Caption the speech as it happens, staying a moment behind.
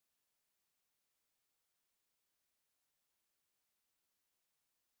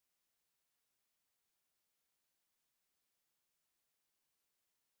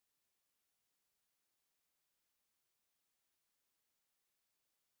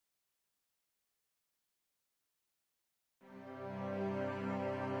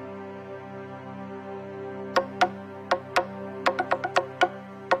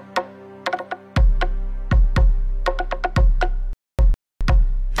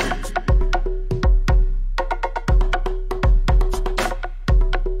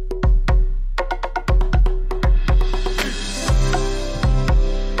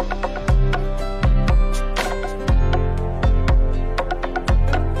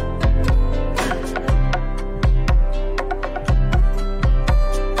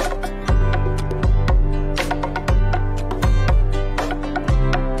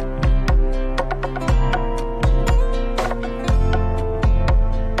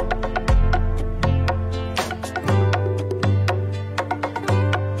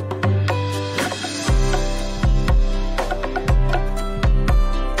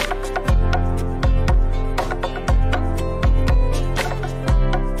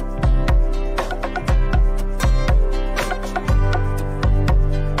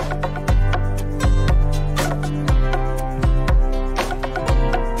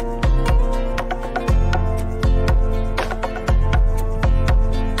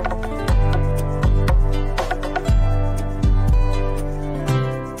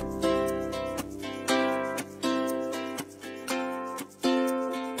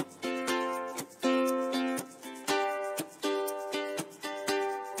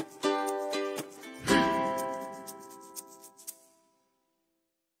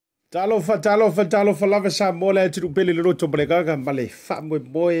Talo fa lava Samoa le tu pele le roto bregaga male fa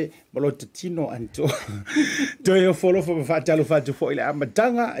moe maloto tino anto. Do yo follow fa talo fa tu fo ile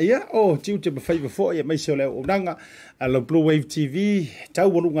amatanga ya o tiu te fa fo ya mai se le onanga ala Bluwave TV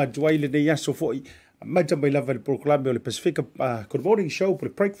tau wolunga joai le ya so fo mata mai lava le proclame o le Pacific good morning show for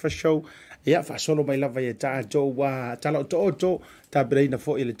the breakfast show ya fa solo mai lava ya ta jo wa talo to ta breina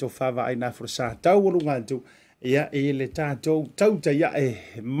fo ile to fa va ina for sa tau wolunga tu ia le tātou tautai ia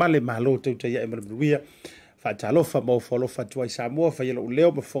male malo tautai ia malabuia faatalofa mo folofa tuai Samoa fa yelo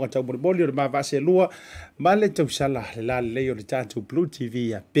leo mo fonga tau moli o mavase lua male tausala le la le o le tātou BluTV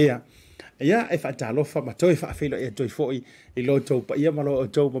ia pea ia faatalofa matoi faafelo ia toi foi I loto pa ia malo o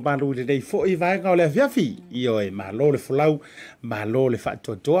tau malu le nei foi vai nga le afiafi io malo le folau malo le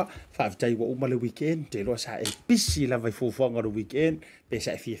faatotoa faafitai wa uma le weekend te lo sa pisi la vai fofonga le weekend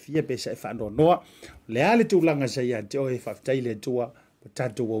pesa fia pesa fa noa le ale tulanga sa ia te o faafitai le tua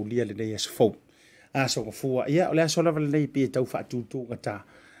tato wa ulia le nei asfo so ko fua ia le so la le nei pe tau faatutu ngata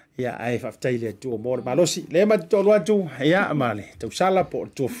ia ai faafitai le tua mo malosi le ma to lo atu ia male tau sala po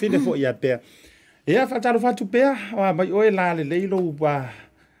to fine fo ia pe ia fatalo fatu pea mai oe la le leilo wa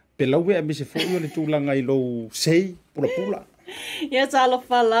pelaue a mise foi o le tulanga I lo sei pula ia talo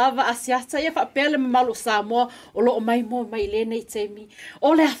falava asiata ia fa pele malu Samoa o lo mai mo mai lene I temi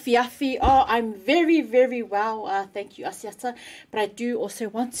o le afiafi I'm very well thank you asiata but I do also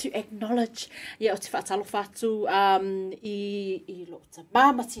want to acknowledge ia o te fatalo fatu I lo ta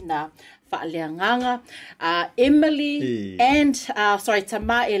mamatina Leanganga, Emily and sorry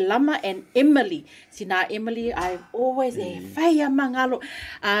Tama e Lama and Emily. Sina Emily, I'm always faya mangalo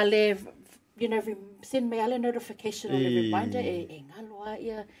le send me a notification or a reminder ngalo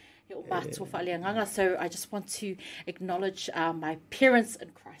ia so I just want to acknowledge my parents in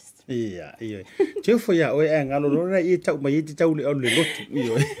Christ. Ia. Teu foi a oe ngalo lona I tau mai te tau le o le lotu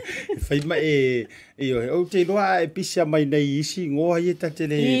io. Fai mai o te loa pisia mai nei isi ngoa I ta te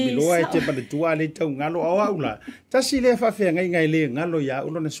le loa te pale tua le tau ngalo aula. Tasi le fa fe ngai le ngalo ya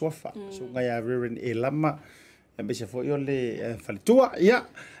ulo na sofa. So ngai a Reverend e lama me se foi o le falitua ia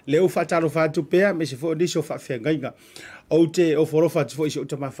le o fatalo fatu pea me se foi ni so fa fe ngai o te o forofa te foi so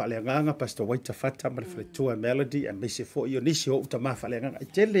tama fa le nganga pastor waita fata ma falitua melody and me se foi o ni so tama fa le nganga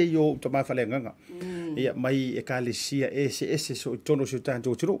tele yo tama fa le nganga ia mai e kalesia ese so tono so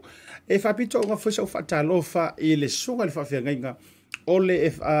tanto tro e fa pito nga foi so fatalo fa I le sunga le fa fe ngai o le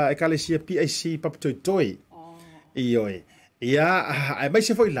e kalesia PIC papitoi ioi ia ai mai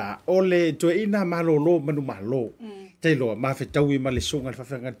se foi la o le to ina malolo manu malo te lo ma fe tau I ma le songa fa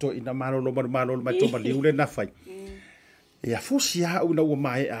fanga to ina malolo manu malo ma to mali ule na fai ia fusia una o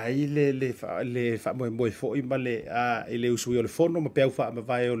mai ai le fa mo foi ma le le usu o le fono ma pe fa ma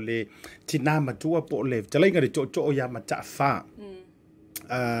vai o le tina matua po le talenga de to ia mata fa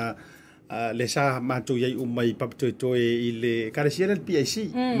le sa ma to ia mai papito I le karesia le PIC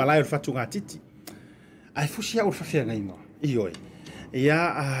malai o fatunga titi ai fusia o fa fanga ino Ioi.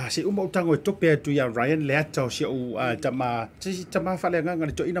 Ia se uma utango e tope atu ia Ryan le ata o se u tama fale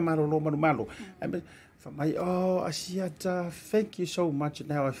nganga to ina malo malo. Fa mai Asiata, thank you so much.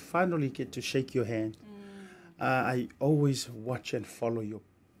 Now I finally get to shake your hand. I always watch and follow your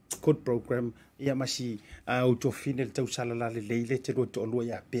good program. Ia masi o to fine tau sala la le leile te ro to lo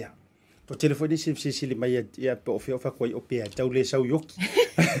ia pea. To telefoni se le mai ia po fa koi o pea tau le sau yoki.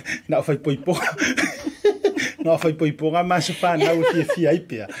 Na fa poipo. No fai poiponga mas fa na o fi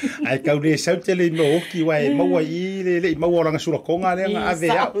aipea ai ka le sau tele no ki wa maua I le maua langa sura konga le nga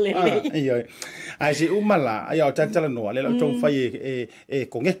avea ai se umala ai o tatala no le to fai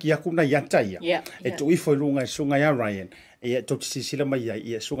kongeki aku na yantaia e to ifo lunga sunga ya Ryan e to sisila mai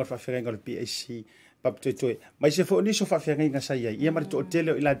ia sunga fa fenga le PIC papito mai se fo ni so fa fenga sa ia ia ma to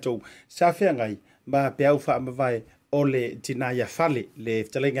tele ila to sa fenga ma pe au fa ma vai ole tinaya fale le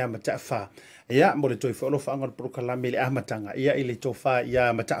talenga mata fa ia mo le toi fo fa ngal proclame le amatanga ia ile to fa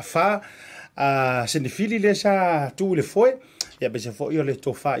ia mata fa se ni fili le sa tu le foi ia be se fo ia le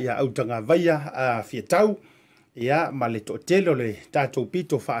to fa ia autanga vaia fietau ia ma le to telo le tato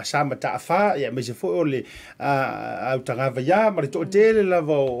pito fa sa mata fa ia me se fo le autanga vaia ma le to tele la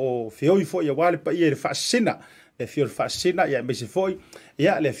o fioi fo ia wale pa ia le fa sina le fiol fa sina ia me se fo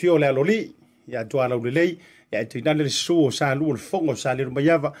ia le fiol le loli ia to ala le lei ia te nana le so sa lu le fongo sa le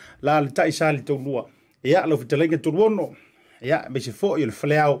maiava la le tai sa le tolua ia lo fitelenga toluono ia me se fo le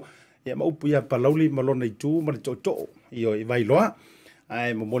fleau ia ma upu ia palauli malona I tu ma le to io I vai loa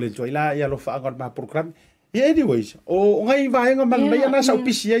ai mo le toila ia lo fa ngal ma program ia anyways o ngai vai nga man mai na sa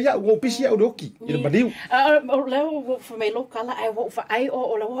opisia ia o opisia o doki I le madiu o leo for me lokala ai wo fa ai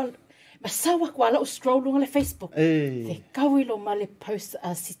o Masawa ko ala o scroll lunga le Facebook. Te kawilo ma le post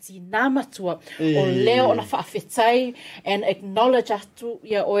siti nā matua o leo ona whaafetai and acknowledge atu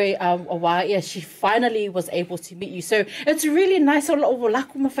ia oi o wā ia she finally was able to meet you. So it's really nice o loo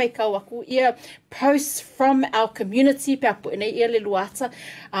laku mawhai kau aku ia posts from our community pe apu nei ia le luata.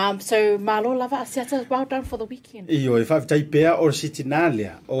 So malo lava Asiata, well done for the weekend. Iyo e whaafetai pea o siti nā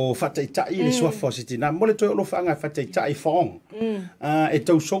lea o whataitai le suafa o siti nā. Mole toi o lo whaanga whataitai whaong. E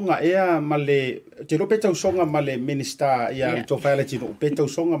tausonga ea ma le te rope tausonga ma le minister ia to whaile tino pe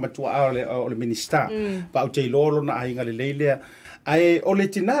tausonga ma tua o le minister pa o te lolo na ainga le leilea ai o le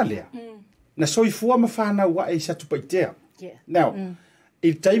tinalea na soifua ma whana wa e sa tupaitea. Now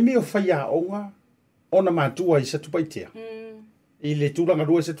i taimi o whaia onga ona matua i sa tupaitea i le tūranga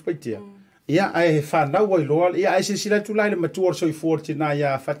rua sa tupaitea ia ai whanau ai loa ia ai se sila tūlai le matua o soifua o tina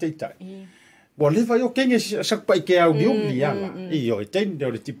ia whateitai. Bo leva yo kenge sakpa ke au ni umlianga I yo tende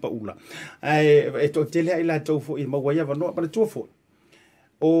o le tipa ula ai to tele ai la to fo I mawaya vano pa to fo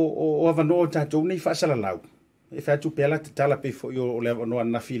o vano ta to ni fa sala lau e fa tu pela tala pe fo yo le vano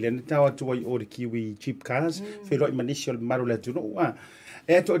na file ni ta tu o de Kiwi cheap cars fe lo initial maru la tu no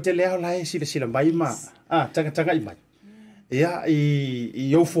e to tele ai la sila mai ma tanga I mai ia I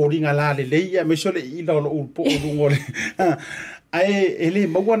yo fo ringa la le ia me so le I lo po o ngole ai ele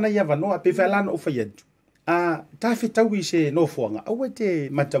mawana ia vanoa pe falana o faiatu ta fetau se no foanga au te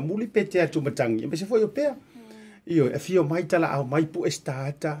matamuli pe te atu matangi me se foi o pea io e fio mai tala au mai pu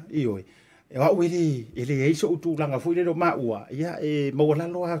estata io e wa ele e so tu langa foi le ma ua ia e mawala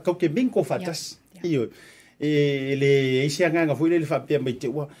lo ka ke binko fatas io ele isi anga foi le fa pe mai te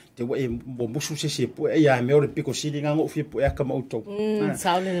ua e mo musu se pu ia me o piko silinga ngo fi pu e ka mauto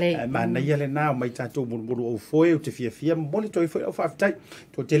saulele mana ia le na mai tatou muru o foi o te fia mo le toi foi o faftai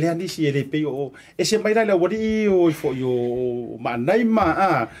to te le ani si ele pe o e se mai la wori o fo yo manai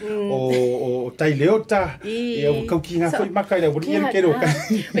ma o tai leota e o kaukinga foi makai la wori ele kero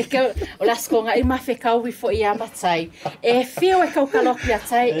me ke o las konga I ma fe kau wi fo ia matai e fio e kau kaloki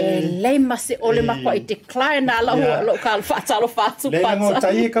atai e le mase ole makwa I decline ala lo kal fatalo fatu pata le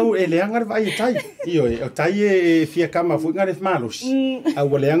tai kau e le angar vai tai io o tai e fia kama fu ngare malos a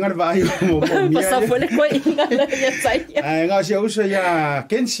o le angar vai mo pasa foi le ko inga le tai nga se usa ya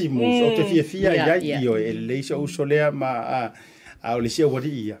kensimus o te fia ya io e le se uso le ma a o le sia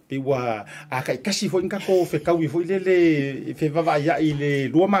wari ia pe wa a kai kasi foi nga ko fe kau foi le fe va ya I le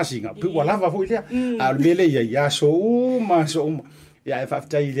lua masinga pe wa lava foi le a le le ya so ma yeah, if I've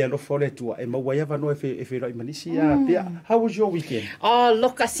told you for it to a way of no if you like Malaysia. How was your weekend? Oh,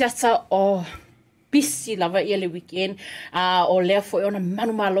 look, Asiata, busy lava ia le weekend. O lea foi ona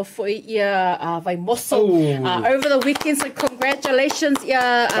manumalo foi ia vai moso over the weekend. So congratulations,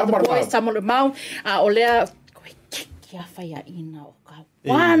 the boys Samoa Mau. O lea koe kikia whaia ina o ka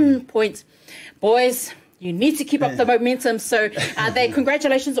 1 point. Boys, you need to keep up the momentum. So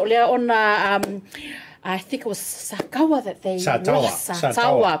congratulations o lea on I think it was Sakawa that they lost.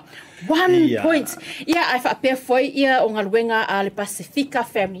 Satawa. 1 point. Yeah, I whapea foi ia o ngā luenga le Pacifica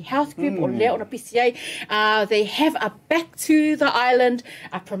Family Health Group o lea o na PCA. They have a back to the island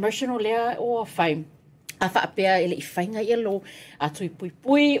a promotional lea o fame. A whapea ele I whainga ia lo tui pui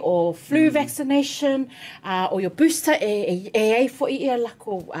pui o flu vaccination o your booster e for ia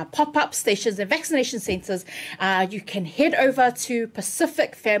lako pop-up stations and vaccination centres. You can head over to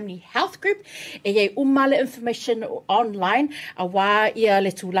Pacific Family Health Group e umale information online a wā ia le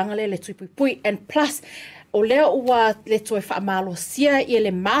tūlanga le tui pui pui and plus o lea ua le toi whaamalosia I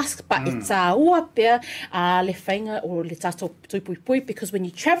le mask pa I tā ua pia le whainga o le tātou tui pui pui because when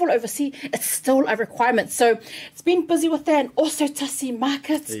you travel overseas it's still a requirement. So it's been busy with that and also Tasi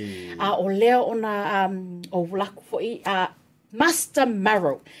Market o lea ona o laku foi Master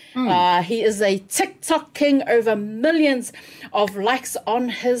Marrow. He is a TikTok king over millions of likes on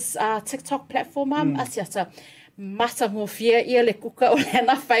his TikTok platform Asiata. Mata ngofia ia le kuka o le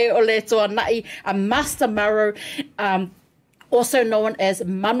na whai o le toa nai a Master Marrow, also known as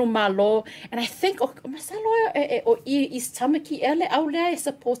Manu Malo, and I think o masalo o East Tamaki ele au le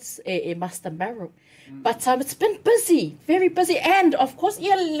supports Master Marrow. But it's been busy, very busy, and of course,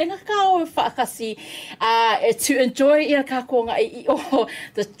 ia lenga ka o whaakasi to enjoy ia ka konga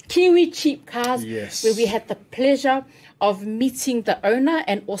the Kiwi cheap cars, where we had the pleasure of meeting the owner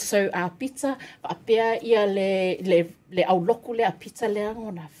and also our pizza. Apea ia le au loku le a pizza le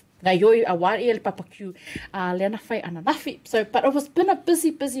ngona. Ngai oi a wari ia le papakiu le na whai ana nafi. So, but it was been a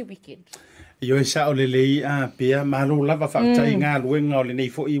busy weekend. Yo sa o le lei pia malo lava fa tai nga luenga o le nei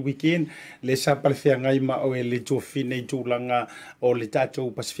fo I weekend le sa pal fia ngai ma o le tofi nei tulanga o le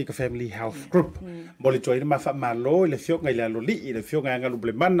tato Pacific Family Health Group mo le toina ma fa malo le fio ngai le loli le fio ngai nga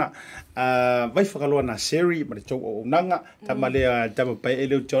luble mana vai fa kalo na seri ma le to o nanga ta male ta pa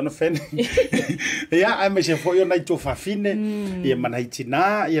ele Jonathan ya me se fo yo nei to fa fine ia mana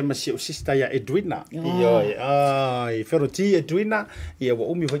itina ia ma se sister ya Edwina yo ai feroti Edwina ia wa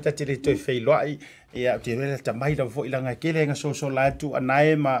umi foi ta tele to fe ia te rela ta mai da fo ilanga kele nga so la tu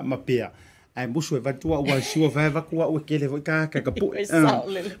anae ma pia ai musu e vatua wa sua va ku o kele vo ka pu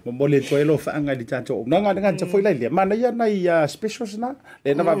mo le toelo fa nga di tato nga nga ta foi le mana ia na ia specials na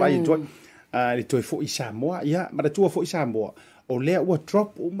le na va vai to le to fo I Samoa ia ma tu fo I Samoa o le wa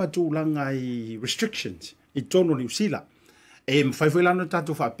drop o ma tu langa I restrictions I tono New Zealand e fai foi la no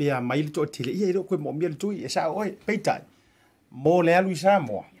tato fa pia mai to tele ia ro ko mo mi tu e sa oi peitai mo le alu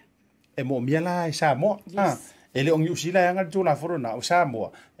Samoa e mo mia la e Samoa ele o New Zealand anga tu la foro na o Samoa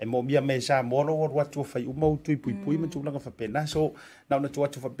e mo mia me Samoa lo wa tu fai u mo tu pui me tu langa fa pena so na na tu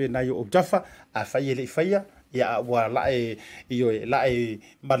fa pena yo o jafa a fai ele faia ya wa la e io la e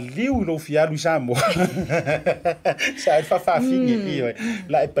maliu lo fia lu Samoa sa fa fingi io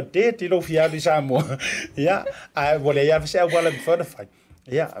la e patete lo fia lu Samoa ya a vole ya se wala for fai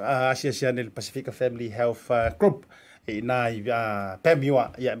ya Asia nel Pacific Family Health Group na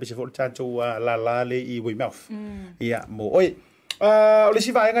pemiwa ia be se fo tanto la le I Vui Mouth ia mo oi o le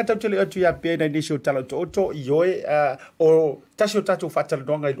siva nga tau tele atu ia pe na ni so tala to ioe o tasio tatu fatal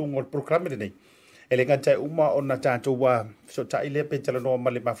donga I lungo program nei ele ngata uma ona tanto wa so ta ile pe tala no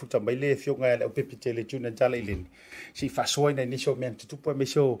male mafuta mai le fio nga Leaupepe Talai Lene Lene si fa so na ni so men tu po me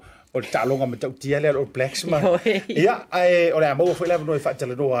so o talonga me tau tia le o blacks ma ia ai o le amo fo le no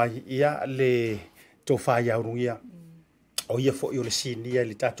fatal no ia le to fa ya rungia o ia fo yo le sinia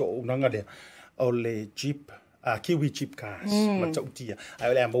le tato unanga le o le jeep Kiwi jeep cars ma tautia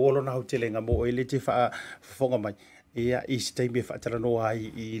ai le ambolo na hotel nga mo ele te fa fonga mai ia is time fa tala no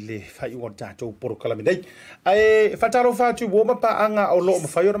ai I le fa I want tato por calamidei ai fa talo fa tu wo ma pa anga o lo ma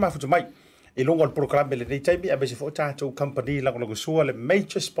fa yo ma fu mai e longo al programma le dei time abe se fo tato company la lo so le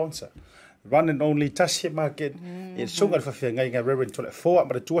major sponsor one and only Tasi Market e sunga fa fa ngai nga reverend to le fo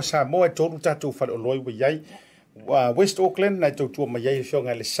ma tu Samoa to tato fa o loi we yai West Auckland na tau mai ai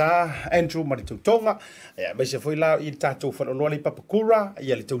fionga le sa Andrew ma tau tonga e se foi la I tatou fa lo le papakura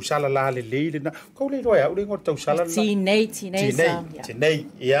ia le tau sala la le na ko le roia o le ngo tau sala tinei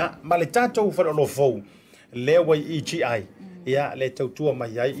ia ma le tatou fa lo fo le wa EGI ia le tau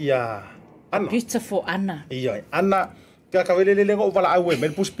mai ai ia ana beautiful ana ia ana ka vele le ngo vala au me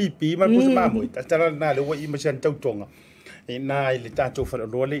pus pipi ma pus mamu tala na le wa I ma san tau tonga e na le tatou fa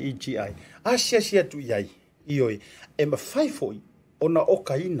lo le EGI asia tu iai ioi e ma fai foi ona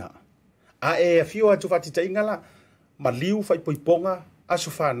okaina a e fio atu fatita ingala ma liu fai poiponga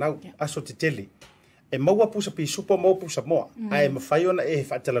aso fanau aso tetele e maua pusa pi supo mo pusa mo a e ma fai ona e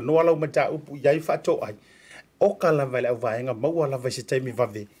fatala no ala mata upu yai fato ai oka la vale au vaenga maua la vai se taimi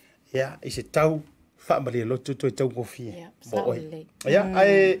vave ya I se tau fa mali lo tu tau ngofie mo oi ya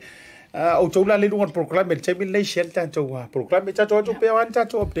ai o tola le lunga program le taimi le shel tanto program tato to pe wan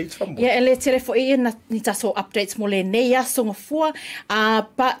tato updates from yeah ele telefo I na ni tato updates mo le neia songa fua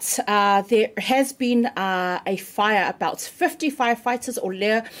but there has been a fire about 55 fighters or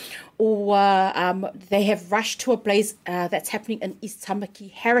le or they have rushed to a blaze that's happening in East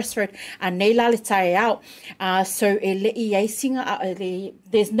Tamaki, Harris Road, Neila le tae out. So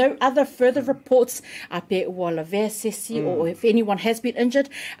there's no other further reports or if anyone has been injured,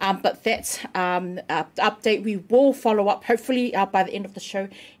 but that update we will follow up hopefully by the end of the show.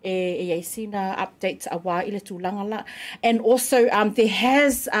 Updates awa ile tūlanga. And also there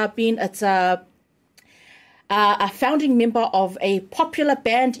has been a founding member of a popular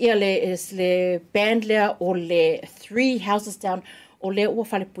band, is le band lea o le 3 houses down o le ua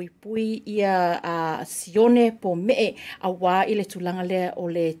fale pui pui ia sione po mee a wā I le tūlanga lea o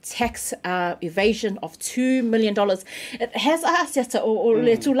le tax evasion of $2 million. It has asiata o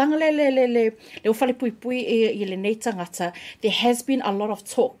le tūlanga le ua fale pui pui I le nei tangata. There has been a lot of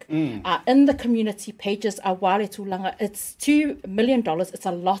talk in the community pages a wā le tūlanga. It's $2 million. It's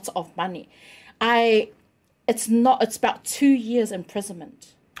a lot of money. It's about 2 years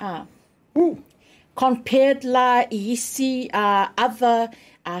imprisonment. Compared la isi other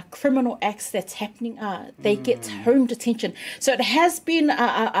criminal acts that's happening, they get home detention. So it has been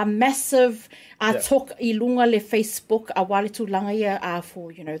a massive talk I lunga le Facebook a wale tūlanga ia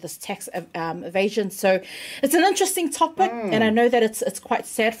for, you know, this tax evasion. So it's an interesting topic, and I know that it's quite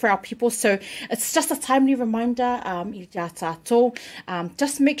sad for our people. So it's just a timely reminder I tātou.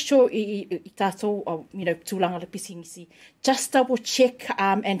 Just make sure I tātou, you know, tūlanga le pisingisi, just double check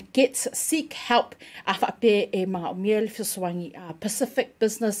and seek help. Whaape e mga umia le Fisoswani Pacific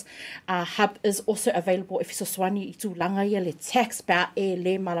Business Hub is also available if Fisoswani I tūlanga ia le tax pa e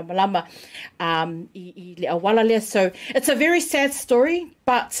le malamalama I le awala lea. So it's a very sad story,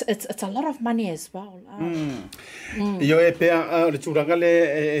 but it's a lot of money as well. Yo e pea le tūlanga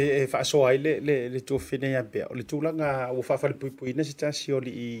le whaasoa le tūwhine ia pea. Le tūlanga o whawhale puipuina se tasi o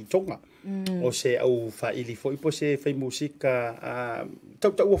li I tonga. O se au whaili fo ipo se whai musika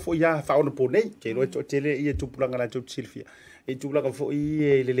tau fo ia whaona po nei. Ke roe to tele ia tūpulanga la tau Silvia. E tūlanga fo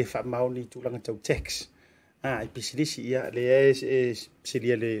I le whamaoni tūlanga tau tax. I pisilisi ia le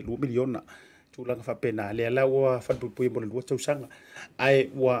silia le 2 miliona. Tūlanga whapena le ala ua whanpupui mo le lua tausanga. Ai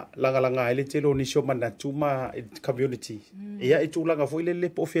ua langa ele telo ni sio mana tuma community. Ia tūlanga fo le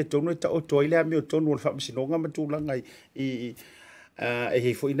po fia tonu ta o toi le ami o tonu o whamasinonga ma tūlanga I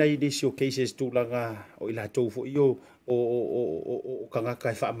he fo ina ini sio cases tūlanga o ila tau fo I o kangaka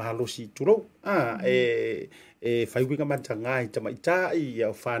I whaamahalosi tūrou. Whaiwinga matanga I tamaita I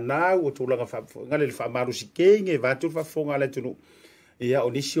au whanau o tūlanga ngale le whaamahalosi kenge vāturu whafonga le tunu. Ia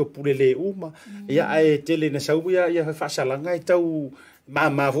o nisi o pule le uma. Ia ai tele na saumu ia whaasalanga I tau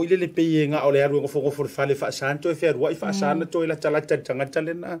ma vo ile le pei nga o le aru ngofo le fale whaasanto e whea rua I whaasana to ila talata tangata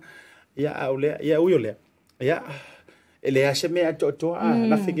le na. Ia au lea, ia uio lea. Ia ele ase mea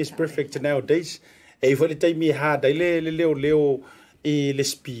nothing is perfect nowadays. E fo le taimi hard I le leo I le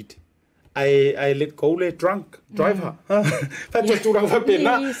speed. I let go le drunk driver. Fato turang fa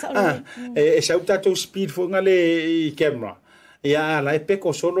pena. E sauta to speed fo ngale I camera. Ia la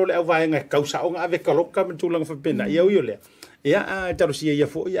peko solo le avaenga kausa o nga ave kaloka mentulang fa pena. Ia uio le. Ia tarusia ia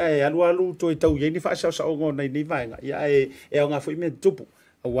fo ia alu to tau ye ni fa sa o ngona ni vaenga. Ia e nga fo I me tupu.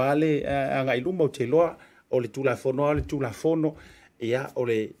 Wale nga I lumo te loa o le tulafono ia o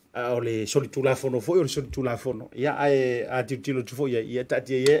le soli tulafono foi o le soli tulafono ia a titilo tu foi ia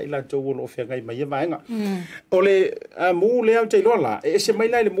tati ia ila to wo ofia ngai mai vaenga o le mu le au te lola e se mai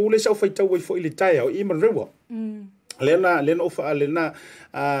le mu le sa foi tau foi le tai o I manrewa lena ofa lena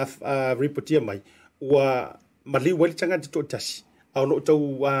reportia mai wa mali wel tanga to tasi au lo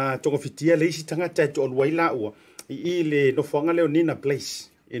tau tonga fitia le isi tanga to waila o I le no fonga le nina place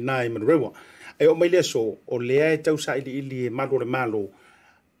ina I manrewa e o maile so o lea e tau sa ili malo le malo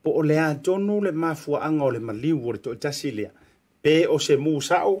po o lea tonu le mafua anga o le maliu o le to tasi lea pe o se mu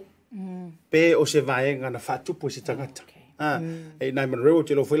sao pe o se vaenga na fatupu se tangata e nai manrewa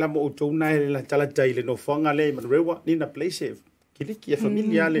te lo foi la mo utou nai la talata ile no fonga le manrewa ni na place kiliki e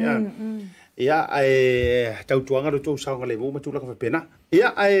familia le ia tau tuanga ro tau sao le mo matula ka pena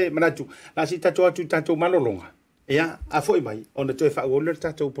ia manatu la si tatu malolonga ia a foi mai ona to fa o le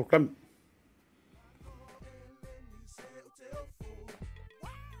tatu program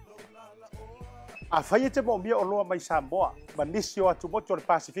a fai te mo mia o loa mai Samoa ma nisi o atu moto le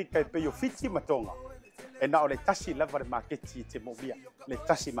Pasifika e peo fiti matonga e na o le Tasi lava le marketi te mo mia le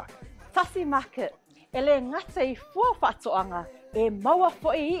Tasi Market. Tasi Market e le ngata I fua whatoanga e maua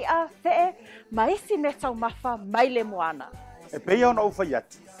fo I ia fee ma isi me tau mafa mai le moana. E pea ona ufai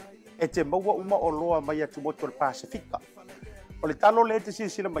ati e te maua uma o loa mai atu moto le Pasifika o le talo le te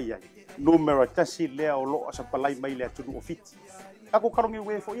sila mai ai numero Tasi lea o loa sa palai mai le atu o fiti ako karongi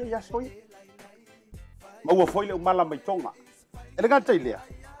ue fo ia yasoi maua foi le umala mai tonga e le gata ilea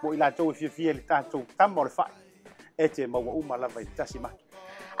mo ila tau fia le tatou tama o le fai e te maua umala vai Tasi Market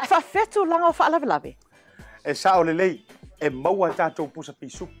a fa fetu langa o whaalawelawe e sa o le lei e maua tatou pusa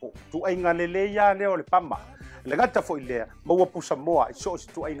pisupo tu ainga le lei ia leo le pama le gata foi lea maua pusa moa I so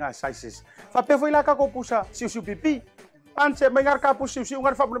tu ainga sizes fa pe foi la kako pusa siu pipi anse mai ngar ka pusa siu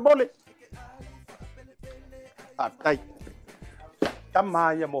ngar fa mole tai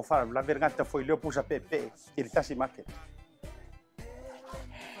tama ia mo fa la vergata foi leo pusa pepe I Tasi Market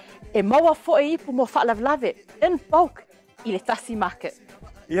e maua fo I pu mo whaalawelawe in bulk I le Tasi Market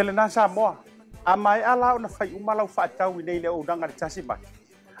ia le nasa moa a mai ala ona fai umala fa tau I nei le o danga le Tasi Market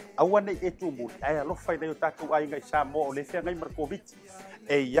aua nei e tu mu ai alo fai nei o tatu ai ngai sa mo o le fia ngai markovit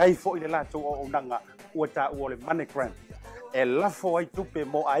e iai fo I le la tu o danga ua ta o le monogram e lafo ai tupe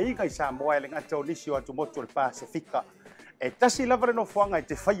mo ai ngai sa mo ai le ngata o nisi o atu moto le Pasifika e tasi lava le no fuanga I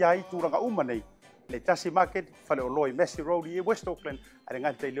te whai ai tūranga uma nei le Tasi Market fale o loi Messi Road i West Auckland ale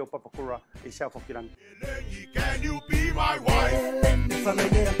ngata i leo papakura i sa fokilang. Can you be my wife? Fale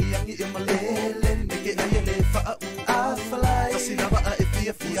le yangi i malele ke ayele fa a fala Tasi na ba e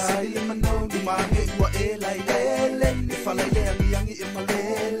fia fia i mano ni mange wa e lai le fale le yangi i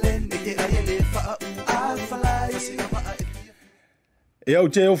malele ke ayele fa a fala Tasi na ba E au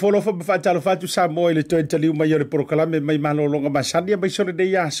te o folofa pa whaatalo whatu Samoa i le toi taliu mai o le porokalame mai malolonga masania mai sore de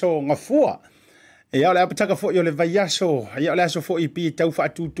iaso ngafua. E au le apataka fo i o le vai aso, e au le aso fo i pi tau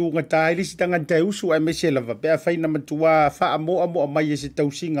whaatutu ngata ili si tangan te usu ai me se lava, pea whaina matua wha mo mai e se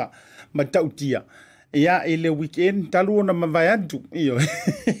tau singa ma tau tia. E a i le weekend talu ona ma vai antu, iyo.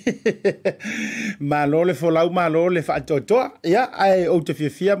 Malo le folau malo le whaatotoa, e a ai o te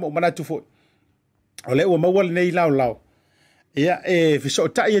fia mo manatu fo. O le ua maua le nei lau. Ia fiso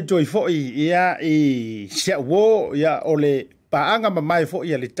tai e joy foi ia i sia wo ia ole paanga mai foi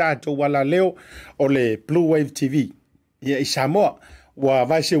ia le tato wala leo ole Bluwave TV ia i Samoa wa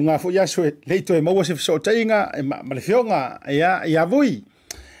vai se unga foi ia so leito e maua se fiso tai nga ma le fionga ia Vui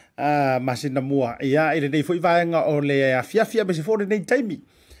Masinamua ia ile nei foi vai nga ole afia be se foi nei taimi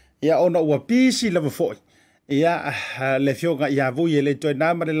ia ona ua pisi lava foi ia le fionga ia Vui le to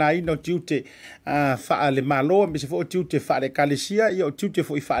na mare lai no tiute fa le malo me se fo tiute fa le kalesia ia o tiute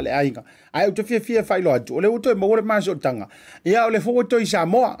fo i fa le ainga ai o te fia fa lo atu le o to mo le maso tanga ia o le fo to i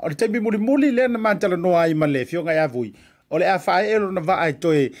Samoa o le tembi muli le na mantala no ai ma le fionga ia Vui o le fa e lo na va ai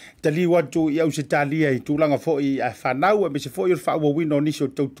to e tali watu ia o se talia i tulanga fo i fa nau me se fo i fa wo wino ni so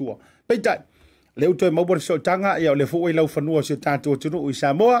tautua peita le o to mo bo so tanga ia o le fo i lau fanua se tatu tunu i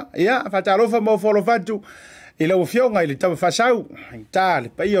Samoa ia fa talofa mo fo lo fatu i lau fionga i le tau fasau ta le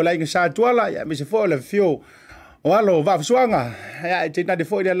pai o la inga sa tuala ia me se fo le fio o alo va fsuanga ia te na de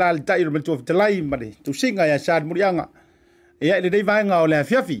fo ile la le tai o Maota talai mare tu singa ia sa murianga ia le dei vaenga o le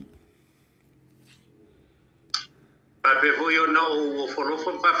fiafi a pe fo yo no o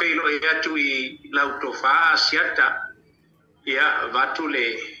fo pa fe lo ia tu i Leaupepe Asiata ia va tu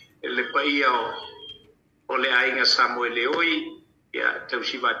le pai o le ainga Samoa le oi ia tau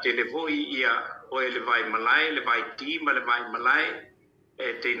si va telefoi ia o le vai malai, le vai tima, le vai malai,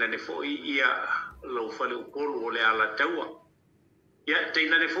 teina ne foi ia lau fale ukolu o le ala taua. Ia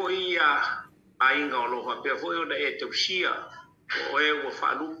teina ne foi ia ainga o loha pia foi o na e tausia, o e ua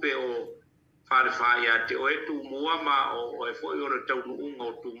whaalupe o whaare ia te o e tu mua ma o e foi o na taunu unga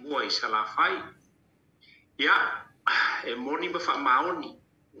o tu mua i salafai. Ia, e moni ma wha maoni,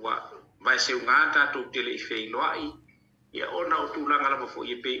 wa vai se unga tātou tele i whei loai, ia ona o tūlanga lama fo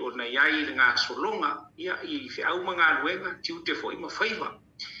i pei ona iai ngā solonga ia i whiau mga luenga tiu te fo i mawhaiva.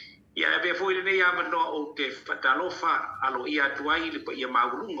 Ia e bea fo i nei ama noa o te whatalofa alo ia tuai le pa ia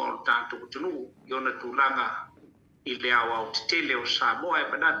maurunga o tātou tunu i ona tūlanga i le awa o te tele o Samoa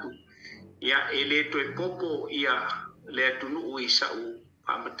e manatu. Ia e le to e popo ia le tunu o i sau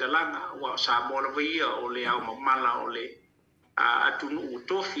pamatalanga wa Samoa la ia o le au mamala o le atunu o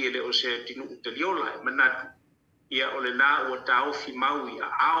tofi e le o se tinu o taliola e manatu. Ia o le nā ua tāofi mau ia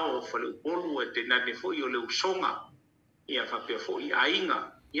ao o whale upolu e te nane fo i o le usonga. Ia whapea fo i ainga.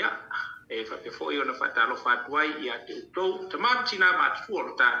 Ia e whapea fo i o na whatalo whatuai ia te utou. Ta māti nā mātu o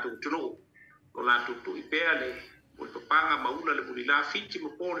tātou tunu. O lātou tu i pēa le o le papanga mauna le muli la fiti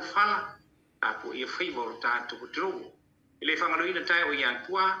mo po le whala. Tāpo ia whaiva o tātou tunu. I le whangaloina tai o ian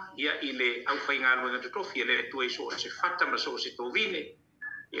tua. Ia i le au whainga luenga tutofi. Ia le tuai so se whata ma so se tovine.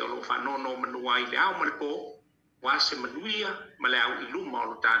 Ia o lo whanono manua i le au maripo. Wa se manuia ma le au i luma o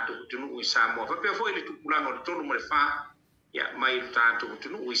lo tātou tunu i Samoa. Whapea fo i le tupulanga o le tonu mo le wha. Ia mai lo tātou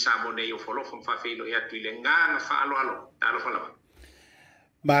tunu i Samoa nei o wholofa mwhawhino i atu i le nganga whaaloalo. Tālo whalawa.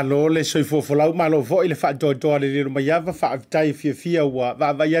 Malo le soifofolau malo fo i le whaatotoa le lero mai ava whaavitai fia ua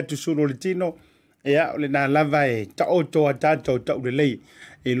vai atu suno le tino. Ia o le nā lava e taotoa tātou tau le lei.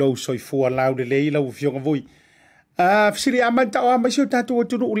 E lo soifua lau le lei lau fionga vui. Fisiri amanta o amai sio tatu o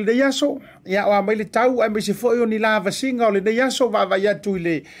tunu ule yaso ya o amai le tau amai se foi o ni lava singa o le yaso va ya tu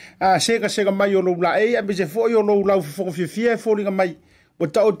le sega mai o lo la e amai se foi o lo la fo fia fo linga mai o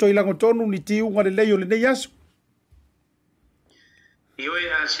ta o toi lango tonu ni tiu ngale le o le yaso io e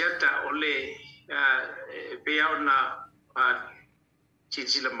asiata o le pe ona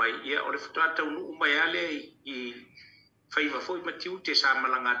chichila mai ia o le fotata unu mai ale i whaiva foi matiu te sa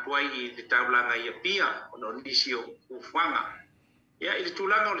malanga tuai i le taulanga ia pia o no nisio ufanga. Ia i le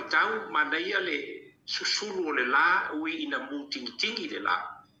tūlanga o le tau, mana ia le susulu o le la ui ina mutingi le la.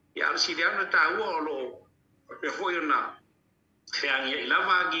 Ia ala si leana tāua o lo pe foi ona whiangia i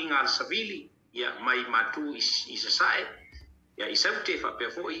lava agi ngā savili, ia mai matu i sasae, ia i saute wha pe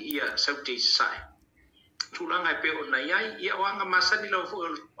foi ia saute i sasae. tulanga pe ona ia wanga masani lo fo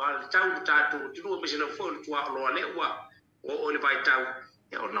al tau tatu tu me se lo fo tu lo ale o le vai tau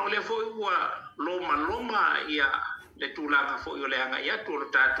ia ona le fo loma ia le tulanga fo yo le anga ia tu lo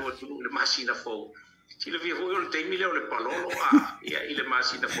tatu tu le masina fo si le vi fo yo le te mile o le palolo ia ile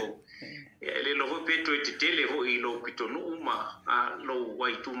masina fo ia le lo pe to te tele ho i lo pitonu uma lo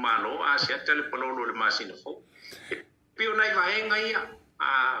wai tu malo Asiata le palolo le masina fo pe ona vai nga ia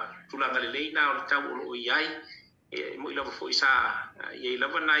tulanga le leina o tau o iai mo ila fo isa ye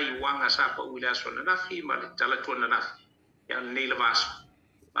lava nai wanga sa pa ula so na fi ma le tala tona na ya nei la vas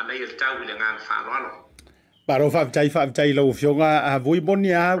ma nei el tau le ngang fa lo paro fa tai lo fionga a voi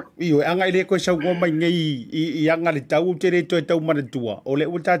bonia i o anga ile ko sa go mai ngai i anga le tau tere to tau mana tua o le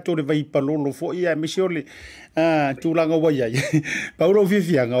uta to le vai palolo fo ia mi sio le tulanga wa ia paulo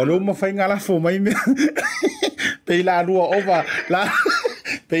fianga o lo mo fa ngala fo mai me pe la lua ova la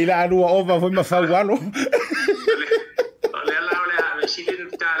Peila alua ova foi ma faualo. Ole la silin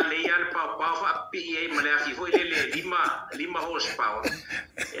ta leal pa pi e mala fi foi le lima horsepower.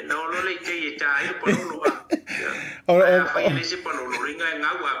 E no lo le te ta i po lo wa. Fa ile se po lo ringa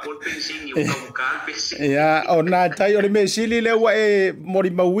ngawa ko pensing i o ka pensing. Ya ona tai ole me sili le wa e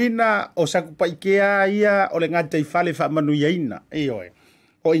mori mawina o sa pa ikea ia ole ngata I fale fa manu yaina. Ioe.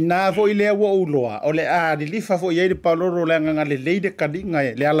 O ina fo ile wo uloa o le di lifa fo ye pa loro le nga le leide kadinga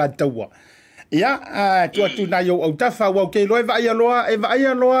le ala taua ia tu na yo o tafa wa ke lo va ia loa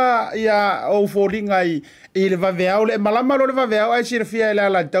ia o fo ringa I le va vea le malama lo le va vea ai sir fia le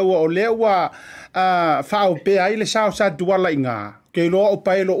ala taua o le wa fa o pe ai le sa duala inga ke lo o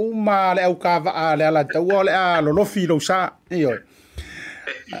pa lo uma le au ka va le ala taua le lo fi lo sa io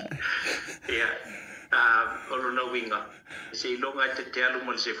ia o lo no winga se longa te alu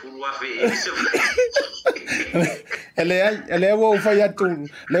mal se fulu afe ele wo fa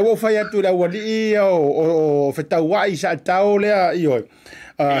ya tu la wali o fetaua I sa tau le io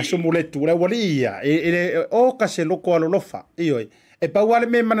sumule tu la wali ele o ka se loko alo lofa io e pa wale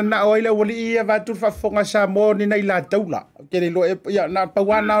me mana o ile wali va tu fa fonga sa mo ni nei la taula ke lo ya na pa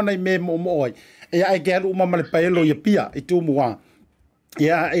wana nei me mo e ai ke alu mama le paelo ye pia I tu mua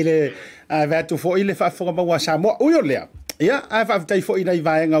ya ele va tu fo ile fa fonga ma sa mo o yo le ia fa tai fo ina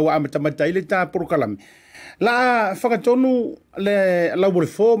vaenga wa amata ile ta prokalami la fakatonu le la wole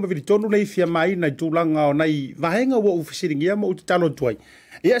fo me vitonu le fia mai na tulanga o nai vaenga wo ufisiringia mo utalo tuai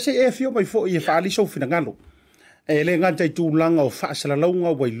ia se e fio mai fo I fa ali so fina ngalo e le ngata tulanga o fa sala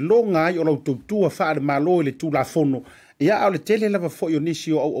longa wa longa I o lo tutua fa de malo le tula fono ia o le tele lava fo yo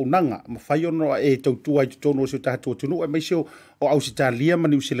nisi o nanga ma fa yo no e tutua tono so ta tonu e mai so o Australia ma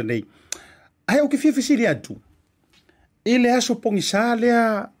New Zealand nei ai o ke fia fisiria tu ile aso pongisa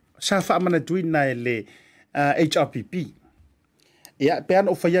lea sa fa mana tuina ele HRPP ia pean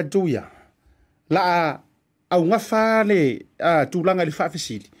o faya tuia la au ngafa le tulanga le fa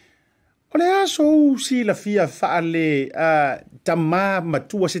fisili ole aso si la fia fa le tama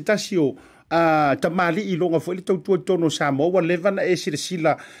matua setasio tamali I longa fo le tautua tono Samoa levana e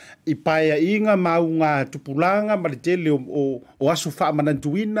sila I paia inga maunga tupulanga ma le tele o aso fa mana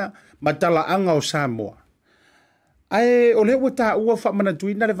tuina matala anga o Samoa ai o le wata ua fa mana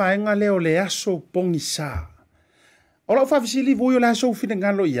tuina le vaenga le o le aso pongisa o la fa fisili voi o le aso fina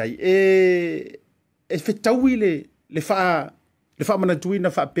ngalo iai e fetaui le fa mana tuina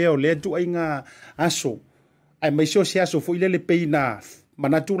fa pe o le tu ainga aso ai mai so se aso fo ile le peina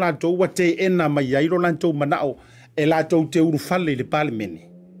mana tu la to wa te ena mai ai lo lan to manao e la to te uru fale le parliament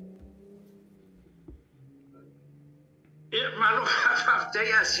malo fa te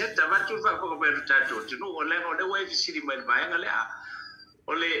Asiata va tu fa ko be tato tu no ole wa fisili mai vaenga le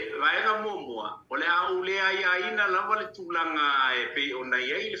ole vaenga momoa ole ule ai ina la vale tulanga e pe ona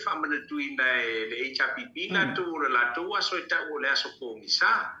ai le fa mana tuina le HPP na tu la tu aso ta ole aso pongisa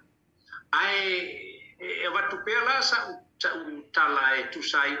ai e va tu pe la sa tala e tu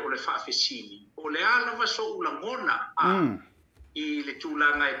sai ole fa fisili ole ala va so ulangona I le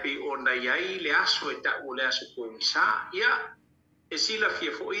tulanga e pe ona ai le aso e ta ole aso pongisa ia e sila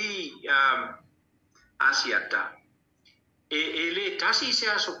fia foi Asiata e le tasi se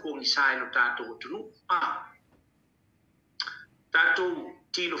aso pongisa no tato tunu tato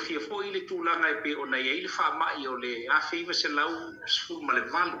tilo fia foi le tulanga e pe ona ai le fa mai o le a feiva se lau sfur male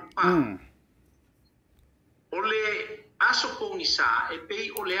valu o le aso pongisa e pe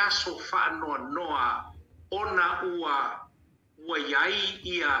o le aso fa noa ona ua iai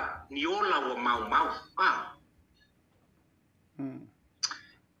ia niola wa mau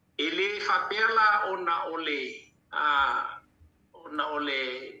ele fa pela ona ole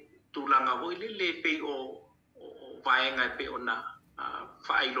tulanga voi le pe o vaenga pe ona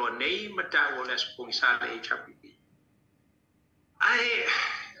whailo nei mata o le aspong sa le HRPP. Ai,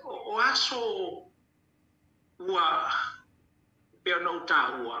 o aso ua peo no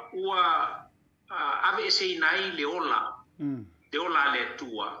ta ua ave ese nai le ola le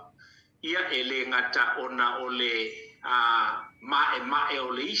tua ia ele ngata ona ole mae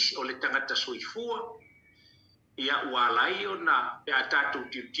o le isi o le tangata soifua ia ua lai ona pe atatu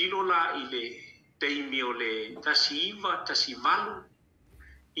tilo la i le teimi o le tasi iwa, tasi valu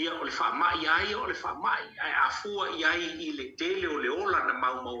ia o le whaamai ai o le whaamai ai afua i ai i le tele o le ola na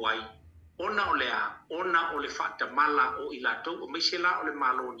mau ai ona o le whaatamala o i latou o meisela o le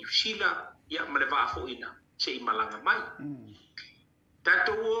malo ni fsila ia ma le waafo ina se i malanga mai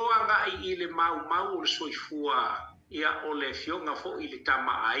tato o anga i le mau o le soifua ia o le fionga fo i le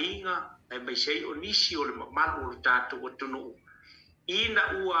tama ainga ai meisei o nisi o le malu o le tato o tunu ina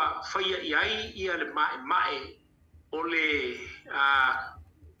ua whaia i ai ia le mae o le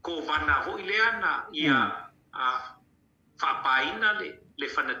ko vana ho i leana ia whapaina le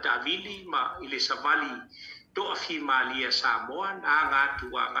whanatawili ma i le savali to a fimalia Samoa na ngā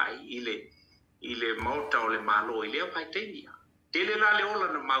tuanga i le Maota o le malo i leo paitenia. Tele la le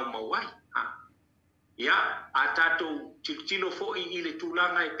ola na mau ai. Ia, a tātou tilo fo i le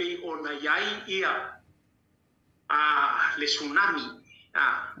tūlanga e pei o na iai ia le tsunami.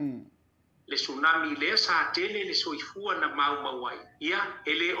 Le tsunami le sa tele le soifua na mau ai. Ia,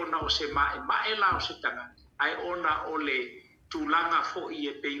 ele ona o se mae la o se tanga. Ai ona o le tūlanga fo i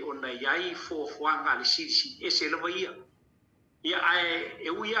e pei o na iai fo fuanga le sirisi. E se lawa ia. Ia ai e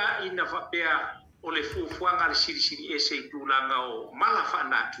uia ina whapea o le fuanga le sirisi e se tūlanga o malafa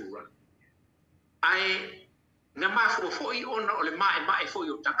natura. Ai na mafo i ona o le mae fo i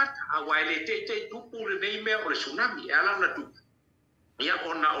o tangata. A wai le te tupu le nei mea o le tsunami. E ala na tupu. Ia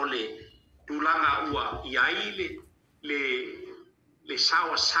ona o le tūlanga ua iai le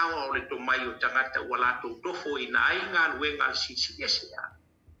sawa o le tomai o tangata ua lato tofo i na ai ngā luenga le sirisi ese ia.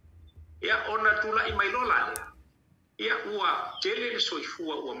 Ia ona tula i mai lola lea. Ia ua tele le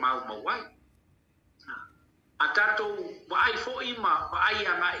soifua ua mau ai. A tatou waai fo ima, waai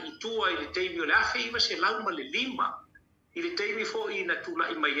anga i tua i le teimi o le afe iwa se lauma le lima. I le teimi fo i na tula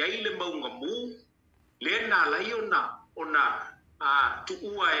i mai ai le maunga mu. Le na lai ona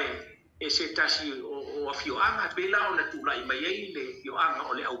tuua e se tasi o a fioanga. Pela ona tula i mai ai le fioanga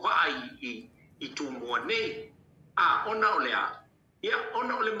o le au waai i tu mua nei. Ona o le a. Ia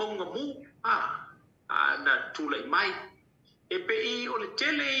ona o le maunga mu. Na tula i mai. E pe i o le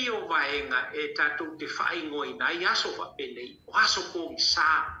tele i o vaenga e tātou te whaingo i nai aso whapenei. O aso ko i sā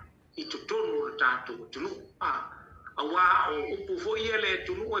i tutonu o le tātou o tunu. A wā o upu foi e le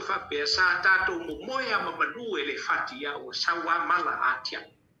tunu o e whapea sā tātou mo moea mamanu e le whati a o sawa mala atia.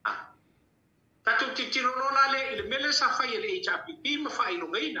 Tātou te tironola le i le mele sa whai e le HRPP ma whai no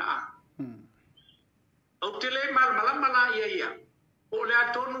ngaina. Au te le malala ia. O le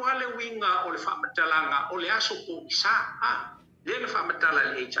atonu ale winga o le whamatalanga o le aso ko i sā. Le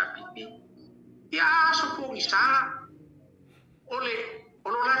whamatala le HRPP. Ia aso po ngi sā. O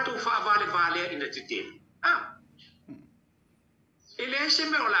lo latu whaavale ina te tēne. E le ese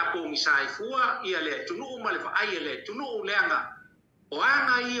me o la po ngi sā i fua, ia le tunu ma le whaai le tunu leanga. O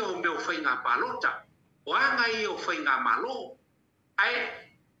anga i o me o whainga palota. O anga i o whainga malo. Ai,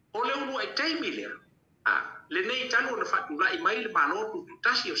 o le unu ai teimi lea. Le nei tanu na whatula i mai le malo tu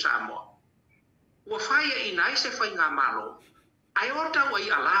tasi o Samoa. Ua whaia i nai se whainga malo. Ai o tau ai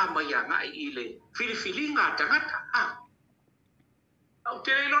ala mai a ngai i le filifili ngā tangata. Au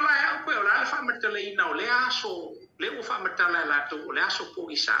te reino lai au koe o la le whamatala i na o le aso, le o whamatala la tau o le aso po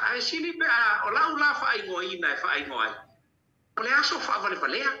i sa. Ai sili pe o la ula whaingo i na e whaingo ai. O le aso whaavale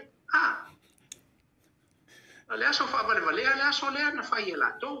valea. O le aso whaavale valea, le aso lea na whai e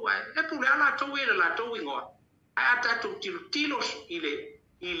la tau. E pu lea la tau e la tau ingoa. Ai atatu tilos i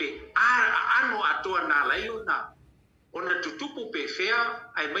le ano atoa nā laio na ona tutupu pe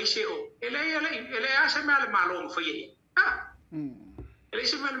fea ai mai se o ele ase me ale malo foi ele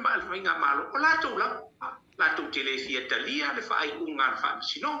se me mal vinga malo o la tu telefia talia le fai unga fa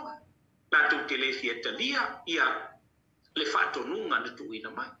sino la tu telefia talia ia le fato nunga de tu ina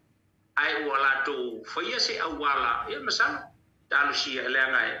mai ai o la tu foi se awala ia masala dalu si ele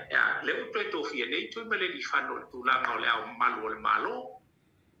nga le o to fia nei tu me le fano tu la no le malo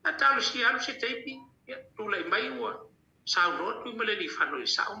a dalu si alu se teipi tu le mai o sao no tu mele ni fano i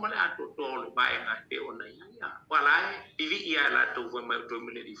sao male ato to le vai nga te ona ia wala vivi ia la to va mai tu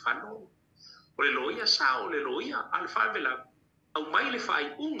mele ni fano o le loia sao le loia al fa vela au mai le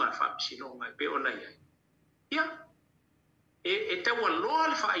fai unga fa sino nga pe ona ia e te wa lo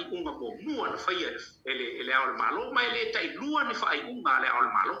le fa ai unga mo mua le fa ele au malo mai le tai lua ni fa ai unga le au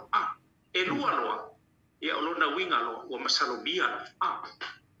malo e lua lo ia lo na winga lo o masalobia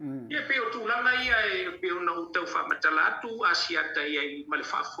ia pe o tu langa ia e pe ona o tau fa matalatu asiata ia i male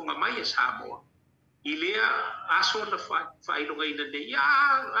fa fonga mai e Samoa ilea aso na fa ai lo ngai ne ia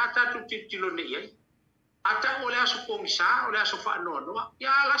ata tu titilo ne ia ata ole aso komisa ole aso fa no ia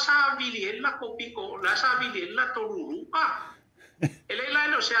la sa vili la kopiko la sa vili la toruru ele la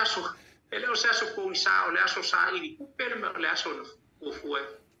lo se aso komisa ole aso sa ili per me ole aso o fue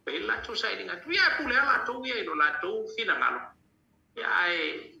pe la to sa ili ngatu ia pule la to ia no la to fina ngalo ia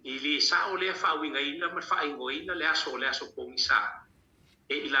ili sa ole fa winga ina ma fa ingo ina le aso komisa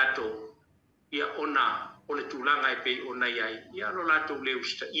e ila to ia ona ole tulanga e pe ona ia lo la to le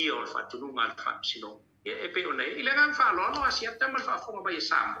usta ia o fa tununga fa sino e pe ona ile gan fa lo asiata ma fa fonga ba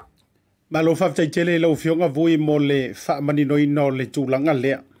Samoa ma lo fa tele lo fionga vui mo le fa manino ino le tulanga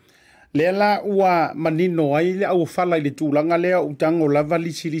le la ua manino ai le au fala le tulanga le u tango lava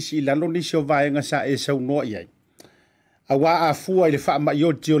lisi la lo ni so vaenga sa e so no ia awa a fu ai le fa ma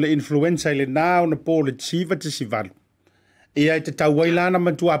yo tio le influencer le na ona po le chiva te sival ia te tauai lana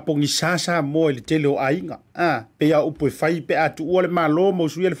matua pongi sasa mo le tele o ainga pe ia upo fai pe atu o le malo mo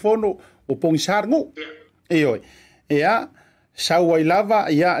su le fono o pongi sarngo ia sauai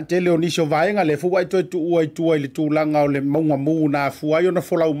lava ia tele o niso vaenga le fu ai tu ai le tulanga o le maunga mu na fu ai ona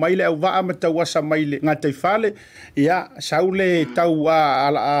folau mai le au va ma tau asa mai le ngatai fale ia saule tau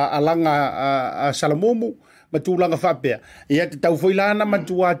alanga salamomu matulanga fapea ia te tau foi lana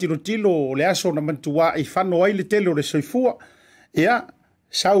matua tilo le aso na matua I fano ai le tele o le soifua ia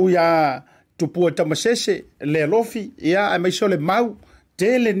sau ia tupua tamasese le lofi ia ai mai so le mau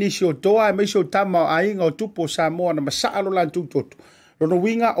tele nisi o toa e meiso tama ainga o tupo Samoa na masaalo la tutoto. Rono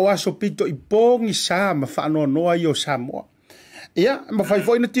winga o aso pito I pongi sa ma whaanoa noa I o Samoa. Ia, ma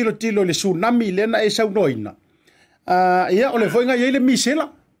whaifoi na tilo le tsunami lena e sau noina. Ia, o le foinga ia le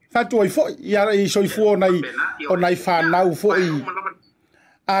misela. Fatu ai foi, ia I soifu o nai whanau foi.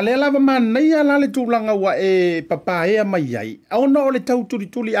 A le lava man nei ala le tūlanga wa e papaea mai ai. Aona o le tau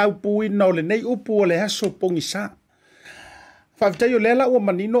tuli au puina o le nei upu o le aso pongi sa. Faftayo lela o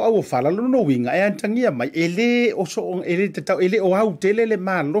manino au fala no winga e antangia mai ele o so ele te ele o au tele le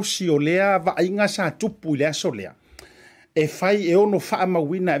malosi o lea va inga sa tupu le asolea e fai e ono fa ma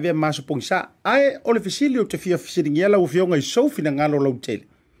wina e maso pongsa ai o le fisilio te fia fisiringia la o fionga I so fina ngalo lo tele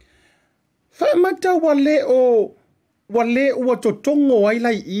fa mata wale o totongo ai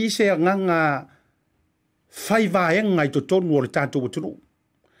lai I se nganga fai vaenga I totongo o le tato tonu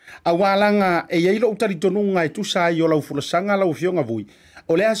awalanga e yeilo utari tonunga e tusa I o lau fulasanga lau fionga vui.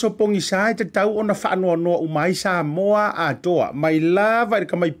 O lea so pongi sa te tau ona whaanoa noa umai Samoa a toa. Mai lava e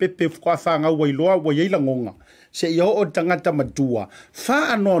ka mai pepe whakawhanga wailoa wa yeila ngonga. Se I o tangata matua.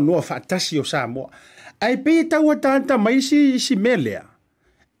 Whaanoa noa whaatasi o Samoa. Ai pe tau a tanta mai si melea.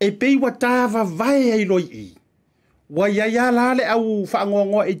 E pe watava vai ai loi I. Wa yaya lale au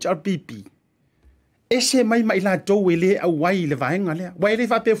whaangongoa HRPP. Ese mai la tou ele au wai le vaenga lea. Wai le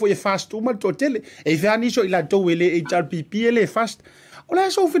fa pe fo e fast uma to tele. E vani so ila tou ele HRPP ele fast.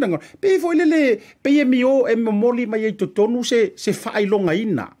 Ola so finanga. Pe fo ele PMO e moli mai e tonu se fa ilonga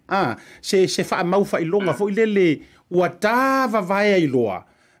ina. Se fa mau fa ilonga fo ele watava vai ai loa.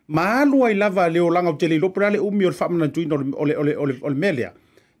 Malu ai lava le olanga tele lo prale umi o fa mana tuino ole melea.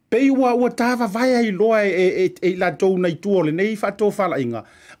 Pe ua tava vai ai loa e la tou nei tu le nei fa to fala inga.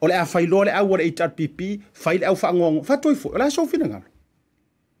 Ole a fai loa le au le HRPP, fai le au fa ngong, fa toi fo, la so fina ngalo.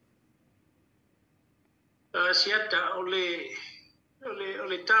 Siata ole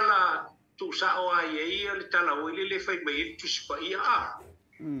tala tu sa o ai ole tala o le fai mai tu sipa ia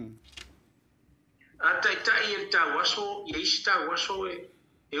ata tai e ta waso ye sta waso e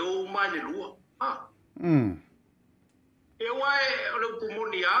o mai le lua e wai ole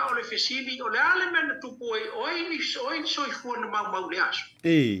pumonia ole fesili ole ale men tu poi oi so I fu na mau le aso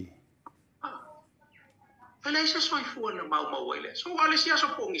ele se so I fu na mau ele so ale sia so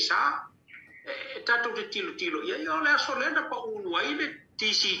pongisa tato de tilo ia ole aso le na pa unu ai le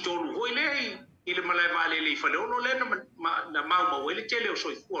tisi tolu ho ile malai vale le fa no le na mau ele tele o so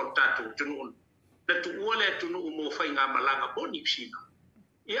I fu tato tunu na tu ole tunu mo fa inga malanga boni psina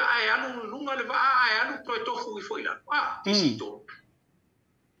ia ai anu lunga le va ai anu to fu I foi la tisi to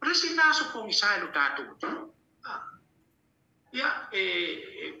resina so pongisa lo tato ia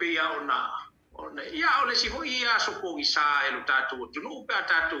pe ia ona ia ole si ho ia so pongisa lo tato tunu pe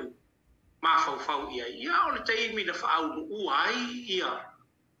tato ma fau ia ole te mi na fau ai ia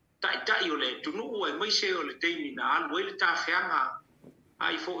tai ole tunu ai mai se ole te mi na alu ele ta fianga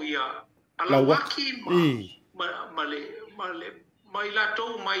ai fo ia ala waki ma mai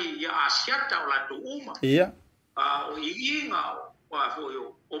latou mai ia asiata o latou uma. Ia. O inga wa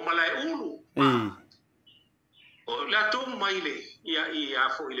foyo o malai ulu. O latou mai le ia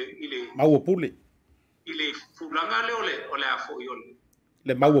fo ile mau pule. Ile fulanga le ole a foyo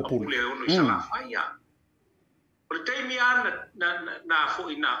le mau pule. Le ono sala faia. O le taimi ana na fo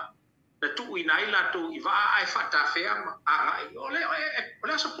ina na tu ina ila tu iva ai fata fea a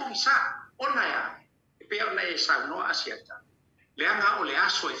ole so pomisa ona ya pe ona e sa no asiata le anga ole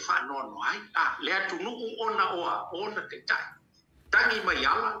aso e fa no ai le atu nu ona te tai tangi mai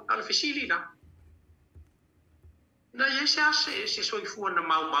ala al fisili na yesa se so fu na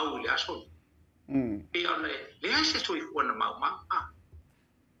mau le aso pe ona le se so fu na mau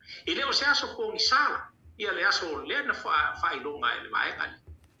ile o se aso pomisa ia le aso le na fa ilonga le mai ai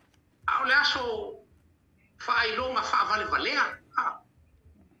ole aso fai longa fa vale valea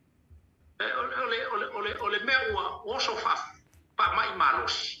ole me oso fa pa mai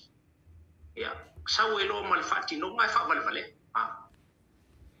malos ya sau elo mal fati no mai fa vale vale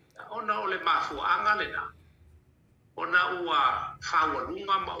ona ole mafu anga le na ona ua fa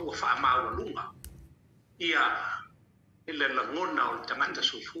walunga ma ua fa ma walunga ia ele la ngona o tanganta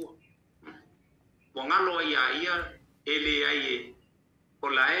suifua wangalo ia ele ai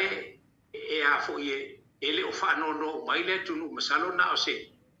olae e a fo ye ele o fa no mai le tunu masalo na o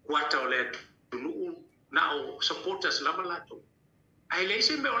se kwata o le tunu na o supporters la malato ai le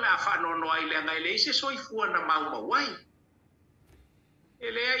se me o la fa no ai le ngai le se soi fu na mau wai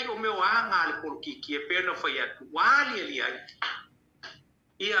ele ai o meu anga le por ki e pe no foi atu wali ali ai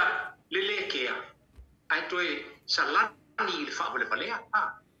ia le kea ai toe salani le fa le valea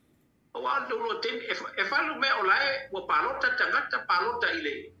o ando lo ten e fa lo me o lae o palota tangata palota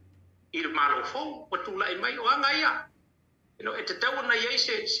ile il malo fo o tu lai mai o anga ia e te tau na ye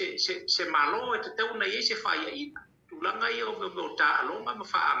se malo e te tau na ye se fa ia tu langa ia o me ta alonga ma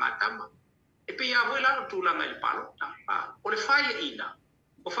fa anga tama e pe ia voila tu langa il palota o le fa ia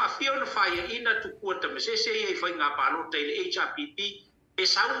o fa fio no fa ia tu kuota me se e fa nga palota ile HRPP e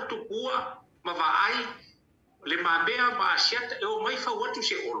sau tu kua ma va ai le mabea ma siata e o mai fa watu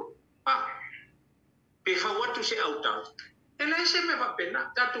se olo pe fa watu se auta ele se me va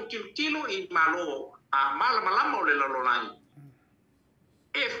pena tatu kilo i malo a malama o le lolai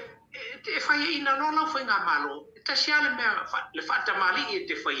e fa ina no la foi nga malo ta sia le me le fata mali e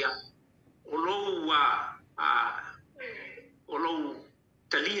te fa ia o lo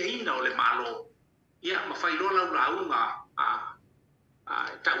talia ina o le malo ia ma fa lola unga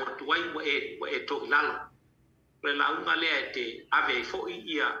ta o tuai o e to lalo le la unga le te ave fo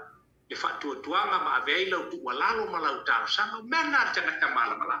ia le fatu tuanga ma ave ilo tu walalo ma lau tau sama mena tanga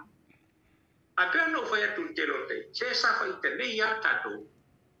tamala mala ape no foi tu telote se sa fa itene ia tatu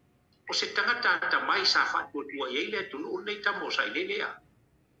o se tanga ta mai sa fatu tua ye le tu no nei ta mo sa ile ia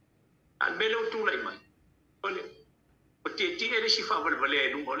al melo tu lai mai ole o te ele si fa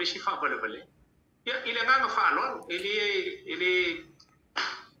vale no ole si fa vale ia ile nga fa lo ele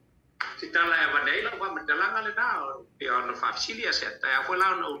se tala e vadei la wa matalanga le na e ona fa fisilia se ta ya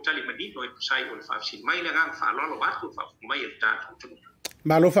fola no tali madino e sai o fa fisil mai le nga fa lo wa tu fa mai ta tu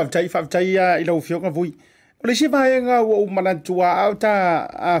ma lo fa tai i lo fio ka vui o le si vaenga o manantua au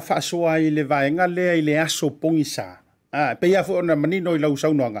ta fa soa i le vaenga le i le aso pongisa pe ia fo na manino i lo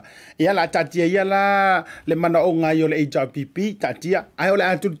saunanga ia la tatia ia la le mana o ngai o le HRPP tatia ai o le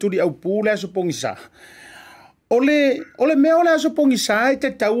atuturi au pule aso pongisa Ole me ole aso pongisa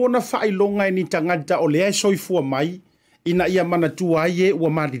te tau ona whailonga ni tangata o le ai soifua mai ina ia mana tua ai ua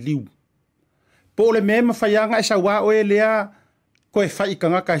maliliu. Po ole me mawhaianga e sawa o e lea koe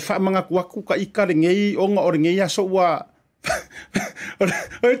whaikanga kai whaamanga kuaku ka ika le ngei onga o le ngei aso ua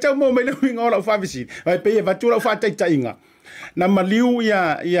ole tau mo me lewinga ola ufavisi ai pe e vatura ufataitainga na maliu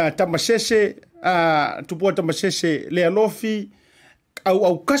ia tamasese tupua tamasese le alofi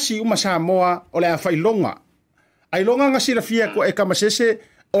au kasi uma Samoa ole a whailonga ai longa nga sila fia ko e kamasese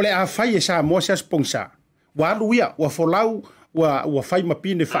ole a fai e sa mo se sponsor wa luia wa folau wa fai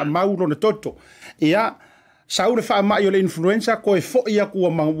mapine fa mau no toto ia saure fa mai ole influencer ko e fo ia ku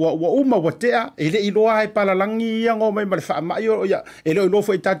wa uma watea ele iloa e palalangi ia ngo mai mal fa mai ia ele lo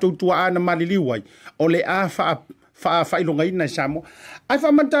fo tatu tua ana maliliwai ole a fa ilonga ina samo ai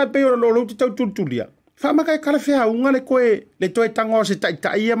fa manta pe lo tutulia fa makai kala fea unga le koe le toe tango se tai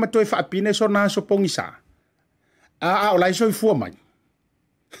ia ma toe fa pine so na so pongisa o lai soi fua mai.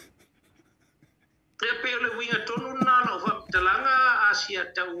 Pe le winga tonu na no fa talanga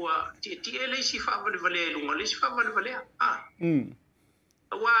Asiata ua ti ele si fa vale lunga le si fa vale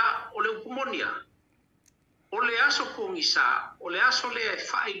wa ole kumonia ole aso pongisa ole aso le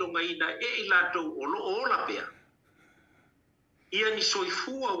fa ilonga ina e ilato o la pea ia ni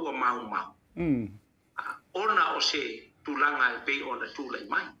soifua ua mau. Ona o se tulanga e pe ona tulai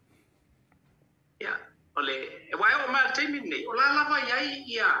mai. Ia, ole, e wai o maa teimi nei, o la lava iai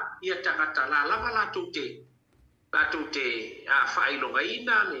ia tangata, la lava la te whailonga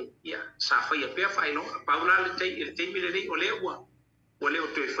ina le, ia, sa whaia pia whailonga, paula le teimi le nei, o le ua, o le o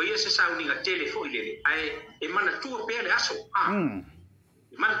toi whaia se sauninga telefo i le, ai, e mana tua pia le aso,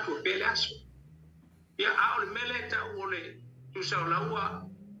 e mana tua pia le aso. Ia, a ole mele ta ole, tu sa o laua,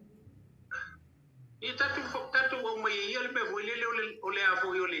 ia tatu o mai ia le me voi le ole a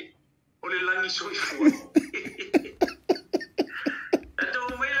voi ole langi soifua. Tatu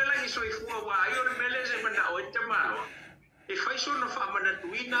o mai le langi soifua wa ai ole mele se mana o te malo. E fai sono fa mana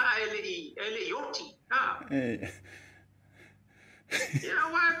tuina a ele i oti. Ia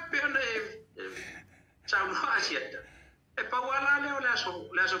wa pena sa mo asiata. E pa wala le ole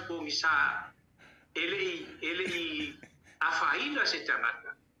aso po misa ele i afaina se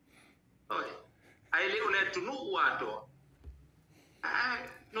tangata. Oi. Ai le ole tunu ua to.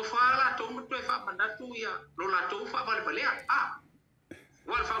 No fala to mo to fa mandatu ya. Lo la to fa vale vale.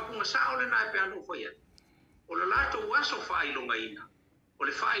 Wal fa ku sa ole na pe anu fo ya. O lo la to waso fa ilonga ina. O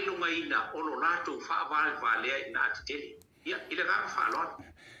le fa ilonga ina o lo la to fa vale vale na tele. Ya ile ga fa lo.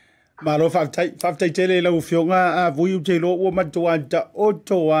 Ma lo fa tai tele lo fionga a vui te lo o matua da o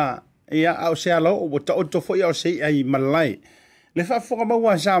toa. Ia au se alo o to fo ya se ai malai. Le fa fonga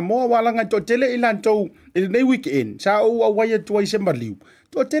maua Samoa wala nga to tele ilanto il nei weekend sa o awai to i se maliu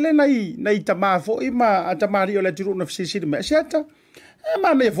to tele nei tama fo i ma tamari o le turu na fisi me Asiata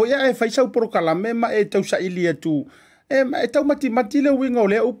ma me fo ya e fa sa prokala me ma e tau sa ilia tu e tau mati le winga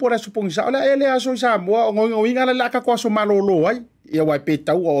le o pora supong sa ele aso Samoa ngo winga la ka ko so malolo ai ia wai pe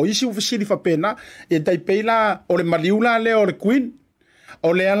tau o isi fisi fa pena e dai peila o le maliu la le o le queen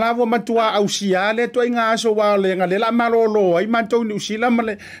o le alavo matua au siale to inga aso wa le nga le la malolo ai manto ni usila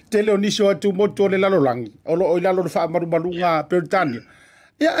male tele oni so atu moto le lalolangi o lalo fa marumalunga pertania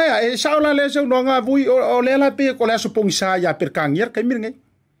ya e saula le so no nga vui o le la pe ko le so pongisa ya perkangier kai mirnge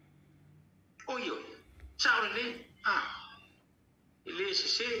oi saula le ile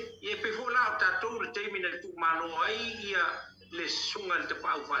se ye pe vola ta to le terminal tu malo ai ia le sunga te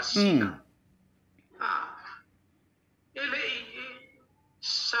pau fasina ele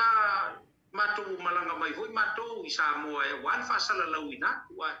sa matu malanga mai voi matu i Samoa e wan fa sala lawina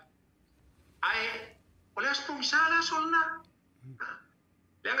wa ai ole aspong sala solna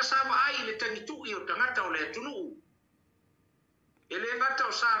lenga sama ai le tangitu i o tangata ole tunu ele ngata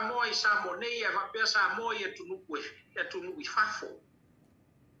o Samoa i Samone ia va pe Samoa ia tunu i fafo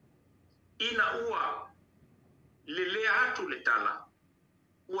ina ua le atu le tala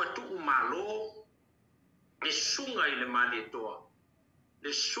ua tu malo e sunga i le mali toa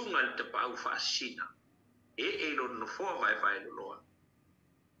le sunga le te pau fasina e lo no fo vai lo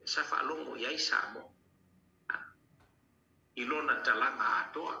sa fa longo ia Samoa i lona talanga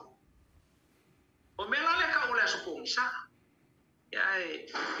atoa o mela le ka ole so sa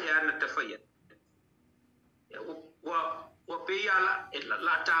ya na te faia ya wa pe ya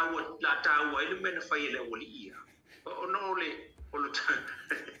la taua ile mena faia le oli ia o no le o lo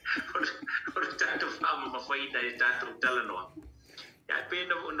tanto fama ma faida e tanto talano ya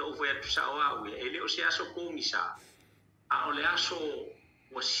pena no foi a sa o ele o se aso komisa a ole aso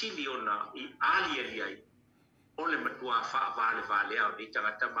wasili ona i ali ai ole matua fa vale au ni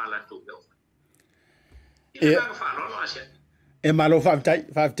tanga mala tu be fa lo asia e malo fa tai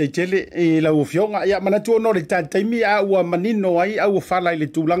tele e la ufionga ya mana tu no le tai mi a ua manino ai au fala ile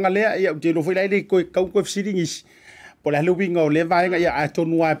tulanga le ya te no foi ile ko ko fsiringis por la lubinga o le vainga ya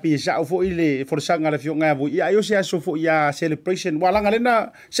atonua pisa o fo ile forsanga le fionga vo ya yo se aso fo ya celebration wala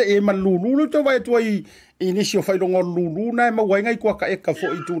ngalena se e malulu to vai tu ai inisio fai longo lulu na ma wainga ko ka e ka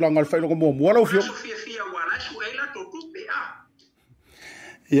fo i tulanga fai longo mo wala fio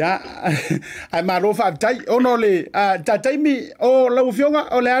ya ai malo fa tai ono le tai mi o la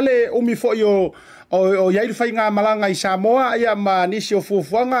fionga o le ale o mi fo yo o ia fai nga malanga i Samoa ia ma nisio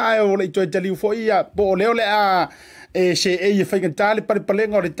fufuanga ai o le to tali fo ia po le ole a e se e fai ngata le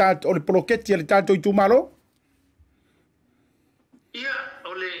palenga o le tato o le poloketti le tato i tu malo ia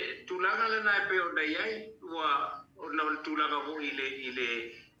o le tulanga le na pe o dai ai wa no le tulanga vo ile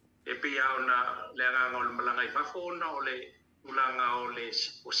e pe ia ona le nga o le malanga i fafo na o le tulanga o le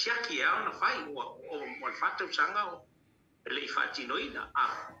o siaki ia ona fai o le fatu sanga o le fatinoina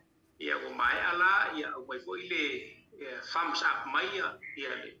ia o mai ala ia o mai foi le thumbs up mai ia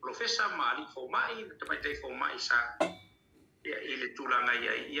le professor mali fo mai te mai te fo mai sa ia ile tulanga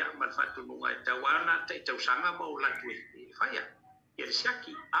ia man fatu nunga tawana te sanga mo la tu fai ia le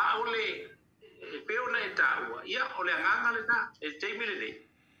siaki ole peo na e taua ia o le nganga le ta e teimile le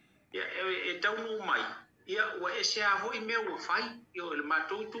ia e taunu mai ia wa e se a hoi me o fai io le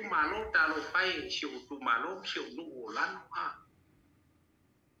matou tu malo ta lo fai si o tu malo si o nu o lano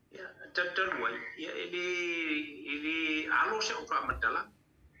ia tatar wai ia ele alo se o fa matala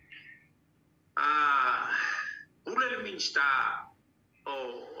ule le minsta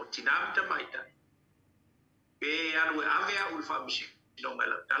o tinamta maita pe alo ave a ulfa misi no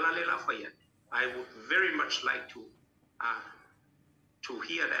mala tala le la fai I would very much like to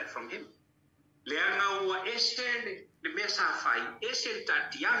hear that from him. Leanga ua ese le mesa fai, ese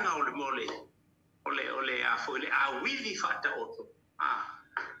tatianga o le mole, ole a foi le a wili fata oto.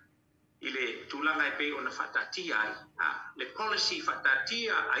 Ile tulanga e pe ona fata tia le policy fata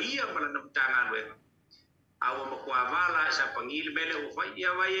tia aia mala namtanga lue. Awa makua vala sa pangil mele o fai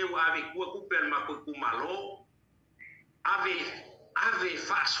ia vai e wa ave kua kupel mako kumalo. Ave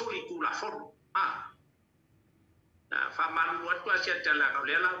fa soli tu la forno. Fa malu watu Asiata la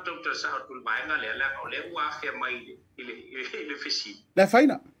le la doctor sa tu bainga le la le wa fe mai ile fesi la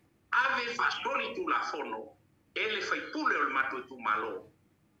faina ave fa soli tu la forno ele fai pule o mato tu malo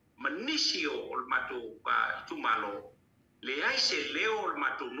manisio o mato pa tu malo le ai se leo o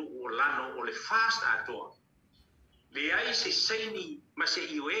mato nu o lano o le fast ato le ai se seini ma se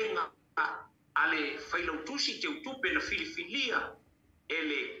ioenga ale fai lo tusi te utupe na filifilia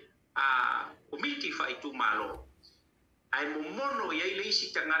ele komiti fai tu malo ai momono ia ile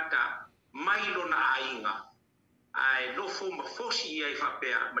isi tangata mailo na ainga ai no fo fosi ia fa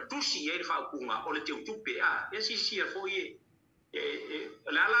pea matusi ia fa kunga o le te utupe esi sia fo ie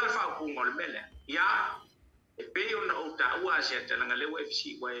la fa kunga le mele ia e pe ona o ta ua se tanga le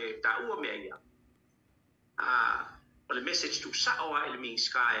UFC wa ta ua me ia o le message tu sa o ele min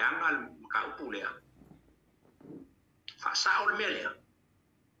sky anga ka upulea fa sa o le mele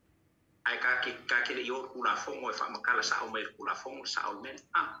ai ka ke le yo kula fongo e fa makala sa o me kula fongo sa o men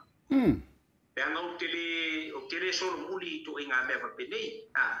le anga o tele so muli to inga me va pene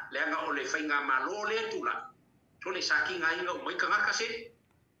le anga o le fainga malo le tula to le saki nga inga o mai ka ngaka se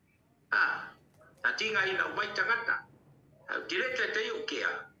tinga ina o mai tangata tele te o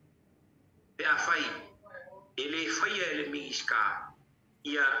kea pe a fai ele fai ele mi iska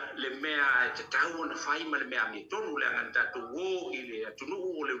ia le mea te tau na fai ma le mea mi tonu le anga tatu wo ile tunu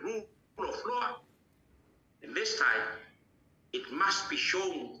o le ru of law. And this time, it must be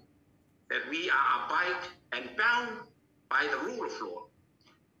shown that we are abide and bound by the rule of law.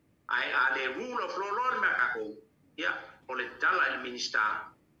 The rule of law, Lord Makako, yeah, or the Dalai Minister,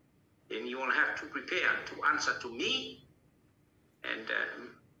 and you will have to prepare to answer to me, and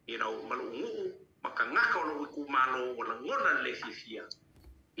malungu makangaka o kumalo o ngona le fifia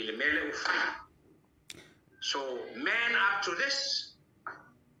ile mele ufai. So man up to this.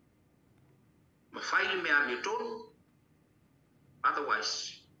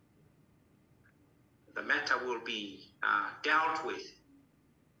 Otherwise, the matter will be dealt with.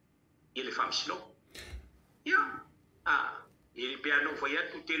 Ele famsino. Yeah. Ele piano foi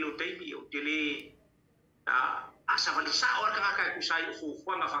atu telo tei o tele asavalisa ora kaka kusai fu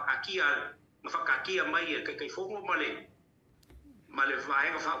nga fakakia mai kai fongo male vai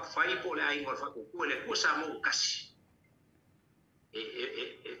nga fai pole ai nga fa ku le ku samo kasi.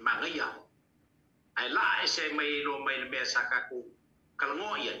 Mangaya. Ai la ese mai lo mai me saka ku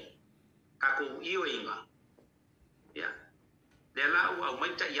kalngo ia kaku io inga ya de la u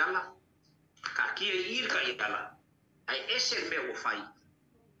mai ta yala ka ki ir ka yala ai ese me wo fai.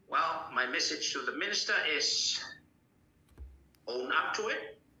 Well, my message to the minister is own up to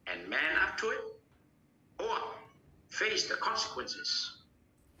it and man up to it or face the consequences.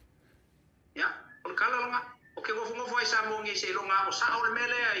 Ya on kala longa okay go fungo foi sa mo ngi se longa o sa o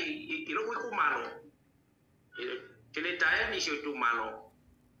mele ai lo ku malo tele tae ni se tu malo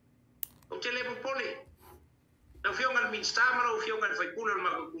o tele pole no fio ngal min sta malo fio ngal fai pulo ma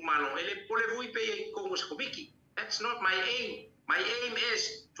ku malo ele pole vui pe ko mos kubiki. That's not my aim. My aim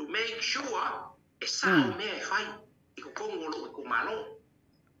is to make sure e sa o me fai i ko kongo lo ku malo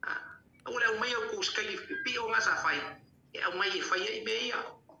ole o mai o ku skai pi o nga sa fai e o mai fai e me ia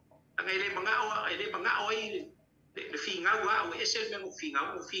anga ele manga o ai le finga wa o ese me o finga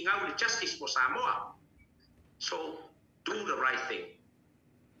o justice for Samoa. So do the right thing.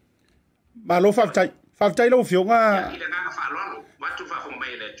 Malo faftai lo fionga. Ile nga fa lo watu fa fo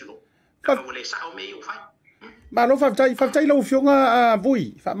mai le tuno. Ka o le sa o me o fai. Malo faftai lo fionga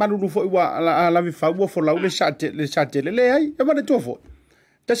vui. Fa manu fo wa la vi fa wo fo la le chat le ai e mana tofo.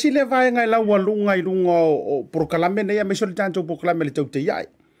 Tasi le vai ngai la wa lunga i lunga o proclame ne ya me so tanto proclame le Tautei ai.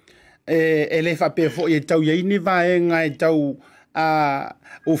 E le fa pe fo e tau ye ni vai ngai tau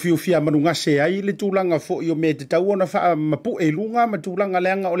o fiofia manunga se ai le tūlanga fo i o me te tau ona wha mapu e lunga ma tūlanga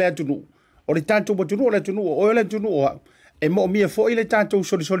leanga o le atunu. O le tātou matunu o le atunu o le atunu o e mo mia fo i le tātou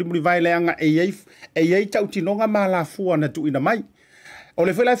soli muri vai leanga e iei tau tinonga ma la fua na tu ina mai. O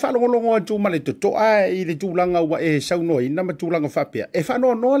le whelai whanongolongo atu ma le totoa i le tūlanga ua e sauno ina ma tūlanga whapea. E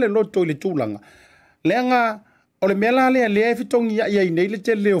whanoa noa le loto i le tūlanga. Leanga o le mea lea lea e fitongi ia nei le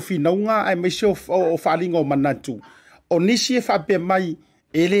te leo finaunga ai meise o whalinga o manatu. O nisi e whapea mai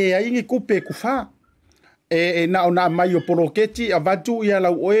e le aingi kupe kuwha. E na o na mai o poroketi a vatu ia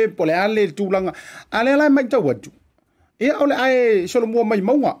lau oe pole ale tūlanga. Ale ala mai tau atu. Ia ole ai solo mua mai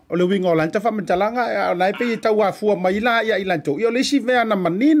maunga. O le winga o lanta whamatalanga. O lai pe i tau a fua mai la ia ilanto. Ia o le si vea na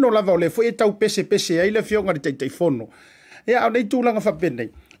manino lava o le fo e tau pese ai le fionga di teitai fono. Ia o nei tūlanga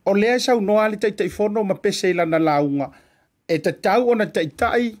whapenei. O lea sau noa le teitai fono ma pese ila na launga. E ta tau o na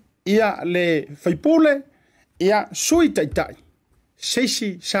teitai ia le whaipule. Ia sui taitai.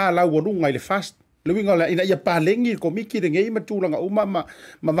 Seisi sa lau warunga i le fast. Le winga la ina ia palengi ko miki de ngei matulanga uma ma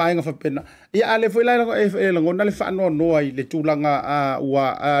vaenga whapena. Ia ale foi la e langona le whanoa noa i le tūlanga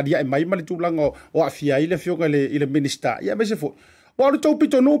ua dia e mai ma le tūlanga o afia i le fionga i le minister. Ia me se foi. Wa le tau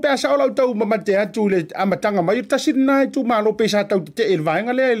pito no pe asa o lau tau mamate atu le amatanga mai tasi na tu malo pe sa tau te el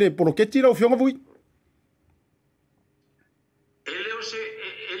vaenga le poroketi lau fionga vui. Ele o se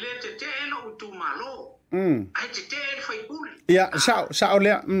ele te elo tu malo. Ai te el fai pule. Ia sa o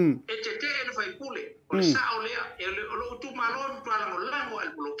lea. E te el fai pule. O le sa o lea o lo tu malo tu ala lango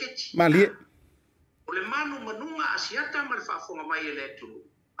al poroketi. Malie. O le manu manunga asiata ma le whafonga mai ele tu.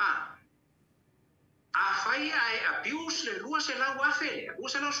 A fai ai abuse le lua se lau afe, lua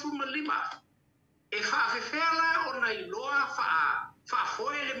se lau suma lima. E fa fefea la o na iloa fa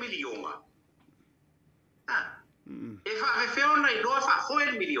foe le miliona. E fa fefea o na iloa fa foe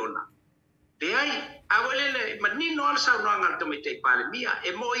le miliona. Le ai, awele le manino al sa unanga te me te pale mia,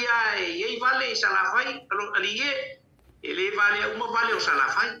 e mo ia e iei vale i sa la fai, ali e le vale uma vale o sa la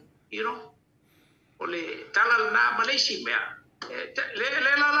fai, you know? O le tala na Malaysia mea.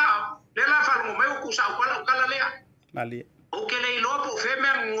 Le la fa mo mai ku sa o kala lea. Mali. O ke le lo po fe me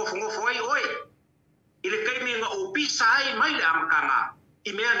ngofo ai oi. Ile kai me nga o pisa ai mai le amkanga.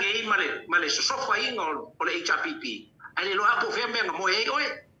 I me ngei male so fa inga o le HPP. Ai le lo po fe me nga mo ai oi.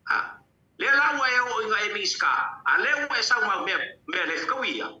 Le la wa o inga e miska. A le wa sa ma me le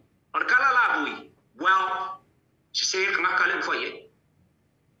fkawia. O kala la bui. Well, se nga kale fo ye.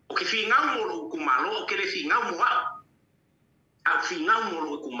 O ke finga mo ku malo o ke le finga mo a finga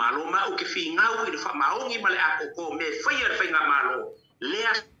mo ku malo ma o ke finga i fa maongi male a ko me fire finga malo le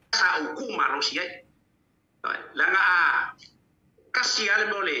sa o ku malo si ai la nga kasi ale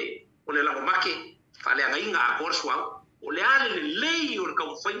mole o le la make fa le nga inga a korswa o le ale le o ka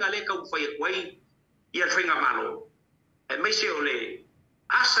finga le ka fire kwai i finga malo e me se o le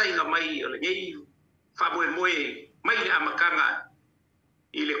asa inga mai o le nei fa mo mai le amakanga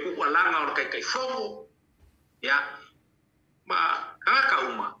i le ku langa o kai fomo ya ma kaka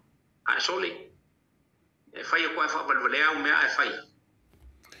uma a sole e fai ko fa valvalea me a fai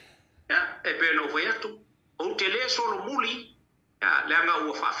ya e pe no foi atu o tele solo muli ya le nga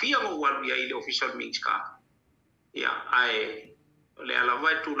u fa fia mo walu ya ile official means ka ya ai le ala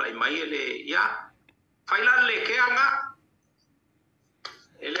vai tu lai mai le ya fai la le ke anga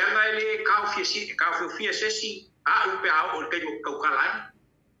ele anga ele ka fia sesi a u pe a o kai mo ka kalai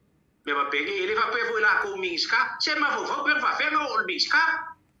me va pegi ele va pe foi la ko minska se ma vo pe va fe no ol minska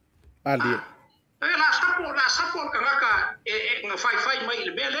ali la sapo ka ngaka e nga fai mai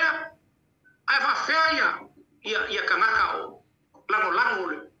le bele ai va fe ia ka ngaka o lango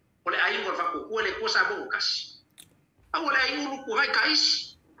ole ai ngol fa ko le ko sa bo kas a ole ai ulu ku vai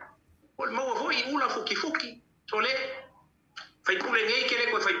kais ol mo vo i ula fuki sole fai pule ngai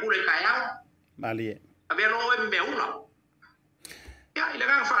kele ko fai pule ka ya ali ave no e me ula ya ile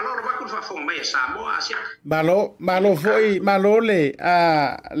ga fa lo ba ku fa fo mai Samoa asia malo foi malo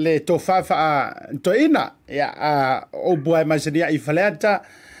le to fa to ina ya o Vui Masinamua I faleta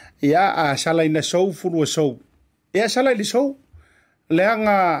ya a sala ina show fulu show ya sala li show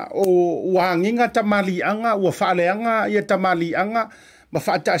leanga o wanginga tamali anga o fale anga ya tamali anga ma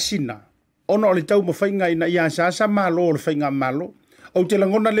fa ta sina ono le tau mo fainga ina ya sa malo le fainga malo o te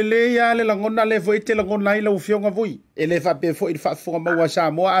langona le ya le langona le foi te langona I lo fionga vui ele fa pe foi fa fo ma wa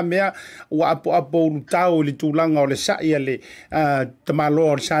Samoa a mea wa apo tau le tulanga o le sa ia le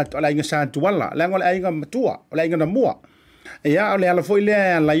tamalo o sa la inga sa tuala la ngola inga matua la inga na mua ya ole ala foi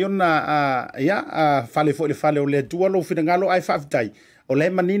le la yona ya fale foi le fale o le tualo finangalo ai fa tai o le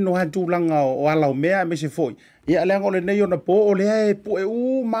manino ha tulanga o ala o mea me se foi ia le ngole nei ona po o le po e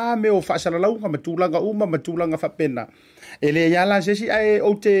u ma me o fa sala lau ma tulanga fa pena ele ya la sesi ai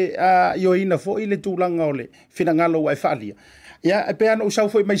o te yo ina fo ile tulanga ole fina ngalo ai falia ya pe ana usau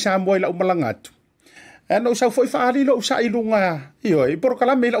foi mai Samoa la umalanga tu ana usau foi faali lo usai lunga io I por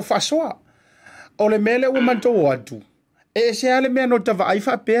kala me la fasoa ole mele o manto atu e se ale me no tava ai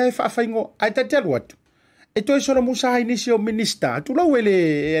fa pe fa faingo ai ta telu atu e toi solo musa inisio minista tu lo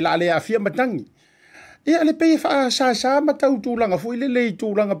ele la le afia matangi ia le pe fa sa matau tulanga foi le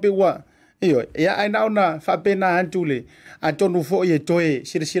tulanga pe wa io ia ai nauna fa pena antule atonu fo ye toe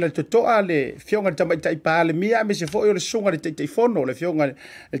sila to ale fionga tama tai pale mia me se fo yo le sunga le tai fono le fionga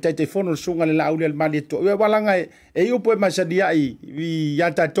le tai fono sunga le laule le mali to we walanga e yo po masadia I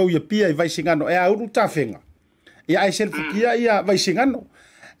ya ta to ye pia I vai singano e auru tafenga ia ai selfukia ia vai singano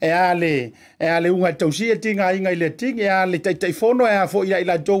e ale unga tausi e tinga inga ile tinga e ale tai fono e fo ia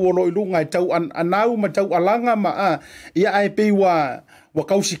ila to wolo ilunga tau anau ma tau alanga ma ia ai pe wa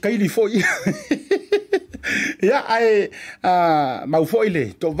kausi kaili fo ia ai mau fo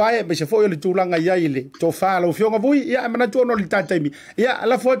ile to vai me se fo ile tulanga ia ile to fa lo fionga vui ia mana to no lita taimi ia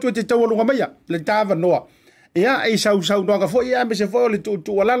la fo to te tawolunga mai le tava noa ia ai sau no ga fo ia me se fo ile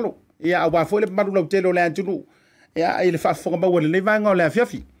tu alalo ia wa fo ile maru lo telo le antunu ia ai le fa fo ma wole le vanga le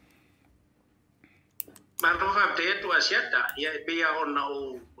afiafi Marova te tu Asiata ia pe ia ona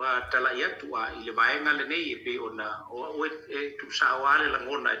o tala ia tu ile vaenga le nei pe ona o tu sawale la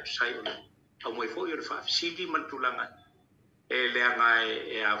ngona tu sai ona au mai fo yo fa sidi mantulanga le anga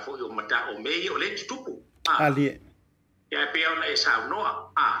e a fo yo mata o mei o le tupu ali ia pe ona e sa no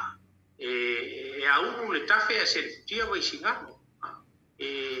e a uru le tafe a se tia vai singano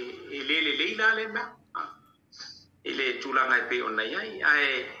e le la le ma ele tulanga pe ona ia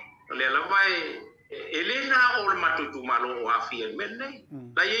ai le la vai Elena o matutu malo o afia mene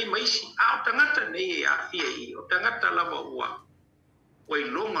la ye maisi a tangata nei afia I o tangata lava ua wai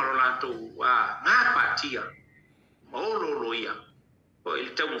longa rola to nga patia maolo loia o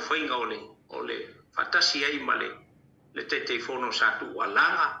il tau fainga ole fatasi ai male le te fono sa tu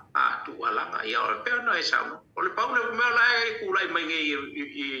alanga tu alanga ia o pe no esa no o le paule me la e kula mai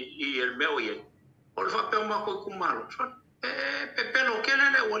I el meo ye o le fa pe ma ko kumalo Pero que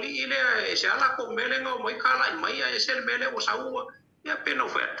le wali ile se ala ko mele ngo mai kala mai ya se mele o saua ya peno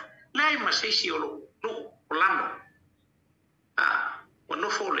feto lai ma se si o no plano o no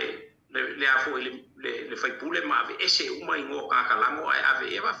fole le afo le fai pule ma ese uma ngo ka kalango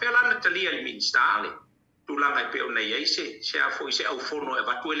ave eva fela na talia le ministale tu langa pe ona ye se afo se au fono e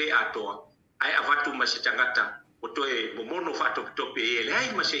vatuele atoa ai avatu ma se tangata o toe momono fato to pe ele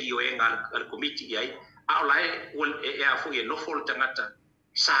ai ma se io enga al committee ai Aulai e a foi no fol tangata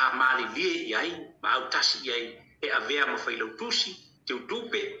sa mali li ai ma au tasi ai e avea ma fai lo tusi te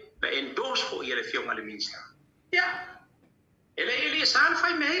utupe pe endorse fo ia le fionga le minsta ya ele sal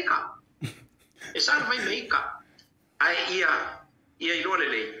fai meika e sal fai meika ai ia I lo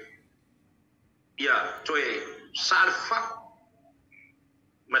le ia toe salfa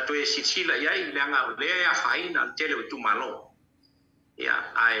ma toe sicila ia le anga le a faina tele tu malo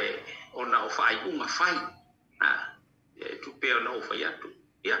ia ai ona o fai unga fai tu pe ona o fai atu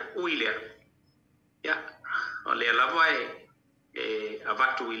ia uile ia o le lava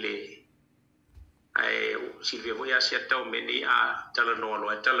avatu ile ai Silvia voi asia tau meni a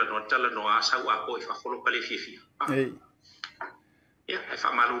talano a sa wa ko fa folo pale fifi ia ai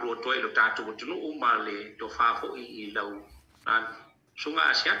fa maluru to lo tatu tunu uma le to fa fo I lau sunga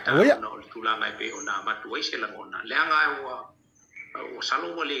asia ta no tulanga pe ona matu ai se la ngona le anga o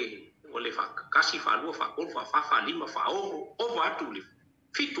salo ole fa kasi fa lu fa ko fa lima fa o va tu li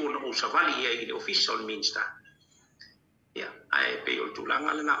fitu no o savali ia I official minister ya ai pe o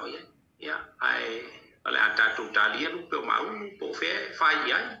tulanga le na o ya ai ale ata tu talia lu pe ma u po fe fa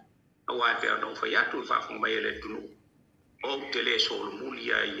ia o ai pe no fa ya tu fa fo mai le tu o tele so lu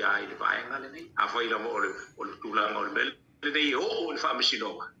mulia ia I va ngale nei a fa ila mo o tulanga o bel le dei o fa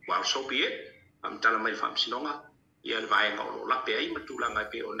misinonga wa so pie am tala mai fa misinonga ia le vai ngolo la pe ai matulanga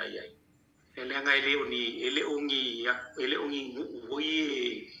pe ona ia ele nga ele ongi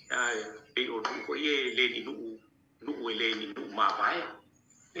voi pe o ko ie le ni nu ele ni nu ma vai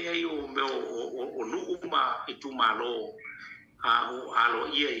e ai o me o nu ma I tu malo alo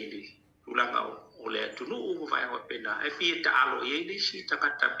ia ile tulanga o le tu nu vai o pena e fi ta alo ia ile si ta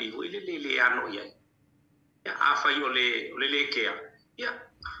kata pi o ile le ano ia ya a fai o le kea ya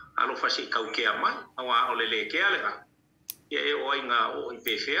alo fasi kau kea mai awa o le kea le ga e o inga o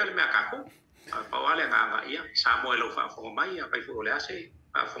pe fe le me akako pa wale nga ia Samoa lo fa fo mai ya pai fo le ase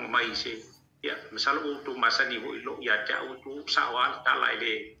fa fo mai se ya masalo tu masani ho lo ya ta o tu sawa ta lai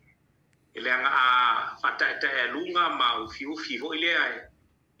le anga a fata ta lunga ma u fiu ho ile ai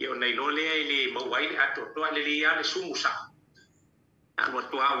e o nei lo le mo wai ato to le ya le sumusa Alua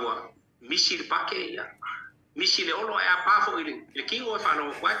tua misi le pake ia. Misi le olo e apafo ili. Le kingo e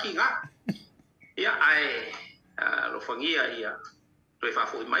whanau waki ngā. Ia ai lo fangia ia. Toi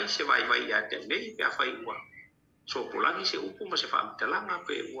whafo i mai se vai ia te nei. Pea whai ua. So polangi se upu ma se whamtalanga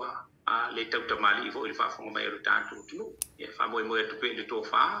pe ua. Le tauta mali i fo ili whafonga mai alo tātu utunu. Ia whamoe moe tupe le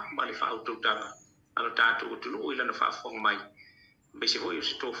tō wha. Ma le wha utautanga. Alo tātu utunu ila na whafonga mai. Me se foi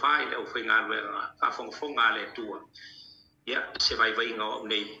se tō wha i le au whai ngā luenga. Whafonga fonga le tua. Ia se vai ngā o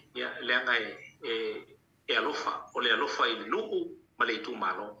nei. Ia leanga e alofa. O le alofa i le nuku ma le tu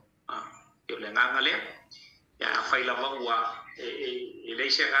malo. Ia le nganga lea. Ia whai la maua e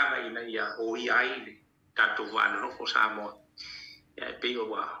leise nganga ina ia o i ai le tātou vāna no ko Samoa. Ia e peo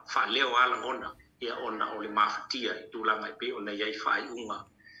wa wha leo ala ngona. Ia ona o le mawhatia i tūlanga e peo na iai whai unga.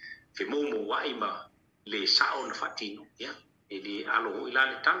 Fe momo wa ima le sao na whatino. Ia e le alo i la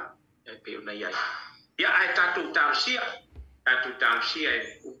le tala. Ia e peo na iai. Ia ai tātou tāusia. Tātou tāusia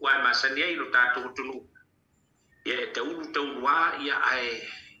e upuai masania i lo tātou tunu. Ia e te ulu taunu wā ia ai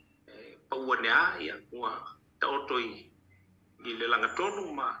pauanea ia ua taotoi i le langa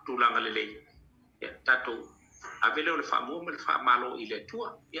tonu ma tūlanga lelei. Ia tātou avele o le whamua ma le whamalo i le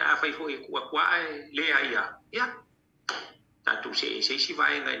tua. Ia a whaifo e kua kua e lea ia. Ia tātou se si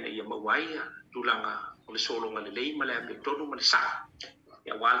vaenga ina ia mawai ia tūlanga o le solonga lelei ma le ame tonu ma le sa.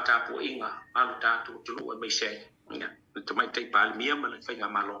 Ia wāla tāpua inga alu tātou tunu e meise. Ia te mai tei pāli mia ma le whainga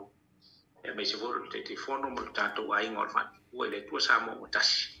malo. E me se vore te fono mo tātou a inga o le whatu. Ua le tua Samoa o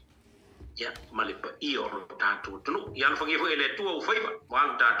Tasi. Ia, ma le pa i o lo tātou tunu. Ia le whangifo e le tua u whaiva. Mo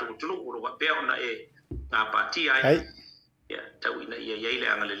alu tātou tunu o lo wapea ona e ngā pāti ai. Ia, tau ina ia iei le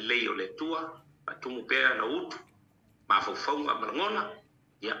anga le lei o le tua. Pa tumu pēra na utu. Ma whauwhaunga ma ngona.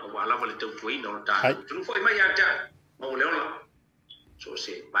 Ia, o walawa le tau tuaina o lo tātou tunu. Fo mai a tia, ma o leola. So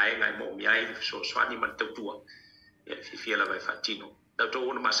se vaenga i mo miai, so swani ma le tau tua. Ia, fifiela vai whatino. Tau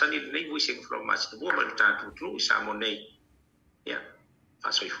ona masani nei Vui Masinamua ma le tātou tunu i Samoa nei. Ia,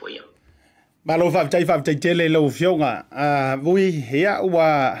 whasoi foia. Malo whaavitai tele lau fionga. Vui hea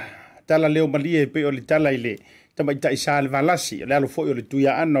ua tala leo mali e pe o le tala i le tamaita i sa le valasi. O le alo foi o le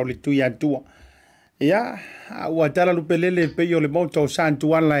tuia ana o le tuia atua. Ia, ua tala lupelele pe o le moto o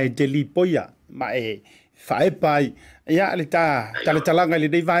santuala e te li poia. Ma e whaepai. Ia, le tala talanga i le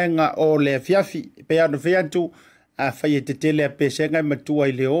nei vaenga o le fiafi. Pe anu fiantu. Whai e te tele a pesenga i matua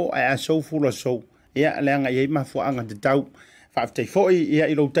i leo a sou fula sou. Ia leanga i eima fuanga te tau. Whaafitai foi ia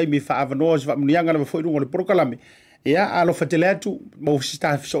i lau taimi whaavanoa si whamunianga na foi runga le porokalame. Ia alo whatele atu mo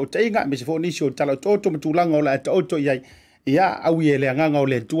staff so teinga me se fo nisi o tala toto matulanga o la ata oto iai. Ia au i e leanganga o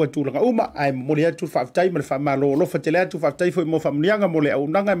le tua tūlanga uma ai mole atu whaafitai ma le whaamalo o lo whatele atu whaafitai foi mo whamunianga mo le au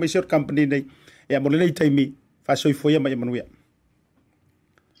nanga me se company nei. Ia mole nei taimi whaasoi foi ma i manuia.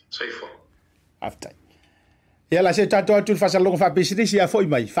 Soifo. Whaafitai. Ia la se tātou atu whasalonga whaapesinisi a foi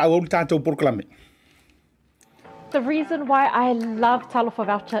mai, whaau tātou porokalame. The reason why I love Talofa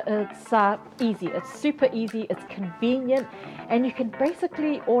Voucher, it's easy. It's super easy, it's convenient, and you can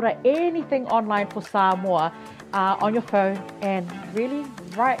basically order anything online for Samoa on your phone and really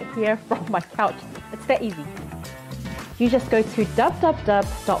right here from my couch. It's that easy. You just go to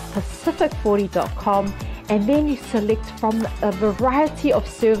www.pacific40.com and then you select from a variety of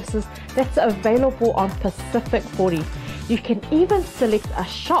services that's available on Pacific 40. You can even select a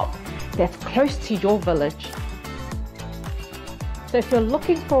shop that's close to your village. So if you're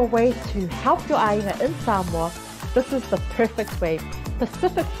looking for a way to help your ainga in Samoa, this is the perfect way.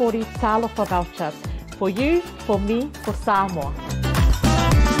 Pacific 40 Talofa Voucher. For you, for me, for Samoa.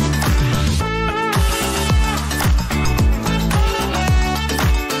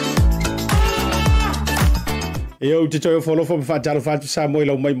 Eu te toi o folofo me whaatalo whaatu Samoa i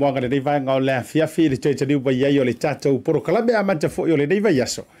lau mai moanga le nei vai ngau lea fiafi le toi taniu bai ai o le tātou porokalame a manta fo i o le nei vai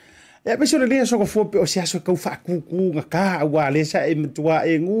aso. E peso le lea soko fuape o se aso kau whaakuku ngā kā awa le sa e mtua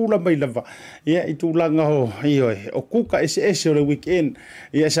e ngula mai lava. Ia i tūlanga ho o kuka ese o le weekend.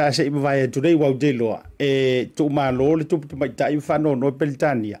 Ia sa se ima vai e turei wau deloa. E tu malo le tupu mai tai whanau no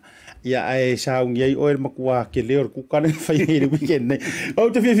Pelitania. Ia e sa ungi ai oe makua ke leo kuka ne whai le weekend nei. O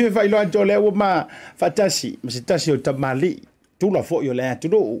te whiwhi whai loa anto lea ua ma whatasi. Ma se tasi o tamali. Tula fo i o lea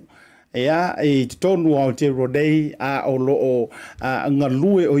tunu. Ia e tonu o te rodei a o loo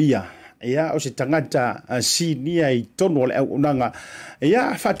ngalue o ia. Ia o se tangata sinia i tonu o le au unanga.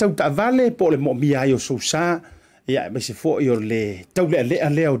 Ia whatau ta vale po le mo mia i o sousa. Ia me se fo i o le tau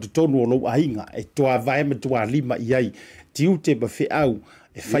lea o te tonu o loo ainga. E toa vai me toa lima iai. Tiu te bawhi au.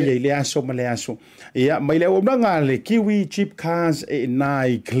 E whai ai le aso ma le aso. Ia mai le au unanga le Kiwi cheap cars e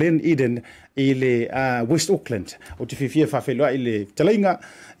nai Glen Eden i le West Auckland. O te whiwhia whawheloa i le talainga.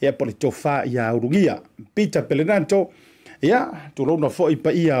 Ia pole tofa i a Ulugia Pita Pelenato. ia tu lona fo I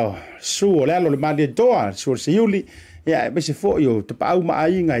pa ia su o le alo le mali toa su se yuli ia me se fo yo te pa uma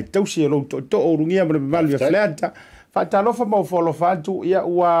ainga I tausi lo to o rungia me malu flata fa talo fa mo folo fa tu ia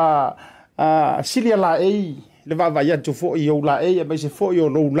wa silia la le va ia tu fo yo la me se fo yo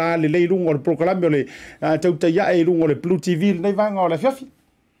lo la le lungo le programme le Tautai ia lungo le BluTV nei vanga o le fiafi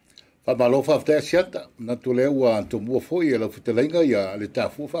fa malo fa te Asiata na tu le wa to mo fo ia lo fitelenga ia le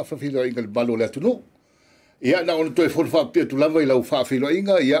tafu fa filo inga le balo le tunu ia na on to fo fa pe tu lava ila fa filo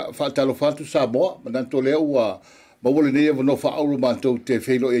inga ia fa talo fa tu Samoa na to le wa ma wole ne no fa aulu ma to te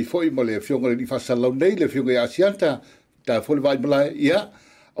filo e fo I mo le fionga le fa salau nei le fionga Asiata ta fo le vai mala ia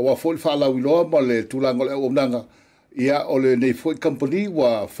awa fo fa la wilo ma le tulango le onanga ia o le nei fo company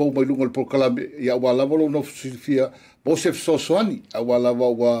wa fo mai lungo le proclame ia wa la volo no fia Bosef Soswani awa la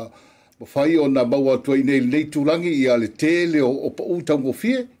wa fai ona maua tu nei tulangi ia le tele o pa utango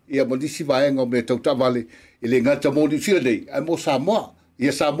fie ia mo disi vaenga me Tautai vale ile ngata mo disi nei ai mo Samoa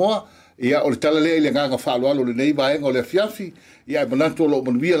ia o le talale ile nganga falo le nei vaenga o le fiafi ia mo nanto lo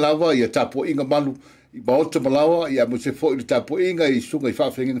mo via lava ia tapo inga malu I Maota malawa ia mo se fo I tapo inga I sunga I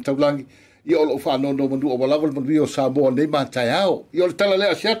fafenga taulangi ia o lo fa no mo ndu o lava mo via Samoa nei mataiao ia o le talale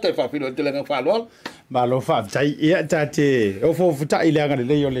Asiata e fafilo te lenga falo ma lo fa tai ia tate o fo futa ile anga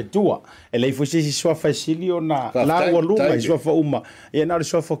le le tua e le fo si so fa silio na la o lunga so fa uma ia na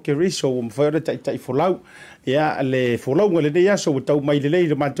so fa keriso um fa tai fo lau ia le fo lau le ia so tau mai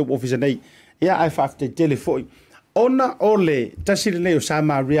le mantu office nei ia ai fa te telefone ona ole tasi le o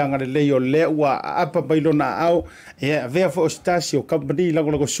sama rianga le o le wa apa bailona au ia vea fo stasio company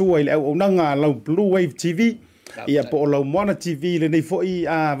lago sua ile o nanga lau Bluwave TV ia po lau mona TV le nei foi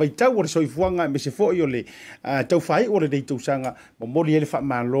Vaetau o so ifuanga me se foi o le taufai o le dei tausanga mo moli ele fa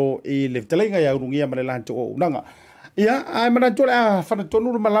malo I le talenga ia urungia ma le lanto o nanga ia ai mana tola fa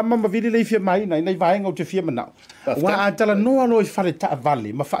tonu malama ma vidi le fia mai nei vaenga o te fia mana wa atala no alo I fale ta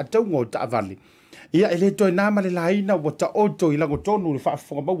vale ma fa tau ngo ta vale ia ele to na ma le laina o ta oto I lago tonu le fa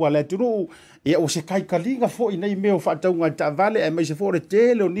fonga ba le turu ia o se kai kalinga foi nei me o fa tau ngo ta vale e me se fo le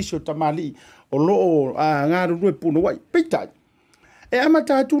tele o nisio tamali o lo ngaru rue puno wai pita e ama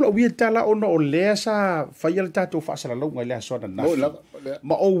tatu la wi tala ono o le sa faia tatu fa sala longa le so na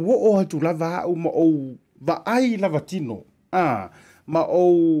ma o tu lava o ma o va ai lava tino ma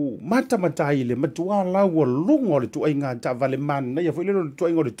o mata ile matua la o lungo le tu inga ta vale man na ia foi le tu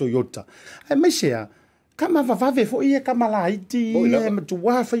inga le Toyota e me sea kama vavave fo ia kama la iti e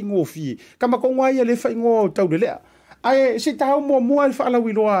matua fa ngofi kama ko ngwa le fa ngo tau le ai se tau mo fa la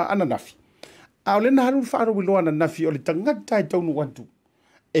wi lo ananafi a le na haru faro wiloa na nafi o le tangata I taunu wantu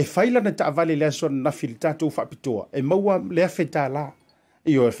e faila na ta vale le so na nafi le tatu fa pitoa e maua le afeta la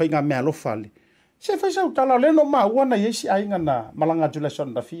io e fainga me alo fale se fa sa utala le no ma wana yesi ainga na malanga tu le so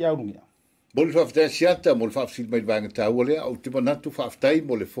na nafi a ungia mo le fa Asiata mo le fa sil mai vanga ta ole au te manatu fa tai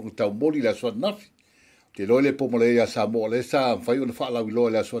mo le fong tau moli le so na nafi te lo le po mo le ya Samoa le sa fa yo fa la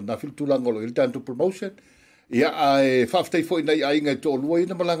wiloa le so na nafi tu langolo il tanto promotion ia ai faftai foi nei ainga to lua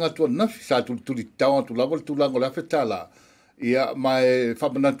ina malanga to na sa tu tau tu lava tu lango la fetala ia mai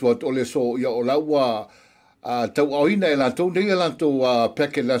famana tu o le so ia o laua tau oina ela to nei ela to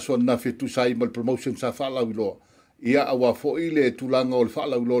peke la so na fitu sai mal promotion sa fala ulo ia awa foi le tu lango o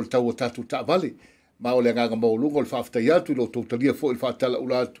fala ulo tau tatu ta vale ma o le nganga mo lungo le faftai atu lo to talia foi fatala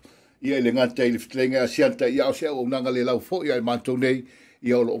ulatu ia le ngata ile fitlenga Asiata ia o se o nanga le lau foi ia manto nei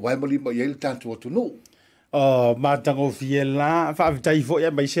ia o vai mali mo ia tanto tu no matango fiela fa vitai fo ya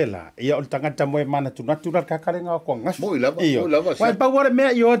baisela ia o tangata mo mana tu natural kakarenga ko ngas mo lava wai pa wore me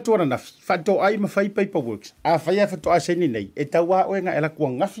yo to na fa to ai ma fai paperworks a fa ya fa to aseni nei e tawa o nga ela ko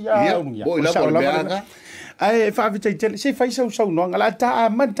ngafia unia mo lava ai fa vitai tele se fa isa usau no ngala ta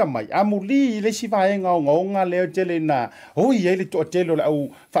manta mai amuli le si va nga ngonga le tele na o ia le to tele au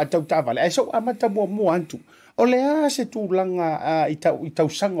fa tau ta vale ai so amata mo antu o le a se tūlanga I tau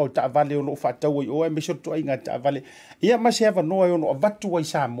sanga o ta vale o no whatau o e me so tu inga ta vale ia ma se ava noa o no vatu ai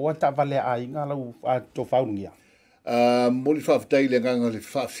Samoa ta vale a inga lau a to whaungia mo le whawhatai le nganga le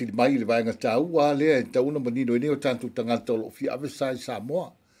whawhiri mai le vaenga ta ua lea e tauna manino e neo tantu tangata o lo fi avesai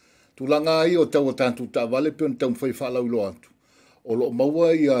Samoa tūlanga ai o tau o tantu ta vale pe on tau whai whalau ilo antu o lo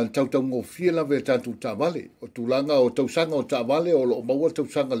maua I tau tau ngō fia lawe tantu ta vale o tūlanga o tau sanga o ta vale o lo maua tau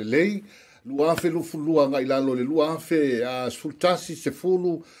sanga le lei luafe lufulua ngai lalo le luafe sultasi se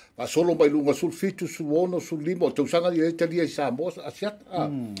fulu a solo mai lunga sulfitu suono sulimo tau sanga I Italia I Samoa Asiata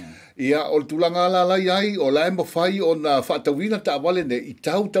ia o tulanga la ai o la mo fai ona fatawina ta vale ne I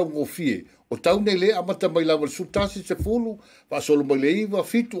tau ngofie o tau ne le amata mai lava sultasi se fulu a solo mai le iva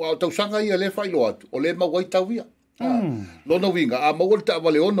fitu a tau sanga I le fai lo atu o le ma wai tawia lona winga a ma ta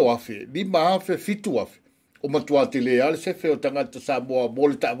vale ono afe lima afe fitu afe o matua te le ale se feo tangata Samoa mo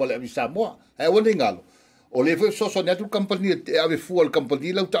le ta'avale avi Samoa ai o ne ngalo o le foi soso ne atu company te ave fu al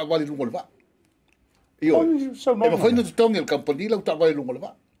company la ta'avale lungo le va io e ma foi no tonga el company la ta'avale lungo le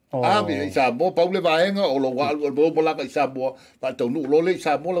va ave Samoa paule vaenga o lo wa o bo la Samoa pa to no lo le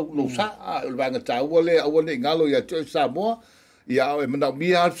Samoa lo sa o vanga ta'avale o ne ngalo ya Samoa ia e mana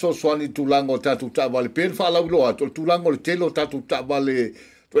mia so swani tulango tatu ta'avale pen fa la lo ato tulango le telo tatu ta'avale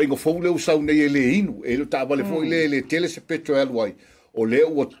to ingo fole o sau nei le inu e lo ta'avale foi le tele se petro alwai o le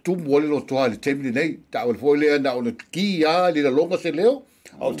o tumu le lo toa le temini nei ta'avale foi le na o ki a le longa se leo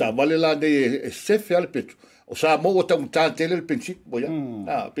o ta'avale la nei se fe al petro o sa mo o ta tele le pensi boya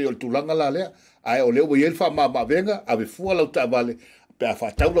pe o tulanga la le ai o le o yel fa ma venga ave fu la ta'avale pe a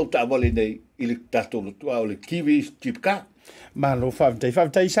fa tau lo ta'avale nei ile tato lo toa o le kiwi tipka ma lo fa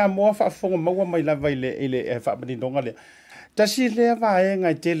tai Samoa fa fonga maua mai la vai le fa bani donga le tasi le va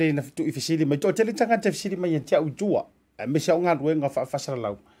ngai tele na tu ifisili mai to tele tanga te fisili mai tia utua me sa nga ruenga fa sala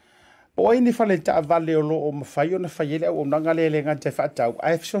lau o ini fa le ta vale o lo o mafai ona fa yele o nanga le nga te fa tau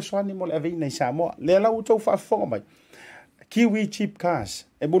ai so swani mo le ave nei Samoa le lau to fa fonga mai Kiwi cheap cars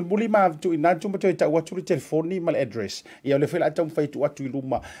e bulbuli ma tu ina tu to ta watu le telefoni mal address ia le fela ta fa tu watu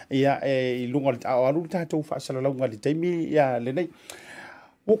luma ia e lunga a lu ta to fa sala lau ngali taimi ia le nei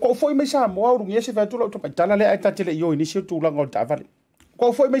o ko foi mai Samoa o rungia se Vaetolo to tala le ai tele yo inisio tu langa o tavale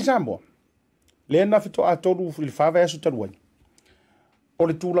ko foi mai Samoa le na fito a tolu il fava ya sutanwai o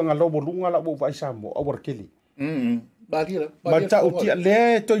le tu langa lo bolunga la bo vai Samoa o workeli Mata utia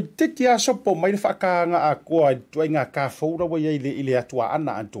le to titi a sopo mai fa ka nga a ko to nga ka foura wa ile atua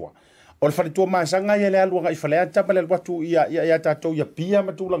ana antua o le fali to ma sanga ile alu nga ifale ata pale watu ia tato ia pia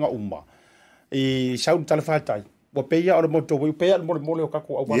matulanga umma e saun talafatai wa peia o le moto wa peia le mole o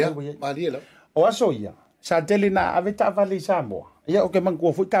kako au wa o aso ia sa tele na aveta vale Samoa ia o ke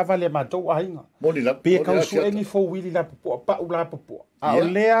mangu fu ta vale ma to ainga monila pe ka su eni fo wili la pa ula po a o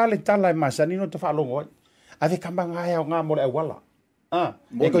le ale tala masani no te fa longo ave kamanga ya nga mo e wala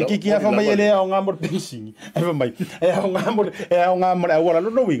e ko kiki afa mai ele o nga mo pensi ave mai e o nga mo e wala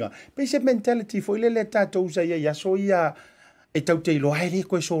no winga pe se mentality fo ile le tato usa ya so ia e tautei lo haere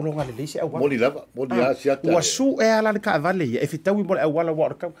ko so longa le se awa moni Asiata wa su e ala ka vale e fitawi mo e wala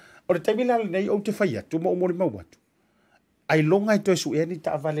wa ka o te mila nei o te faia tu mo mo watu ai longa to su e ni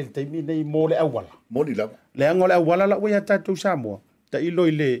ta vale te mi nei mo le wala moni lava le angole wala la wa tato Samoa ta ilo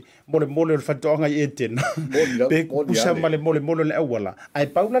ile mole le fatonga i eten pe kusa male mole le awala ai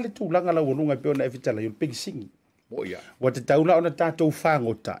paula le tulanga la wonunga pe ona evitala yo pensingi moia wa te taula ona tatou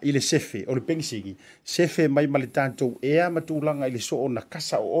fangota ile sefe o le pensingi sefe mai male tatou ea matulanga ile so ona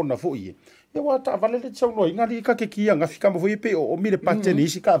kasa o ona foi e wa ta vale le tsau no inga li ka ke kia nga fika mo foi pe o mile pateni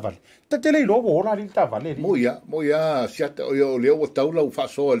si ka vale ta tele lo wo ora li ta vale moia siata o le o taula u fa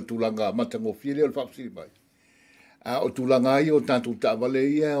so el tulanga matango file o fa si mai o tulanga i o tātou tāwale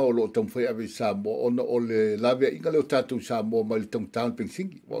ia o lo tamwhai ave Samoa o le lawe inga leo tātou Samoa mai le tong tāl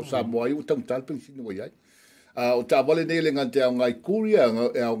pengsingi o Samoa i o tong tāl pengsingi o iai o tāwale nei le ngante au ngai kuria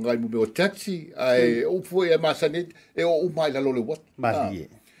au ngai mume o taxi ai o fwoi e masanet e o umai lalo le wat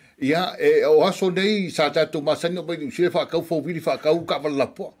ia o aso nei sa tātou masanet o mai usile whakau fawiri whakau kawala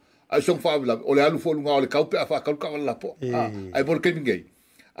lapo ai song whawila o le alu fwolunga o le kaupe a whakau kawala lapo ai bor kemingei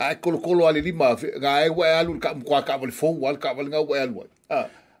ai kolo ale lima ga ai wa alu ka kwa ka vale fo wal ka vale nga wa alu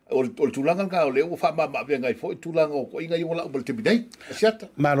o tulanga nga o le o fa ma venga fo tulanga o inga yo la o te bidai Asiata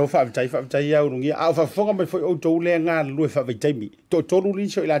ma lo fa tai ya urungi a fa fonga mai fo o to le nga lu fa vai mi to lu li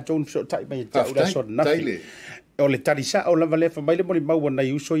so ila ton so tai mai ta ula so na o le tarisa o la vale fa mai le mo mau na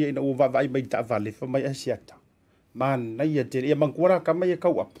yuso ye na o va vai mai ta vale fa mai Asiata man na ia te ia mangkura ka mai ka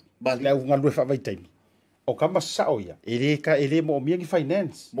up le nga lu fa vai mi o kama saoia ele mo miangi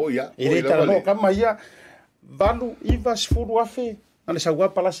finance moia ele ta mo kama ia valu iva sfuru afe ana sawa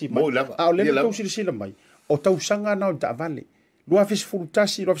palasi mai a le to sila mai o tau sanga na ta vale lu afe sfuru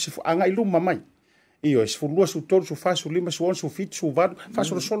tasi lu afe anga ilu mai io sfuru su tol su fa su lima su on su fit su va fa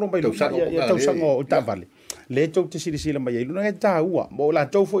su solo mai lu tau sanga o ta vale le to te sila mai ilu na ta ua mo la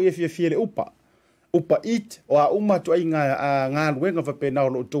to fo e fiele upa it o a uma to nga wenga fa pena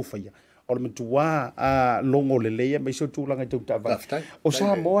o to fa o le matua a longo le leia mai so tulanga tu tava o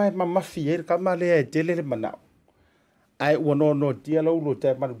Samoa e mamafi e kama le tele le mana ai no tia lo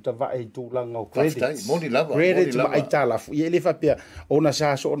te manu tava e tulanga o credit credit ma ai tala fu e le fa pe ona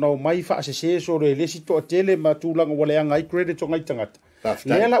sa so no mai fa se so le si to tele ma tulanga wale anga ai credit o ngai tangata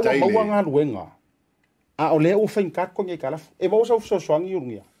le la wa mawanga luenga a o le o fin kat ko ngai kala e mo so swangi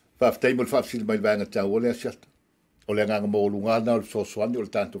urungia fa ftai mo fa sil mai vanga ta o le Asiata o le nganga mo lunga na o so swani o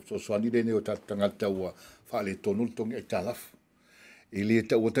tanto so swani le ne o tangata ua fa le tonu tongi e talaf Ili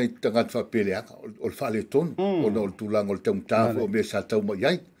ta o tai tanga fa pele aka o fale ton o no tulang o tam ta o me sa tau mo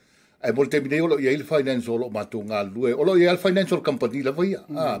yai ai vol te mineo lo yai finance lo matunga lue o lo yai financial company la vai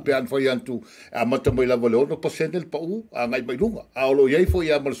pe an foi antu a mata mo la vole no percentage pa u a ngai mai lunga a lo yai foi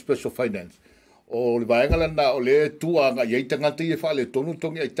a mal special finance o le vai ngala na o le tu a ngai yai tanga te fale tonu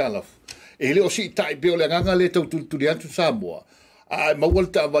tongi ai talaf ele o si tai be o le nganga le tu tu Samoa a ma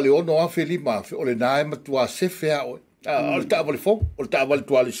volta vale ono a felima o le nai matua se fea o o ta vale fo o ta vale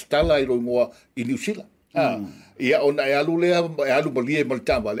tu ali stala i roingoa i New Zealand ia ona e alu lea e alu malie mal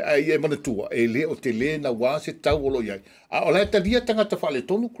ta vale ai e mana tua e le o te le na wa se tau o lo iai a o la ta dia tanga ta fale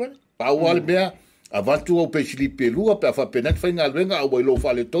tonu kre pa wal mea avantu o pe slipi lua pe fa penet fa nga lenga o lo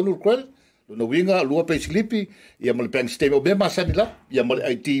fale tonu kre no winga lua pe slipi ia mal pen stay o be masani la ia mal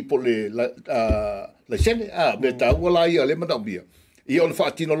IT po le la sene me ta wala ia le mana bia ia on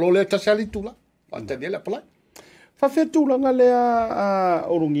fa tino lo le ta sali tula antenia la pala Whawhetulanga lea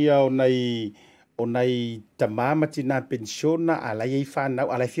orungia o nei tamama tina pensiona a lai ei whanau,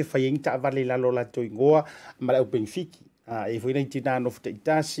 a lai fia whaieng ta avale lalo la toi ngoa, ma lau Benfiki. E fwoi nei tina anof te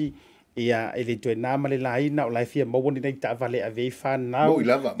itasi, ia e le toe nama le laina, o lai fia mawani nei ta avale a vei whanau.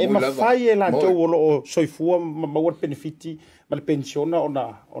 E ma whai e la tau o loo soifua mawat benefiti, ma le pensiona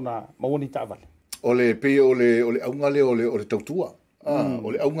ona mawani ta avale. O le pe o le aungale o le tautua. O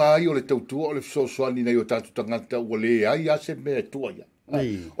le aunga ai o le tautua o le sosoani nei o tatu tangata o le ai ase me tua ia.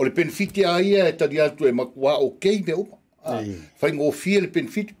 O le benefiti ai e tari atu e makua o kei me uma. Fai ngō fia le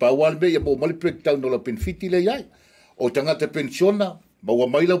benefiti, pa wale me ia mo mali breakdown o la benefiti le iai. O tangata pensiona, ma ua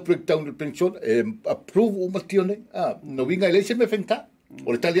mai lau breakdown le pensiona, e approve uma tio nei. No winga i leise me whenka.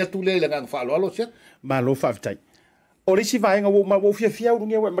 O le tali atu le ngang whaalo alo sia. Ma lo whawhitai. O le si vaenga wo fia fia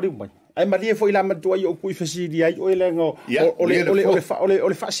urungia we mariu mai. Ai malia foi la matua i o kui fasiri ai o elengo o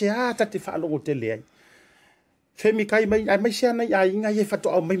le fasiata te falo te le ai femi kai mai ai mai sia nei ai nga ye fato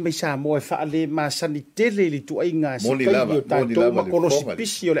au mai Samoa e fa le ma sanitele li tu ai nga si kai o ta to ma kono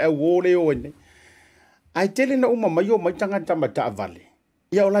spisi o le o le o ne ai tele na uma mai o mai tanga tamata vale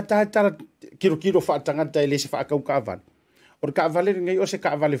ia o la ta kiro fa tanga ta le se fa ka ka vale o ka vale ngai o se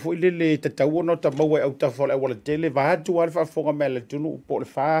ka vale foi le te tau no ta mau au ta fole o le tele va tu al fa fonga mele tu no po le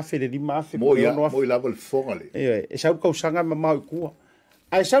fa fe le lima fe mo ia mo la vol fonga le e sa ko sanga ma mau ku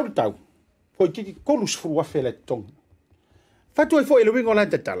ai sa tau ko ki ko lus fu fe le tong fa tu foi le wingo la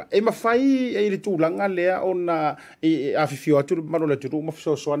tala e ma fai e le tu langa le ona e a fifio atu ma no le tu ma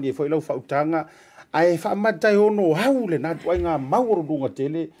so so ani foi lo fa utanga ai fa mata ono haule na tu nga mau ro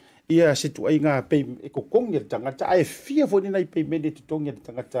tele ia se tu ai nga pe e ko kongi tangata ai fia fo ni nai pe mede tu tongi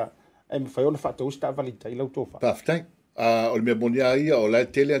tangata ai me fai ona fa to sta valita i lauto fa paftai o le monia ia o la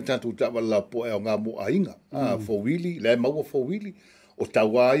tele tantu ta la po e nga mo ainga fo wili le mau fo wili o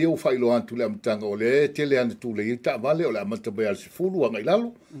tawa ia o fai lo antu le amtanga o le tele an tu le ta vale o le amata be al sifulu nga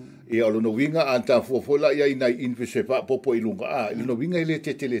ilalo ia o no winga anta fo la ia ina invese pa popo ilunga le no winga ile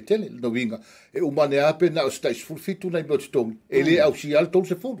tele no winga e umane ape na o sta sfulfitu na mo tong ele au si alto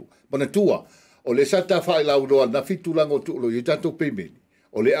se fulu mana tua o le sata fai la uno na fitu lango tu lo i tanto payment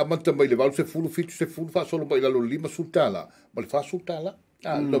o le amata mai le val se fulu fa solo mai la lo lima sultala ma le fa sultala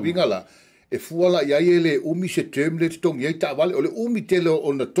no winga la e fuala ia ele umi se temle tong ia ta vale o le umi tele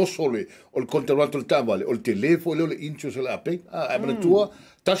o na tosole o le contrato ta vale o le telefo le incho se la pe mana tua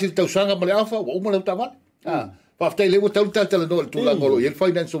tasi tau sanga ma le afa o uma le ta vale fa ftai le tau ta no tu lango lo il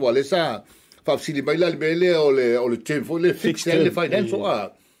finance vale sa fa sili mai la bele o le tempo le fixed le finance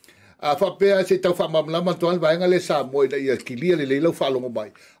fa pe se tau fa mamla ma to va ngale sa mo ia kilia le lo fa lo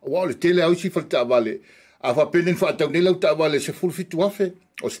mai o le tele au si fa ta vale fa penen fa tau ne lo ta vale se full fit wafe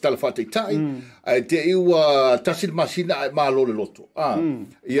o se tala fa tai ai te iwa Tasi Masina ma lo le loto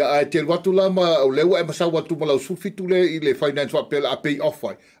ia ai te watu la ma o le wa ma sa watu ma lo sul fit le le finance wa pel a pay off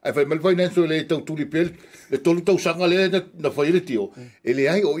ai fa mal finance le tau tu li pel le tolu tau sanga le na fa ile tio ele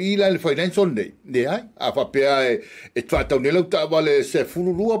ai o ila le finance on ne ai fa pe e fa tau ne lo ta vale se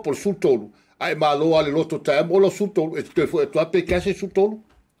fulu lua por sul tolu ai ma lo ale loto ta mo lo sul tolu e te fo tu a pe case sul tolu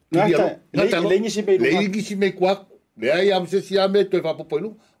le ingi si me kwa le ai am se si ame to fa popo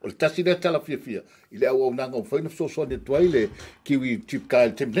lu o le tasi le tala fia ile au nanga o foi no so de toile kiwi tip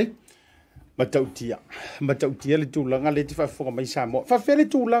kal temple matautia le tulanga le ti fa fonga mai Samoa fa fele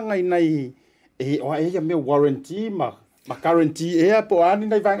tulanga inai e o e me warranty ma guarantee e po ani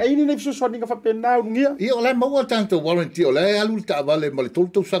nei vanga ini nei so ninga fa pena ungia e o le mo tanto warranty o le alu ta vale ma le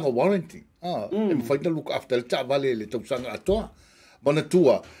tolto sanga warranty e me faina look after ta vale le to sanga atoa mana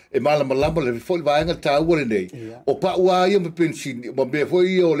tua e mala malamba le foi vaenga ta ua nei o pa ua ia me pensin mo me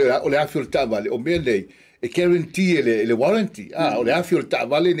foi o le afio ta vale o me nei e guarantee le warranty o le afi o ta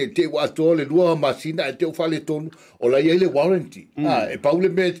vale ne te wa to le lua masina e te o fale tonu o la le warranty e paule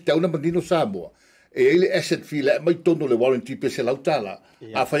me te una mandino Samoa e le asset fee le mai tonu le warranty pe se lautala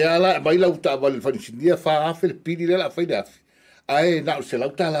a faiala mai lauta vale fa sinia fa afi pili le la fa da ai na se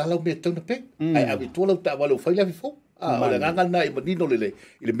lautala la me tonu pe ai a to lauta vale fa le fo o le nganga na i mandino le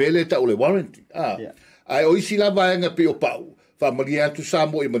mele ta o le warranty ai o isi la vaenga pe o pau fa maria tu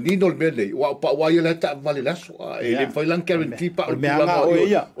Samoa i manino le mele wa pa wa ile ta vale laso e le foi lan guarantee pa o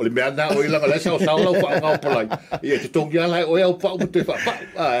le meana o ile la sa sa la fa nga polai e te tongi ala o ya pa o te fa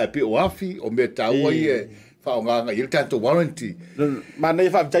pa pe o afi o me ta o e fa nga ile tanto warranty ma nei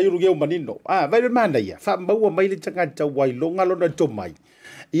fa tai ru ge o manino vai mana ia fa mau mai le tanga ta wai longa lona to mai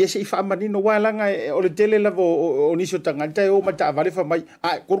ia se fa manino wa langa o le tele la o niso tanga ta o mata vale fa mai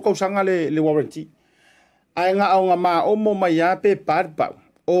ko ko sanga le warranty ai nga au nga ma o mo mai a pe parpa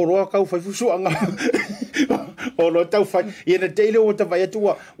o roa kau fai fusu anga o lo tau fai i na teile o ta vai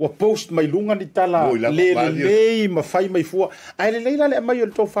atua o post mai lunga ni tala le ma fai mai fua ai le leila le mai o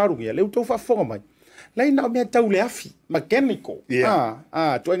to faru ia le to fa fonga mai lai na me tau le afi mechanical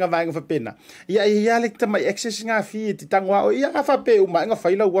to nga vai nga fa pena ia le ta mai access nga fi ti tangwa o ia fa pe o mai nga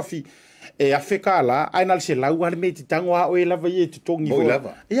fai la wa fi e afeka la ai na se lau ale me ti tangwa o e lava i te tongi fo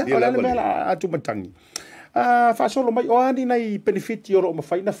ia ala le mela atu matangi fa solo mai o ani nei benefit yo ro ma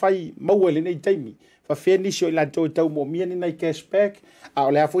fai na fai mau le nei taimi fa feni so ila to tau mo mi ni nei cashback a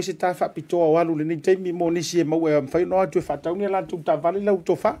ole a foi se ta fa pito o alu le nei taimi mo ni si mau e fai no atu fa tau ni la tu ta vale la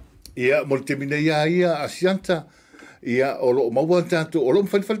to fa ia mo termina ia Asiata ia o lo mau tanto o lo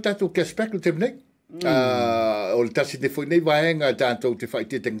fai tanto cashback le termina o le tasi te foi nei vaenga tanto te fai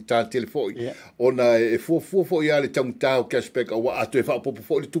te ta telefoni ona e fo ia le tangtau cashback o atu e fa popo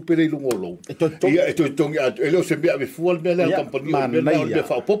fo le tupere lungo lo ia e to tongi e lo se bia me fual me la compagnia me la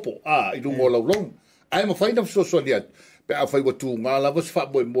fa popo i lungo lo long ai mo fai na so dia pe a fai watu nga la was fa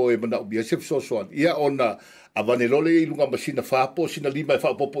mo e mana bia se so ia ona avane lole i lunga masina fa po sina lima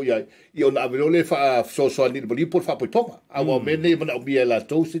fa popo ia i ona avelole fa so ni bali por fa po tonga awa mene mana bia la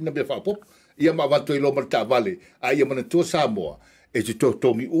to sina be fa popo ia ma vanto i lo marta vale ia mana to Samoa e te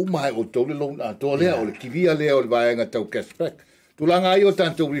tongi uma o to le long to le o le Kiwi le o le vaenga tau cashback tulanga ai o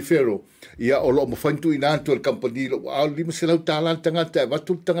tanto referral ia o lo mo fantu ina to le company lo a lima se lau tala tanga te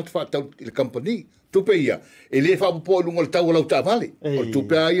vatu tanga fa tau le company Taupea e le fa po lungo tau lau ta vale o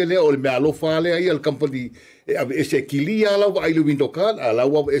Taupea ia le o le me alo fa le ia le company e se kilia lau ai le window card ala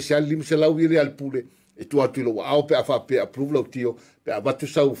wa e se lima se lau ile al pule e tu atu lo au pe fa pe approve lo tio pe avatu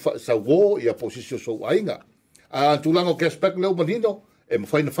sa wo ia position so ainga tulanga cashback le manino e mo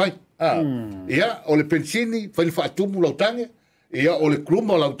fai na fai ia o le pensini fai fa tumu lo tange ia o le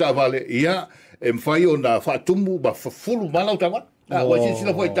kruma lo ta vale ia e mo fai ona fa tumu ba fulu malau ta va wa si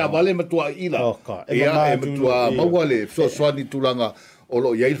na foi ta vale ma tua ila ia e mo tua mawale so ni tulanga o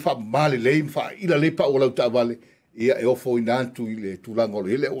lo ia fa male le fa ila le pa o lo ta vale ia e o foi nantu ile tulanga o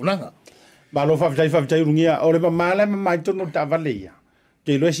le onanga ba lo fa vitai rungia o le mala mai tono ta vale ia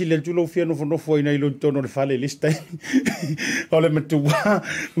ke lo si le tulo fia no foi na ilo tono le fale lista o le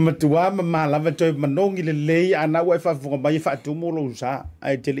matua mala va to manongi le ana wa fa fo mai fa tu mo lo sa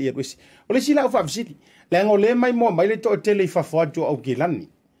ai tele ia wesi o le sila fa visiti le ngo le mai mo mai le to tele fa fo tu au kilani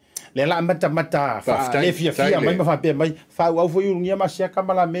le la mata fa le fia mai fa pe mai fa au fo rungia ma sia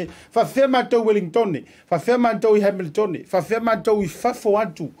kamala me fa fe ma to Wellington fa fe ma to Hamilton fa fe ma to fa fo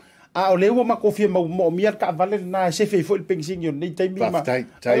atu o le ua makofia mo mia ka vale na se fe fo il pensinho nei taimi ma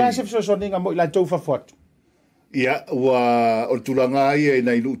la se so ninga mo la tou fa fot ia wa o tulanga ia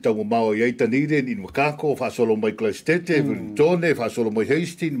na ilu tau mau ia tanire ni makako fa solo mai klastete tone fa solo mai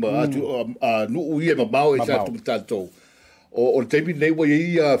Hastings ma atu nu ia ma mau e sa tu tanto o taimi nei wa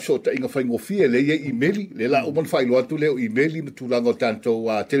ia so ta inga fa ngofia le ia email le la o man fa ilo atu le email me tulanga tanto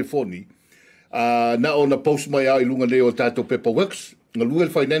telefoni na ona post mai ai lunga le o tato paperworks na lua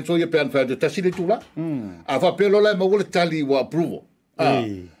le financial ia pe an fa de tasi le tula a fa pelo la mo le tali wa approval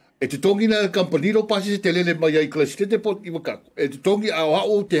e te tongi na company lo pasi se telele mai ai klasi te pot i makako e te tongi a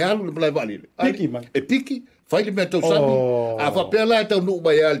o te halu le mai vale piki man e piki fai le meto sabi a fa pela e tau nu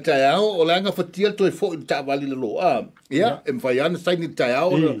mai al taiao o langa fatia to e fo ta vale le lo ia e fai ana sai ni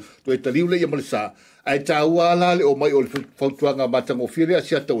taiao to e taliu le ia malisa ai tau ala le o mai o le fautuanga matango fire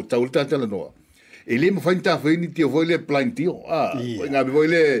Asiata o tau tanta le noa ele mo fainta faini tio voile plantio nga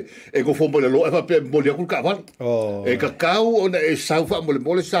voile e go fombo le lo e fa pe mo le ku ka va e ka kau ona e sau fa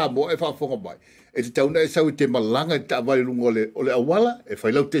mo le sa mo e fa fonga mai e te tauna e sau te malanga ta vale lungo le o le awala e fa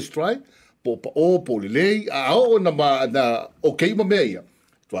lo test try po le a o na ma na okay mo meia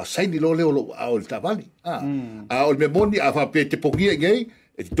to a sai ni lo le o ta vale a o me moni a fa pe te pogia ngei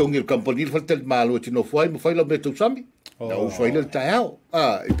e tongi il company fa tel malo tino foi mo fai la meto sami na o foi le tao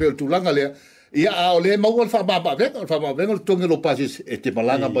e pe tu langa le ia a ole mo fa ba venga tongi lo pasis e te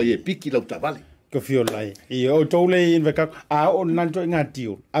malanga ba e piki la tavali ko fio lai i o tole in veka a o nan to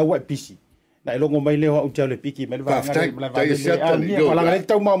ngatio a wa pisi na longo mai le o tele piki me va ngala le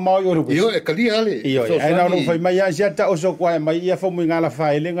tau ma yo e kali ale yo ai na no fai mai Asiata o so kwa mai ia fo mo ngala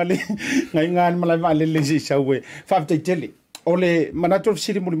fa ele ngale ngai ngan mala va le si sawe fa te tele ole manato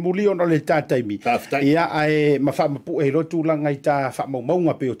siri muli on ole Tautai mi ia ai ma fa pu e lo tu langa ita fa mo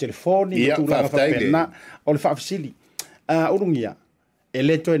nga pe o telefoni tu langa fa pena ole fa sili urungia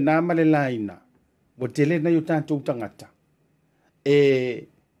ele to na male laina mo tele na yo tanto tangata e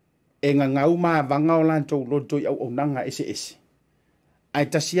ngangau ma vanga o lanto loto au nanga ese ai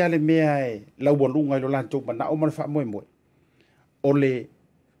tasia le mea e lau walunga lo lanto mana o man fa mo ole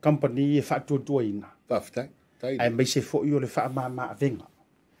company e fa tu ina ai mai se fo yo le fa ma venga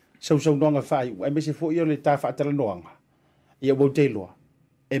so nonga fa ai mai se fo yo le ta fa tala noanga ia bo te loa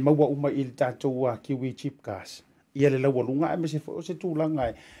e maua uma il tato wa Kiwi chip gas ia le lau walunga ai mai se fo se tu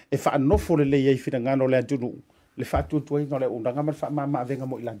langa e fa no fo le ia fina ngano le tunu le fa tu ina le undanga ma fa ma venga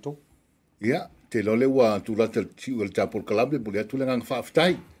mo ilanto ia te lole wa tu la te tiu el tapol kalambe bule tu lenga fa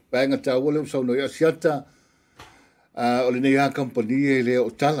aftai pa nga ta wole so no Asiata o le nei company le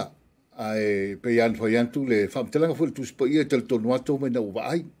otala ai pe yan fo yan tu le fa telanga fo tu spo ia tel tonu ato me na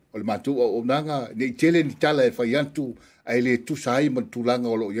vai o le matu o nanga nei tele ni tala e fa yan tu ai le tu sai man tu langa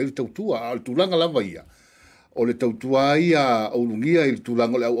o lo ia tu al tu langa lava ia o le tau tua ia o lungia il tu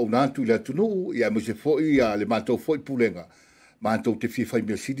langa o nantu le tunu ia mo se fo ia le matu fo pulenga mantou te fifai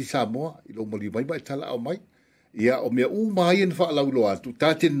mea sidi Samoa, i lo mali mai tala au mai. Ia o mea mai en wha lau loa atu,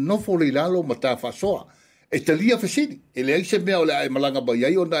 tā te nofo le lalo ma tā whasoa. E te lia whasidi, e le aise mea o le ai malanga ba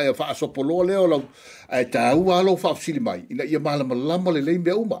iai o na e wha asopoloa leo lau, e tā ua alo wha afsili mai, ina ia malama lama le lei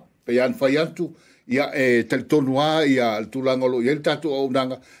mea uma. Pe an whai antu, ia e talitonua, ia tulanga lo, ia le tātu au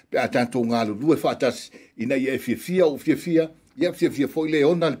nanga, pe a tātu ngalo, lue whaatasi, ina ia e fia o fia, ia fia foi le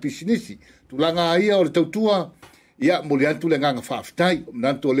ona le pisinisi. Tulanga ia o le tautua, ia mo le antu le nganga whaaftai,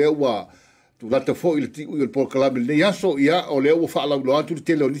 nanto leo wa tu lata fo i le tiu i le porkalami le yaso, ia o leo wa whaalau lo antu le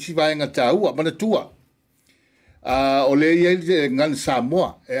tele o nisi vaenga tāua, mana tua. O le ia i ngan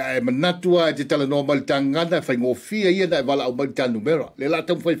Samoa, e manatua e te tala noa mali tangana, fai ngofia ia na e wala au mali tā numera. Le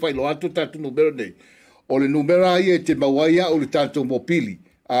lata mwhai lo antu tātu numera nei. O le numera ia e te mawaia o le tātou mopili.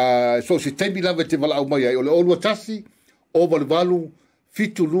 So se teimi lava te wala au mai ai, o le olua tasi, o walu,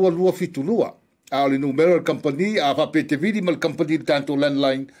 fitu lua. O le numero le company, a whapete vidi ma le company le tanto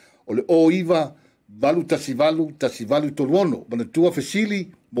landline, o le oiva, valu tasi toluono, mana tua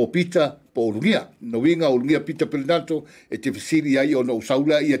fesili, mo pita, po Ulugia, Ulugia Pita Pelenato, e te fesili ai o no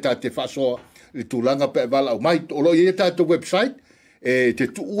usaula ia ta te whasoa, le tūlanga pe vala au mai, o lo ia ta te website, e te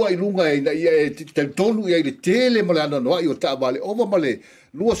tuua i lunga e te tonu ia i le tele ma le ana noa i o ta vale, ova ma le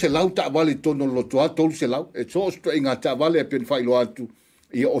lua se lau ta vale tono lotoa, tolu se lau, e so sto inga ta vale e pen whailo atu,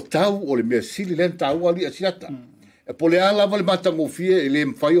 ia o tau o le mea sili len tau ali Asiata. E po le ala vale mata ngofie e le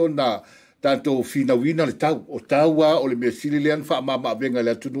mwhai o na tanto fina wina le tau. O tau o le mea sili len wha mama venga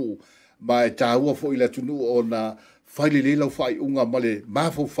le atunu ma e tau fo i le atunu o na whaile le lau whai unga ma le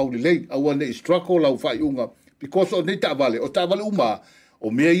mafo whaule lei. Aua ne strako lau whai unga. Because o ne ta vale. O ta vale uma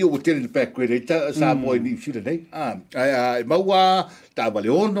o mea i o tele le pēkwe rei ta Samoa ni sila nei. Maua ta vale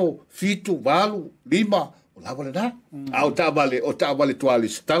ono, fitu, valu, lima, la vale na au ta vale toali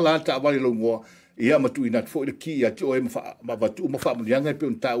stala ta vale longoa ia matu ina fo le ki ia ti o ma vatu ma fa mulianga pe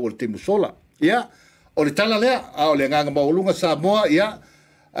un ta o te musola ia o le tala lea au le nganga maulunga Samoa ia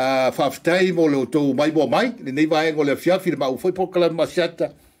fa ftai mo le to mai bo mai le nei vai ngole fia fir ma foi por kala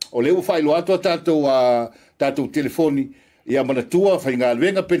Asiata o le o fai lo ato tato telefoni ia mana tua fa inga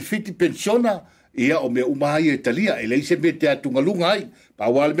venga per fiti pensiona ia o me umai e talia e leise me te atungalunga ai pa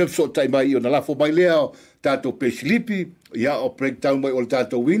wale me so tai mai o na lafo mai leo tato peslipi ia o breakdown mai o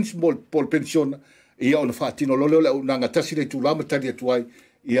tato wins pol pensiona ia o na fatino lole o nanga tasi le tulama tali atuai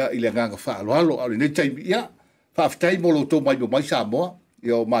ia ile nganga fa alo o nei tai ia fa ftai mo lo to mai Samoa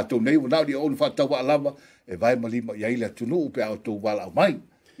ia o mato nei o na o na fata wa lava e vai malima ia ile tunu pe o to wala mai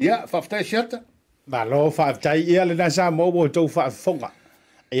ia fa ftai Asiata ba lo fa ftai ia le na Samoa o to fa fonga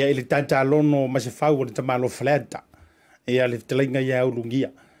ia ile tanta lono ma se fau o te malo fleta ia le telinga ia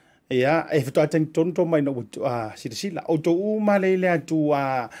Ulugia ia e fito ateng tonto mai no sila o to uma le atu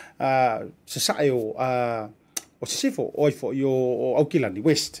se saio o se sifo o fo yo Auckland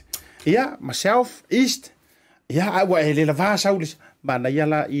West ia myself east ia awa ele la va saulis mana ia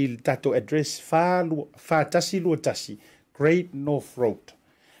la il tato address fa tasi Great North Road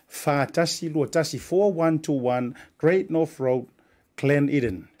fa tasi 4121 Great North Road Clan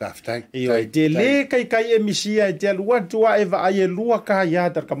Eden. Taftai. Io te le kai emisia e te alua tua e va ai lua ka ya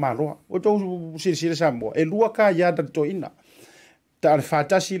dar kamalo. O to sir Samoa e lua ka ya dar to ina. Ta al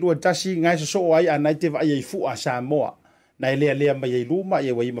fatasi lua tasi ngai so ai anai te va ai fu a Samoa. Na ele mai luma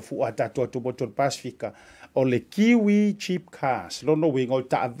e wai mafu ata to motor Pacifica. O le Kiwi cheap cars. Lono wingo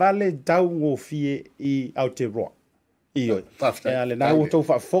ta vale dau ngo fie I Aotearoa. Io. E le na o to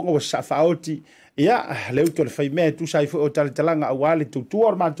fa fonga o sa faoti. Ia, leu to le fai mea tu sai fo o talanga awale tu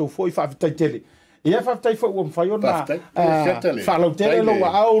tuor ma tu foi fa fitai tele. Ia fa fitai fo o mfaiona fa lau tele lo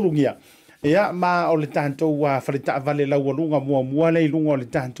wa aulungia. Ia, ma o le tanto wa farita vale la walunga mua le lunga o le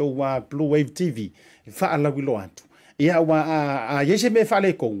tanto wa Bluwave TV. Fa ala wilo atu. Ia wa a yese me fa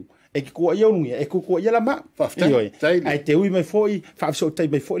le kong. E ki kua iaungia, e kua ia la ma. Faftai. Ai te ui mai foi, fa so tai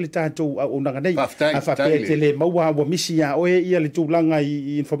mai foi le tanto o nanga nei. Faftai. A fa pe tele maua wa misi ya oe ia le tūlanga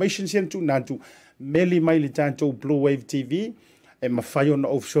I information centre nantu. Meli mai le tanto Bluwave TV e mawhai ona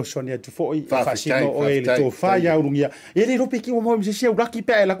o sonia tu foi whasino o e le tō whai aurungia e le rope ki o mau mse sia uraki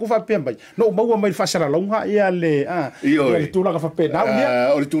pea e la kuwha pea mai no maua mai whasara longa ia le le tūlanga whape nau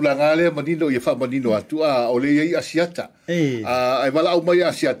ia o le tūlanga le manino ia wha manino atu o le iei Asiata e wala au mai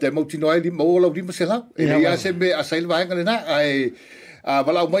Asiata e mautino ai li maua lau rima se lau e le ia se me asail vahenga le na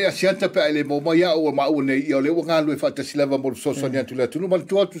wala au mai Asiata pea e le mo mai au o mau nei i o le ua ngālu e whatasilava mo sonia tu le atunu ma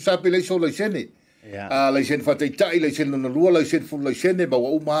tu atu sape le iso le sene lai sen fataitai lai sen na lua lai sen fulu lai sen ba wa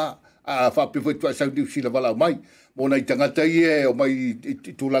uma fa pe foi tua saudi sila vala mai mo na tangata ie o mai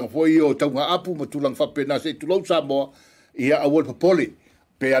tulang foi o taunga apu mo tulang fa pena se tulau Samoa ia awol popoli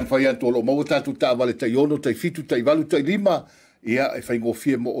pe an fai an tolo mo tatu ta vale tai ono tai fitu tai valu tai lima ia e fai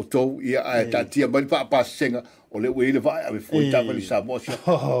ngofie mo o tou ia a tatia mai pa senga o le wele vai ave foi ta vale Samoa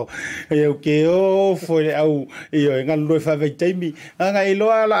eu que o foi au io e ngal fa vai taimi anga ilo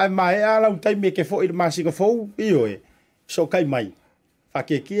ala mai ala taimi que foi masinga fo io e so kai mai fa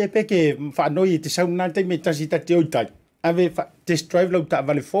que ki e pe que fa noi te sauna taimi tasi ta te oitai ave test drive lo ta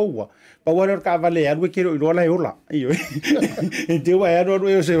vale fo pa wala ka vale alwe que ilo la ola io e te wa ero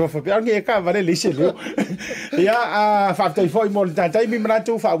io se fa pe anche ka vale le se ia fa tai foi mo ta taimi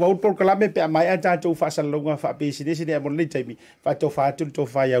manato fa wa por kala me pe mai ata to fa salonga fa pe se de mo le taimi fa to fa to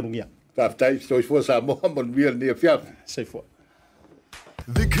fa ya rungia Tautai, so for Samoa mon real near fiat. Say for.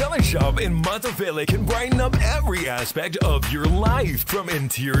 The Color Shop in Matavele can brighten up every aspect of your life, from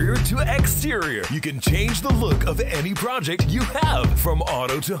interior to exterior. You can change the look of any project you have, from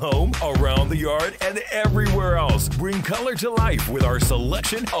auto to home, around the yard, and everywhere else. Bring color to life with our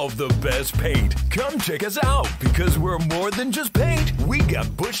selection of the best paint. Come check us out, because we're more than just paint. We got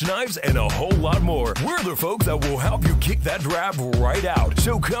bush knives and a whole lot more. We're the folks that will help you kick that drab right out.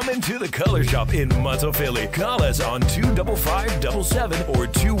 So come into the Color Shop in Matavele. Call us on 25577 or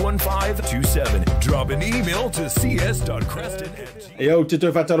 21527. Drop an email to cs.creston@gmail.com. Yo, te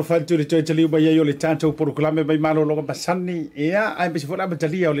toi fatalo fantu le toi taliu mai yo le tanto proklame mai malo lo basani ia ai bisi fona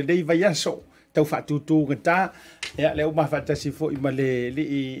batali o le dei vai aso tau fatu tu ngata ia le uma fatasi fo i male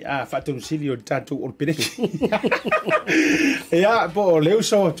li a fatu sili o tanto o pene ia po le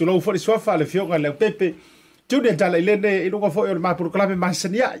uso tu lo fo le sofa le fionga Leaupepe Tune Talai Lene ino fo o ma proklame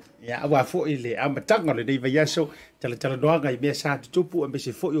masania ia wa fo ile amatanga le dei vai aso tala doanga i me sa tupu e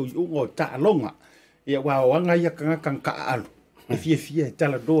bisi fo o ungo ta longa ia wa wanga ia kanga ka alu fie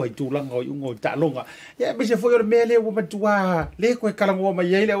tala doa I tūlanga o ungo ta longa ia bisi fo o mele o matua le ko kalango ma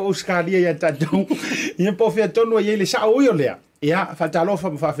ile o skalia ia tatu ia po fia tonu ia le sa o yo lea ia fatalo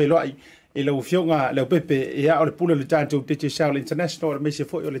fa felo ai e le fionga Leaupepe ia o le pule le tanto te South International bisi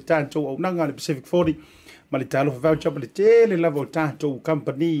fo o le tanto o nanga le Pacific 40 ma le talo fa voucher le tele lavo tanto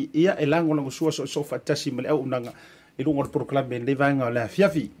company ia e lango sua so fatasi ma le au nanga I lungo proklame le vanga la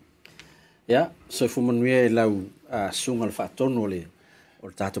fiafi ya so fu manuie lau sunga le fatonu le o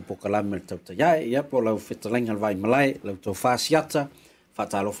tato pokalame le Tautai ya po lau fetalenga vai malai lau to Asiata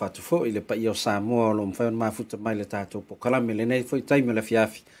fatalo fatu fo ile pa io Samoa lo mfa ma futa mai le tato pokalame le nei foi taimi le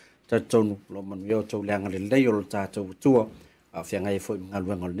fiafi tatonu lo manuie to leanga le lei o tato tua a fianga foi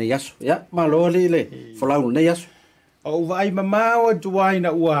ngaluanga le yaso ya malo le folau le yaso o vai mama o tuai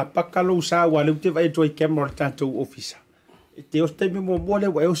na ua pakalo sa wa le te vai toi camera tanto officer te o te mo mole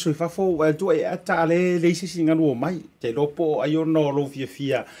wa o so fa fo wa tu e ata le singa no mai te lopo ayo no lo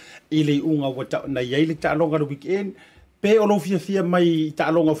fia ile unga wa ta na ye le ta longa do weekend pe o lo fia mai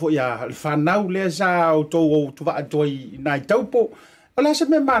ta longa fo ya fa nau le sa o to tu va toi na taupo ala se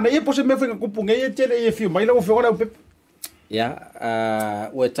me mana e po se me fa kupunga e te le fio mai lo fo la ya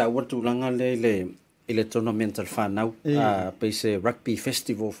o ta watu langa le ile tournamental whanau pe se rugby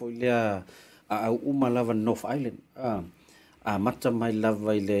festival fo ile a uma lava North Island a mata mai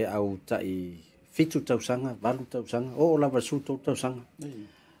lava ile au tai fitu tausanga, valu tausanga, o lava suto tausanga.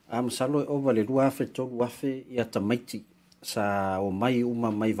 Masalo e ova le lua afe tolu afe ia tamaiti sa o mai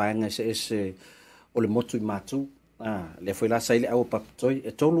uma mai vaenga se o le motu i mātou. Le foi la saile au papatoi,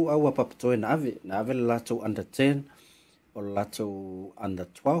 e tolu au a papatoi na ave le lato under 10, o le lato under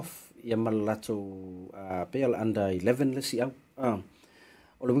 12, ia ma le lato pea le under 11 le si au.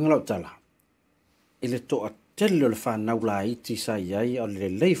 O le winga lau tala, e le toa tele o le whanau la iti sa iai, o le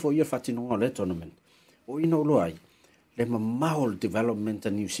leifo ia whatinonga le tournament. O ina ulo ai, le mamao le development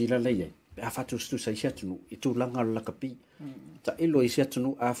a New Zealand le iai, pe a whatu stu sa isia tunu, i tū langa o lakapi. Ta ilo isia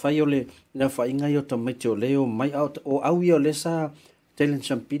tunu, a whai o le whainga i o ta maiti o leo, mai o au i o le sa Telen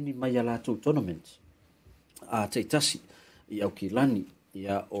Champini mai a lātou tournament. Te Tasi, i au ki lani,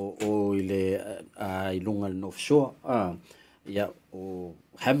 ia o i le i lunga le North Shore, ia o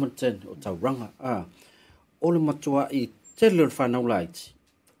Hamilton, o Tauranga, o le matua i tele o whanau laiti,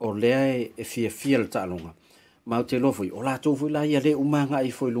 o lea e fia le ta'alonga. Mau te lofoi, o lātou fui la ia le umanga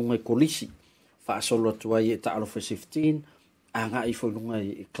i foi lunga i kolisi, whaasolo atua i e ta'alo for 15, a ngā i foi lunga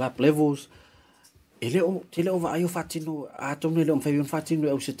i club levels, e te leo wa ai o whatino, a tonu leo mwhai whatino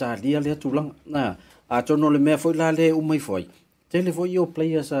e au se tā lia lea tūlanga, a tonu le mea foi la le umai foi, te le foi o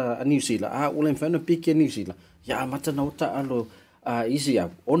players a New Zealand, a ule mwhana piki a New Zealand, ia mata na o ta'alo isi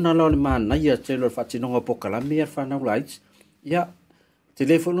au, ona lao le mana ia te leo whatinonga pokalami ar whanau laitis, ia, te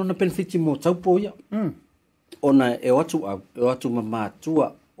le foi lona benefiti mo taupo ia, ona e atu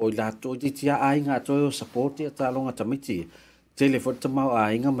mamatua o i lato i tia ainga atoe o supporti a tālonga tamiti. Telefon tamau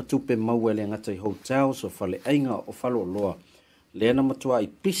ainga matupe mau ele ngata i hotels o fale ainga o falo loa. Leana matua i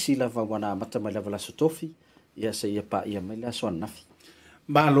pisi lava wana matamai lava la sotofi, ia se ia pa ia mai la soa nafi.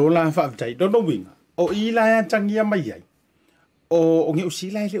 Ba lo la whaafitai, dono winga. O i la ia tangia mai ai. O nge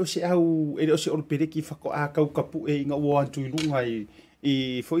usila ele o se au, ele o se olupereki whako a kaukapu e inga ua antu i lunga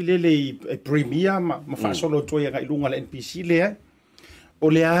i foi lele i premier ma whaasolo toi anga i lunga la NPC lea. O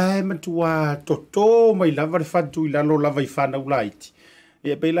le ae matua toto mai lava le whantu i lalo lava i whanau laiti.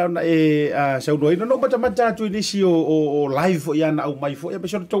 E pei launa e sauno ina no mata atu inisi o live o iana au mai fo. E pei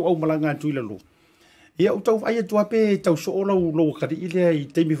tau au malanga atu i lalo. Ia utau vai atu ape tau so o lau kari ilea i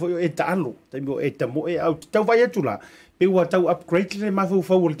teimi fo e taalo. Teimi o e tamo e au tau vai atu la. Pe ua tau upgrade le mafau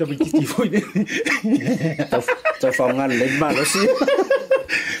fau le tamititi fo i Tau whaungan le malo si.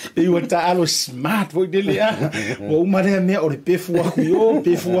 E ua taalo smart fo i dele a. O umarea mea o le pefu aku yo.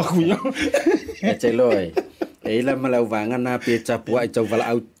 E te loe. E ila malau vanga na pe tapua i tau wala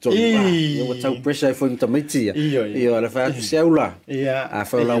au tonu. Ia tau pressure fo i tamiti ia. Ia le whaatu seaula. A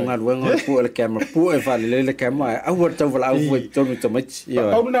whaula unga luenga le pua le camera. Pua e whale le camera. Au tau wala au fo i tonu tamiti.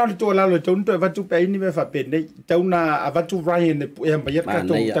 Pau na le toa lalo tonu to e watu pe ini me whapene. Tau na a watu Ryan e ambayat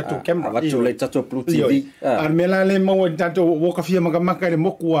tato camera. A watu le tato BluTV. Ar mela le mau e tato wokawhia makamaka le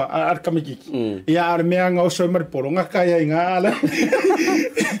mokua ar kamikiki. Ia ar mea ngā oso e mariporo. Ngā kaya i ngā ala.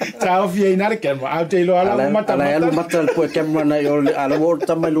 Tau fia i nare camera. Au te ilo ala mata. Ala elu mata le pue camera na i ole ala o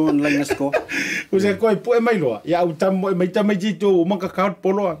tamailu an langa sko. Use koe pue mai loa. Ia au tamo e mai tamai jito o manga kaut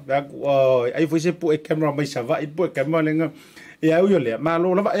poloa. Ai foi se pue camera mai sava i pue camera lenga. Ia au yo lea. Ma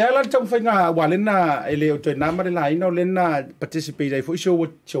lo lava. Ia la tau whainga walena ele o toi namare la ina o lena participate ai foi se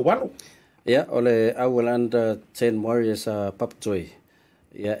wano. Ia ole au under 10 Warriors papatoi.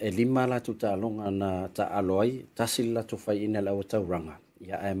 Ia e lima la tu ta longa na ta aloi. Tasi la tu whai ina la o tauranga.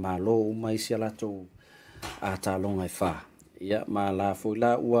 Ia e malo umai sia la tu a ta longa e wha. Ia, ma la fo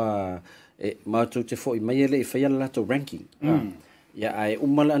la ua e mātou te fo i mai ele i whaia la to ranking. Ia, ai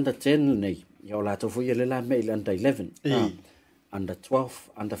umala under 10 nei. Ia o la to fo i ele la mei under 11. Under 12,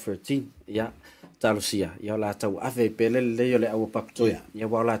 under 13. Ia, talosia. Ia o la tau ave pele le o le awa papatoia. Ia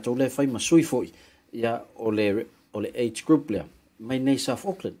o la tau le whai masui fo i. Ia o le age group lea. Mai nei South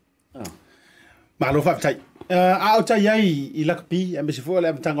Auckland. Malo whaptai. Ao tai ai i lakapi, a me se fua le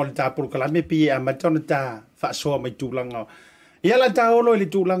amatanga o le tāporo kalame pi a matona tā whaasoa mai tūlanga. Ia la tā olo i le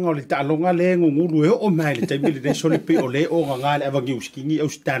tūlanga o le tālonga le ngungulu e o mai le taimile le sole pi o le o ngā le awangi uskingi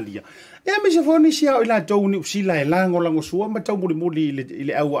Australia. Ia me se fua nisi au i la tau ni usila e lango lango sua ma tau muli i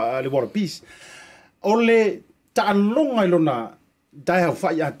le au le warapis. O le tālonga i lona dai hau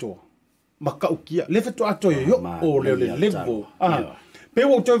whai atoa. Maka ukia. Le whatu atoa yo o le levo. Pe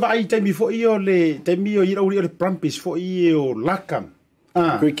wo toi vai taimi fo i o le taimi o ira o le Prampis fo i o Lakam.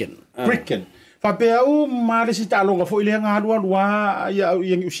 Cricken. Fa pe au ma le sita longa fo i le nga lua ia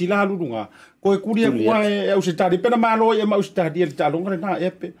i usila lunga. Ko e kuria kwa e au se tari pena malo e ma ustadi le talonga na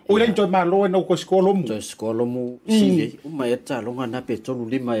epe. O le toi malo e no ko skolomu. To skolomu si o ma e talonga na pe tolu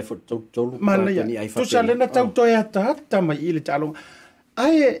lima e fo tolu. Ni ai fa. To sale na tau toi ata mai i le talonga.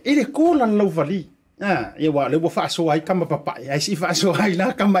 Ai ile kola lo vali. ia wa le wa fa so ai kama papa ai si fa so ai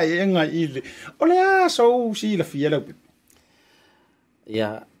la kama e nga ile ole a so si la fia le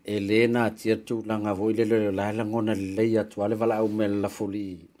ia Elena tia tu langa vo ile le la ngona le ia tu ale vala au mel la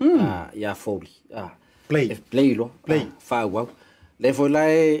foli ia foli play lo fa wa le foi la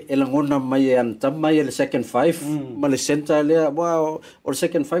e la ngona mai an tamai le second five ma le center le wa o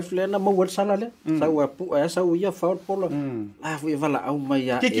second five le na mo wel sala le sa wa pu sa ia fa polo foi vala au mai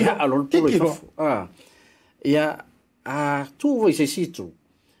ia alol polo ia tu voi se situ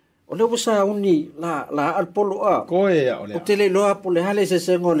o le wasa uni la al polo ko e o le o tele loa po le hale se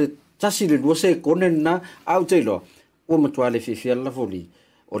sengo le tasi le luose konen na au te lo o matuale fifia la foli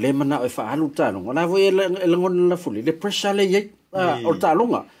o le mana o fa alu tano o la voi le ngon la foli le pressure le ye o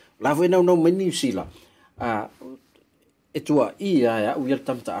talonga la voi no meni sila e tua ia ya u yer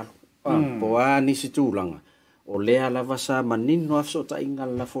tamta po ani situlanga o le ala vasa manino afso ta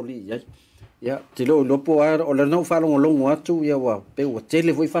ingal la foli ye ya te lo po o le no fa longo atu ia wa pe o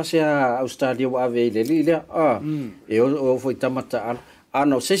tele voi fa se a Australia wa ave le lile e o foi tamata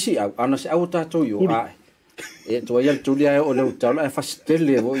no se si ana se au tato yo e to ia tulia o le utala fa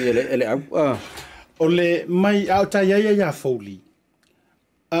stelle vo ele o le mai au ta ia foli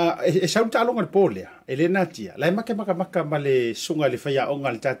e sa ta longa polea ele natia la maka male sunga le fa ya onga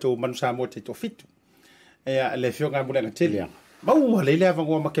le tato manusa mo te to fitu e le fionga mo le tele mau le le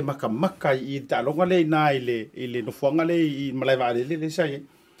vango maka I ta longa le na ile no fuanga le I malai va le sai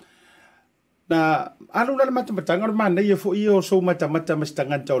na alu la mata matanga mana ia fo io so mata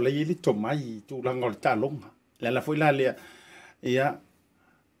mastanga tau le ile to mai tu langa ta longa la foi la le ia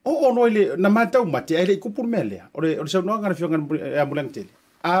o no ile na mata mate ile kupur mele ore so no ngana fionga ambulante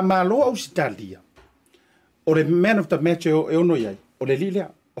a malo Australia ore man of the match e ono ia ore lile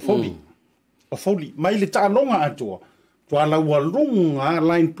o foli mai le ta longa atua Tuala walunga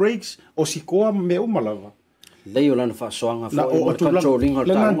line breaks o sikoa me umalava. Leo lana fa soanga fa o controlling o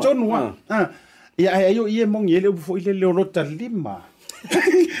tama. Lana tonua. Ia ayo ie mong ele fo ile leorota lima.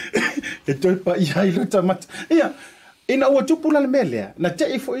 E toi pa ia ile tamat. Ia ina o tupula le melea. Na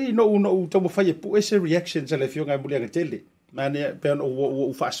te fo I no tomo fai pu ese reactions ale fionga mulia tele. Mane pe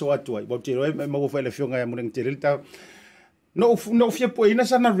o fa so atu ai. Bo te roi me mo fa le fionga mulia tele ta. No fia pu ina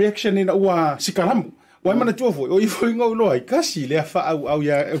sana reaction ina wa sikalamu. Wai mana tua foi, o I foi ngau loa, I kasi lea wha au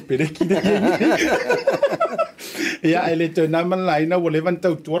ia pereki de ia ele te naman laina o le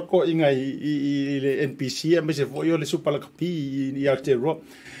vantau tuarko inga I le NPC a me se foi o le supalakapi I Aotearoa.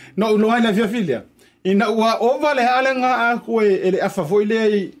 No loa ina fia filia. Ina ua ova le alenga a koe ele afa foi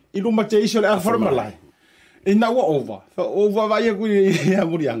le I luma te iso le a formalai. Ina ua ova. Ova vai a kui ia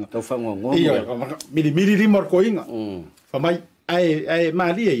murianga. Tau whangongo. Ia, miri rimor ko inga. Whamai. Ai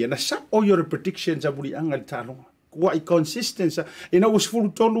malia ia na sa o your predictions a buri anga talonga kwa I consistency ina was full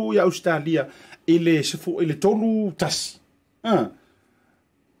tolu ya Australia ile tolu tas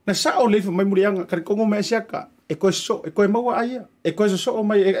na sa o le mai muri anga ka kongo me siaka e ko mau ai e ko so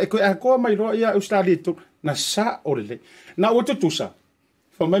mai e ko a ko mai ro ya Australia tu na sa o le na o tu sa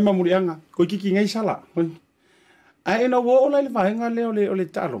fa mai muri anga ko kiki ngai sala ai na wo le vai nga le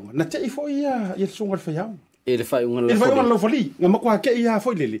talonga na te fo ia sunga fa ya ele fai unga la foli. Ele fai unga la foli. Nga makua ke ia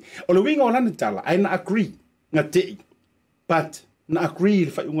foi lele. O le winga o lana tala, ai na agree nga tei. But na agree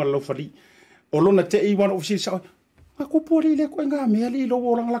le fai unga la foli. O lona tei wana ofisi sa. Nga kupu li le koe nga mea li lo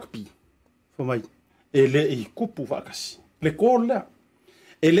o lang lakpi. Famai. Ele I kupu vakasi. Le kol lea.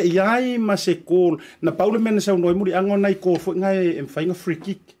 Ele iai ma se kol. Na paule mena sa unoi muri ango nai kol foi nga e mfai nga free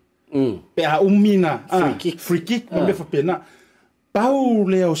kick. Pe a umina. Free kick. Ma me fa pena. Pau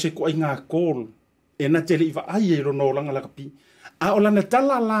leo se koe nga kol. E na tele iwa ai e rono langa lakapi. A o lana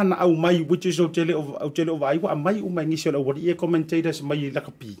tala lana au mai, which is o tele o vai, a mai umai ngisi o la wari e commentators mai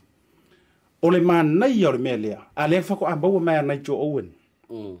lakapi. O le maa nei o le mea lea. A le whako a maua mai a Nigel Owen.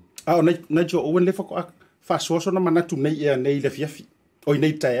 A o Nigel Owen le whako a whasoso na manatu nei ea nei le fiafi. O I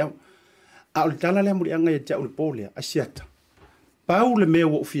nei tae au. A o le tala lea muri anga e tia o le pōlea, Asiata. Pau le mea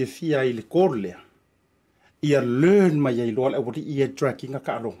o fiafia I le kōrlea. Ia learn mai ai loa le wari I e dragging a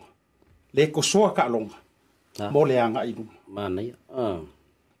ka alonga. Le ko soa ka longa mo le anga I luma mana ia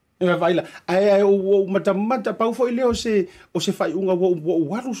e vai la ai o mata pau foi le o se fai unga wo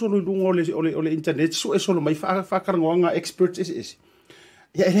waru solo lunga ole internet so e solo mai fa karangoanga experts is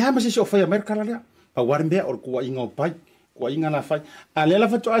ya ele ama se so fai America la le pa warmbe o ko inga pai ko inga na fai ale la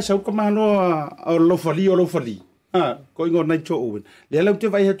fato ai sau ka mano o lo fali ko inga na cho owen le la te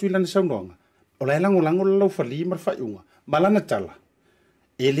vai hatu lana sau nonga o la lango lo fali mar fai unga malana tala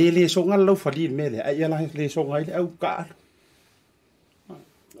ele so ngal fali mele ai ala le so ngai au ka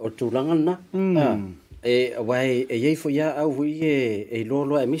o tulanga na e wai e ye fo ya au wi e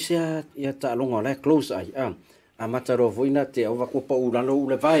lo e misia ya ta longa le close ai a mataro voina te o va ko pa ulalo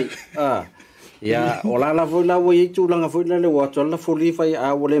ule vai ya ola la voila wo ye tu langa voila le wa tola foli fai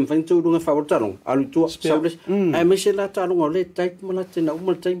a wo le mfan tu lunga fa talo alu tu sables ai misia la ta longa le tai mala te na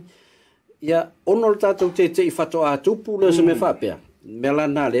umal tai ya onol ta tu te fato a tu pu le se me fa pe mela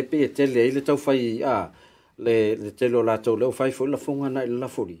na le pe te le tau fai le te lo la tau le fai fo la fonga na la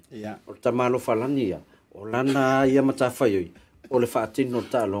foli o ta malo falani ya o lana ia mata fai o le fa tino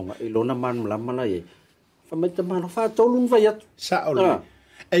ta longa i lona man la mala ye fa me te malo fa tolu vai atu sa ole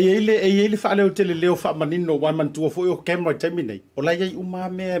e ele fa le hotel leo fa manino wa man tu fo o camera terminate o la ye uma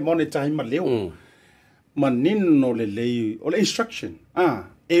me monitor ma leo manino le o le instruction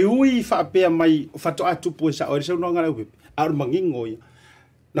e ui fa pe mai fa to atu po sa o se no ngala u a mangingo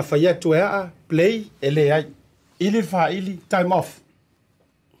na fa ya tu play ele ai ili fa ili time off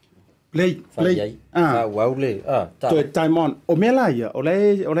play wow le to time on o melaia o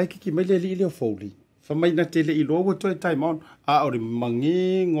le kiki mele li o foli fa mai na tele i logo to time on o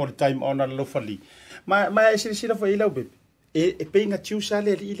mangi ngor time on lo fali ma e sila fa ila be e pe nga tiu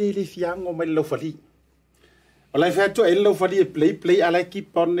sale le fiango mai lo fali o le fa to lo fali play ala ki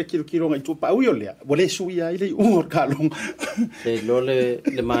pon kilo ngai tu pa u yo le bo le suia ile u ka long se lo le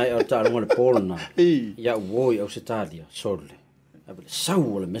mai o ta long le polna ya wo o se talia sorle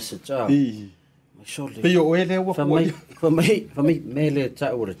sau le message pe yo ele wo fa mai mele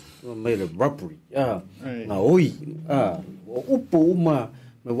ta ore mele robbery na oi o upo uma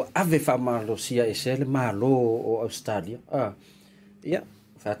me wa ave fa malo sia e sele malo o Australia ya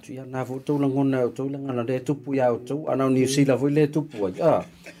fa tu ya na vo to langona to langana le tupu ya to ana New Zealand vo le tupu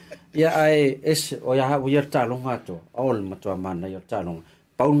ya ai es o ya wo yer ta longa to ol mato mana yer ta longa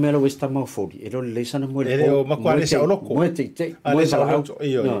Paul Melo westa mo fodi e lo le sana mo le o makwale se oloko mo te mo sa auto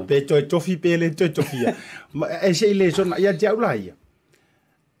io pe to tofi pe le to tofia e se ile sona ya dia ulai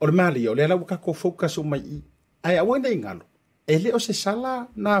o le mali o le la ka ko focus o mai ai a wena ingalo ele o se sala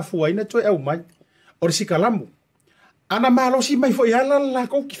na fuaina to e mai o le sikalamu ana malo si mai fo yala la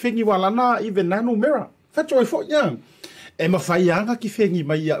ko ki fengi wala na even na numera fa to fo ya e ma fai anga ki fengi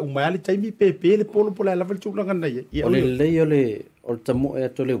mai ya umali taimi pepe le polo pola la valtu langa nei o le o tamo e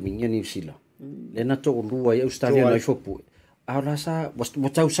to le winga New Zealand le na to lua e Australia na fopu ala sa mo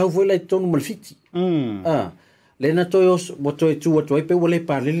tau sau foi le tonu malfiti le na to os mo to tu to pe wole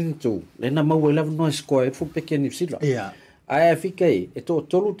pa le tu le na ma wela no score fu pe New Zealand ai fikai e to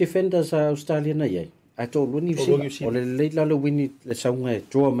tolu defenders Australia na ye ai to lu New Zealand o le la le wini le saunga e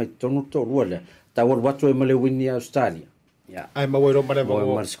to mai tonu to lua ta wol watu e male wini Australia ai ma wero male mo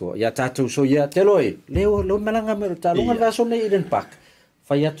marsko ya tatu so ya teloi lo malanga mer ta lo va so nei den pak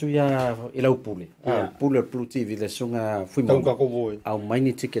faiatu ya Leaupepe pule BluTV le sunga fui mo ka ko voi au mai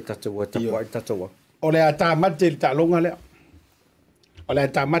ni ticket tatu wa tatu o le ata mate ta longa le o le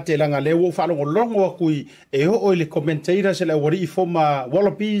ata mate langa le wo fa longo kui e o le commentator se le wori forma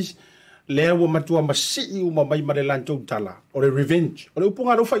wallabies le wo matua masi uma mai male lanto tala o le revenge o le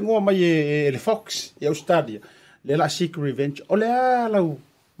upunga ro fa ngoa mai le Fox e Australia le la seek revenge o le ala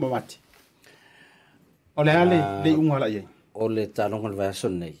mamati o le ale le unga la ye o le talonga le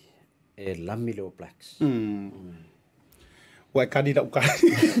vason nei e lami le blacks wa kadi da uka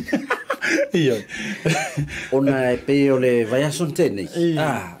iyo ona pe o le vason tene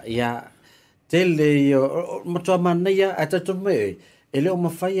ya tele yo matua manaya atato me ele o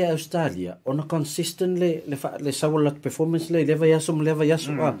mafai Australia ona consistent le sawala performance le vason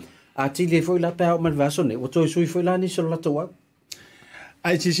a ti le foi la pa o mal vasone o to sui foi la ni so la to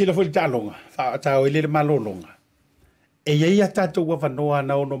ai ti si la foi ta longa fa ta o le malolonga e ye ya ta to wa no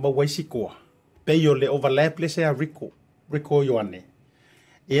ana no ma wai siko pe yo le overlap le se a rico yo ane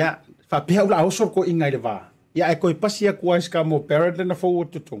ya fa pe la o so ko inga le va ya e ko pasia ko ska mo parent le na fo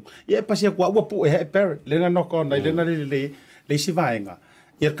to to ya pasia ko wa pu e parent le na no ko na le na le si vaenga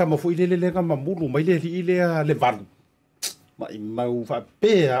ya ka mo foi le ka ma mulu mai le le valu mau fa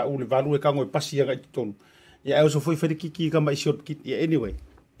pea o le valu e kango e pasia ga tonu ya e so foi fere kiki ka mai short kit anyway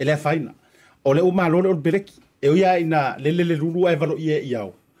ele faina o le o malo le bereki e o ya ina le lulu ai valo ia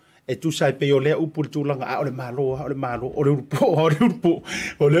iao e tu sai pe o le upu tu langa o le malo o le upu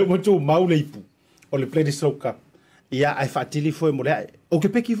o le mo tu mau le ipu o le play the soccer ia ai fatili foi mo le o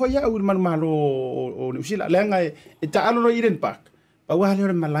ke peki foi ya o le malo o le usila le nga e ta alo i den park pa wa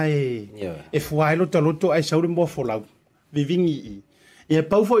le malai e fuai lo taloto ai saure mo folau vivingi e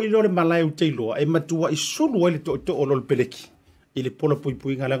pau fo ilo le malai u teilo e matua i sulu ele to o lo peleki ile polo pui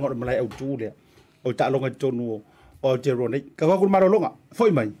pui ngala ngor malai au tule o ta longa tonu o te rone ka ko maro longa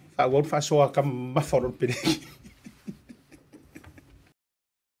foi mai fa wo fa so ka ma fo peleki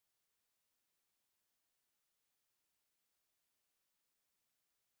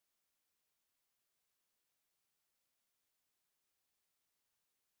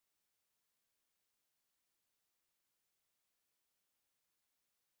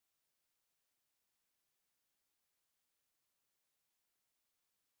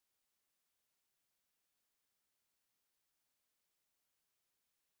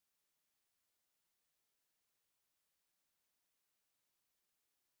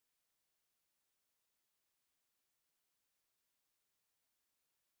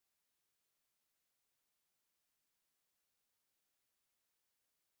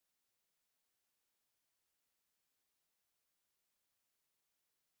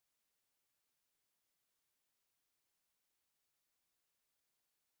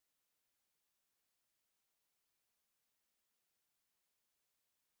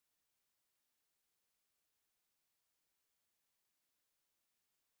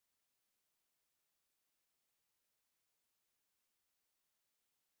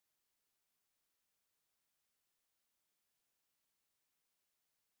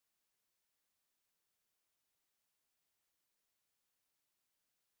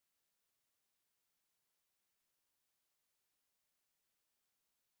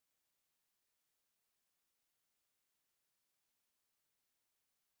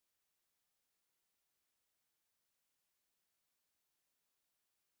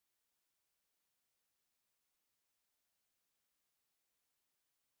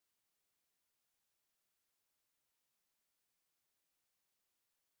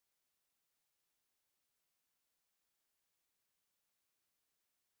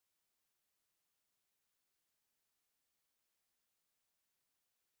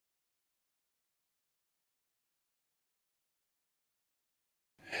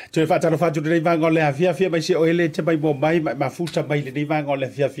Tue whaataro whaatu rei vanga o le awhiawhia mai se o ele te mai mo mai ma futa mai le rei vanga o le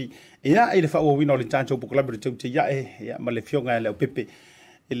awhiawhi. Ia e le wha o wina o le tātou pukalama le tau te ia ia ma le fionga e Leaupepe.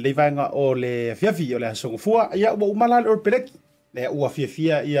 E le rei vanga o le awhiawhi o le asonga fua. Ia ua umala le orpereki. Le ua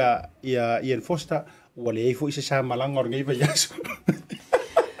awhiawhia ia Ian Foster. Ua le eifo isa sa malanga o ngeiva yaso.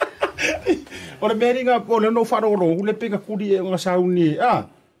 O le meringa o le no wharongo le pinga kuri e ngā sauni.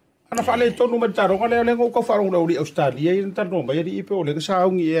 Ana fale tonu ma taronga le ngo ko farong le Australia in tano ba yari ipe o le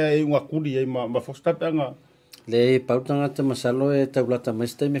saungi e nga kuri e ma fosta panga le pautanga te masalo e taulata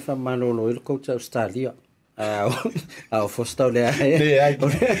meste me fa malo lo il coach Australia a fosta le ai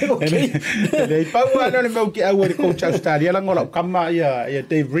le pau ana le mau ki au le coach Australia la ngola kama ia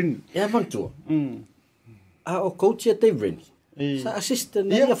Dave Rin ia mantua o coach ia Dave Rin sa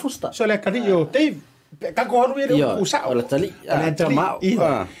assistant ia fosta so le kario Dave ka ko horu e usa o la tali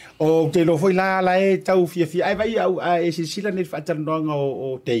o te lo foi la e tau fia ai vai au e sila ni fatalonga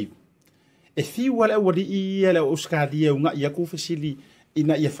o Dave e fi wala wali i ele Australia unga ia ku fasili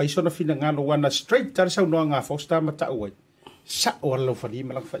ina ia faisona fina ngalo wana straight tar sa nga fosta mata oi sa o lo fali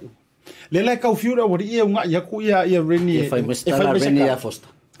malang fai le la ka fiura wali i unga ia ku ia reni e fai reni ia fosta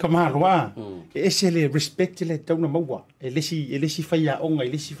kama roa e sele respect le tau na maua e lesi fai a onga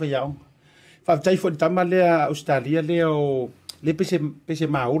e lesi fai a onga fa tai fo tama le Australia le o le pese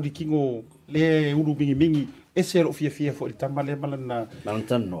maori kingo le uru mingi e se lo fia fo tama le malana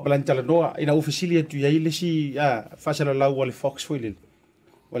balantano noa ina officially tu ia le si fa se la wale fox foi le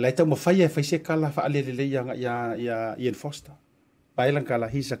wala ta mo fai se kala fa le ya Ian Foster bailan kala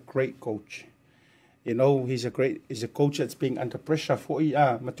he's a great coach you know he's a coach that's being under pressure for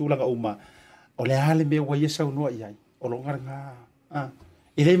matulanga uma o le ale me wa yesa no ia o lo ngara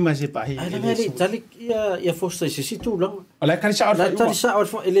ele mas e pahi ele tali ia Foster se situ lang ala kan sa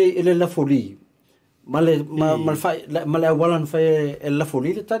ele la folie male awalan fai la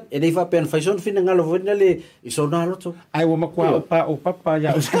folie le tan ele fa pen fai son fina ngalo vena le isona loto ai wa makwa o papa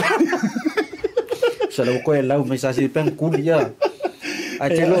ya sa lo ko e lau mai sa si pen kulia a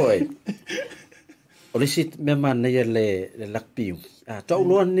te lo e o le sit me man le lakpiu tau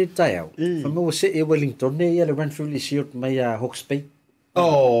lo ni taiao fa mo se e Wellington ne ia le run through le shirt mai a Hawke's Bay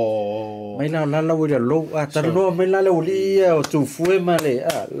mai la wi lo tar no mai la le uli o tu fue male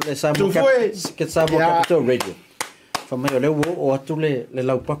le Samoa ke Samoa Capital Radio fa mai le o tu le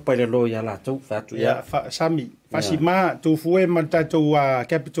Leaupepe le lo ya la tu fa tu ya sami fasima tu fue manta tu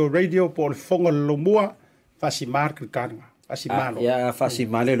Capital Radio por fongo lo mua fasima kanga fasima ya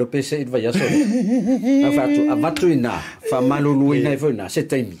fasima le lo pese it va ya so fa tu amatu ina fa malu luina ina se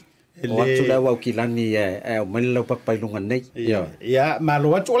taimi o atu la wa kilani o mai Leaupepe lunga nei ya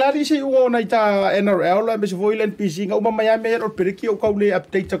malo atu la di se o na ita NRL la me voilen pising o mama ya me o periki o kaule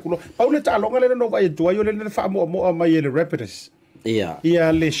update kulo paule ta longa le no vai tu yo le fa mo mai le Raptors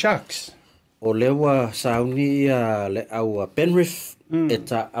ia le Sharks o le wa sauni le au Penrith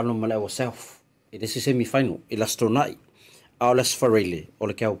eta alo mala o self it is semi final ilastronai au las farele o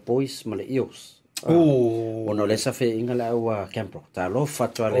le Cowboys male Eels ono le sa fe inga la wa Campro ta lo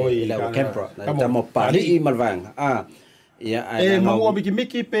fatwa le la Campro ta mo pali malvanga ia mangu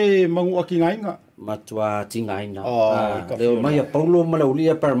miki pe mangu ki ngainga matua tingaina le mai Paulo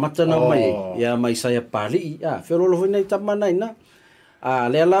malaulia per matana mai ia mai sa pali fe lo nei tamana ina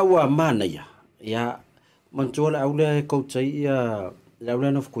le la wa mana ia mantua au le coach ia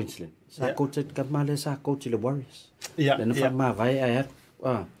Lauren of Queensland sa coach ka male sa coach le Warriors le no fa ma vai ai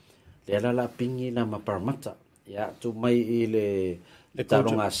le la pingi na maparmata ya tu mai le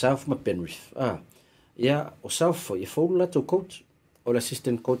taronga South ma Penrith ya o South i fo la to coach o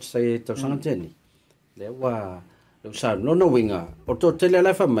assistant coach sai to sanganteni le wa le sa no winga o to tele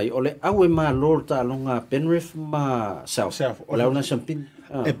la fa mai o le awe ma lord ta longa Penrith ma South o la una champin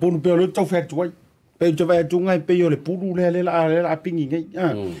e ponu pe le to fa tuai pe to va tunga pe yo le pulu le la pingi ngai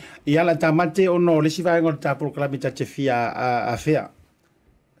ia la tamate o no le si va ngor ta proclamita che fia a fea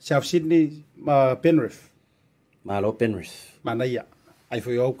South Sydney Penrith malo Penrith mana ia ai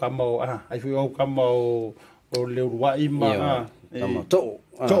foi o kamo o le uruai ma to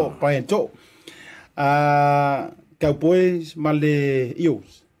pai to Cowboys male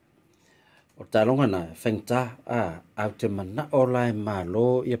Eels o talonga na fenta au te mana o lai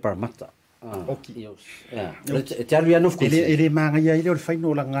malo ia parmata Eels e te alu anof ele manga ia ile o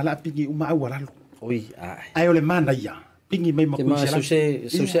faino la ngala pingi uma au alalo oi ai o le mana ia pingi mai makuisela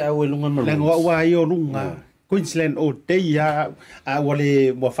suse au lunga ma le ngwa wa io lunga Queensland o te ia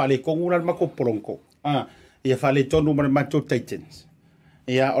wale mo fale kongula mako polonko ia fale tonu ma mato Titans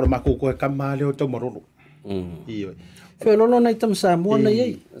ia o mako ko kamale o to morolo io fe lolo nai tam Samoa na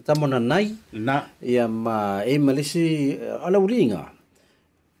ye tamona nai na ia ma e malisi ala uringa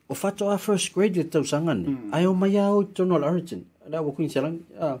o fato a first grade tau sangani ai o mai au tonal origin la wo Queensland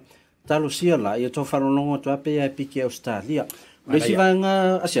talo sia la ia to falongo to ape ai piki Australia le si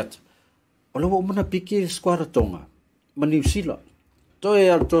vanga Asiata o lo mo na piki squad tonga ma New Zealand to e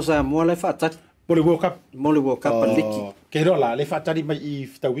to Samoa le fata mo le World Cup liki ke ro la le fata ri mai I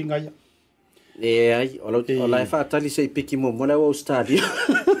tawinga ia e ai o la fata li se piki mo le Australia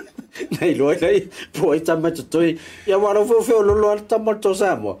nei loi nei poi tama toi ia waro fo lo tama to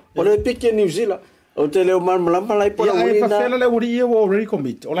Samoa o le piki New Zealand o te leo malama lai po la urina. Ia, fa le uri o already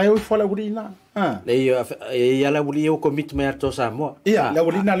commit. O lai o fa la urina. Le ia la uri o commit me to Samoa. Ia, la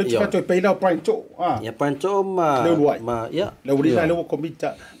urina le tfa to peila o panto. Ia panto ma ia. La urina le o commit.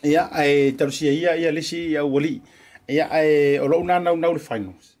 Ia ai tarusia ia le si ia uli. Ia ai o lo na le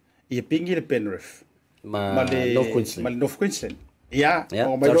finals. Ia pingi le Penrith. Ma North Queensland. Ma North Queensland. Ia,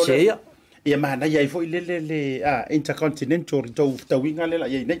 o mai lo. Ia mana ia fo le intercontinental to tawinga le la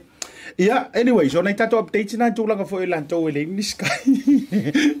ia nei. Yeah, anyway, so na tato update na tu langa fo elanto ele English kai.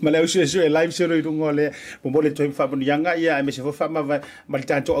 Maleu se live se ro ngole, mo le to fa yanga ia me se fo fa ma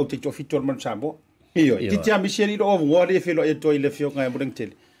tato au te to fitor man sambo. Io, ti tia mi se ri ro ngole fe lo e to ile fio nga mo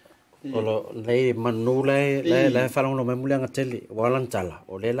tele. Olo nei manule le fa lo me mulanga tele, walan tala,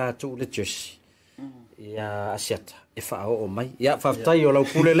 o le la tu le chesi. Ia Asiata, e fa o mai. Ia fa tai o la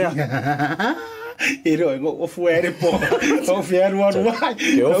pule le. Iro ngo o fuere po o fiero anu vai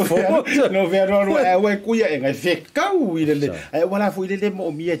no fiero anu e we kuia e ngai fekau ile le e wala fu ile le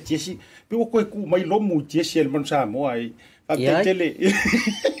mo mia jesi pe o ko ku mai lo mu jesi el man Samoa ai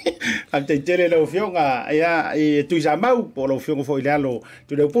tele lo fionga ia e tu ja mau po lo fionga fo ile alo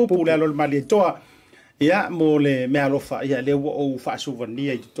tu le popu le alo mali toa ia mo le me alo fa ia le o fa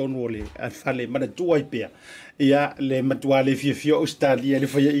souvenir i tonu le al fale mana tua i pe ia le matua le fio Australia le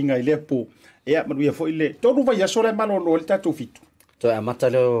fa inga ile po ia manuia fo ile tonu vai aso le malo no le tatu fitu to a mata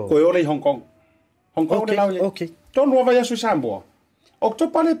le ko ole Hong Kong le lau okay tonu vai aso Samoa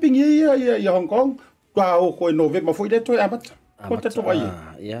oktopa le pingi ia Hong Kong kwa o ko November fo ile to a mata ko tatu vai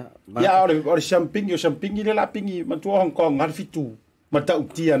ia ole champing le la pingi matua Hong Kong har fitu mata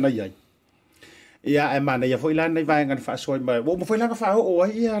utia na ia ia e mana ia fo ile nei vai ngan fa so mai mo fo ile ka fa o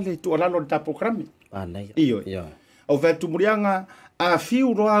ia le to la lo ta programi nei io ia o vetu murianga a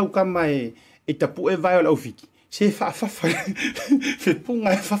fiu roa u kamai e tapu e vai o lau fiki. Se fa fe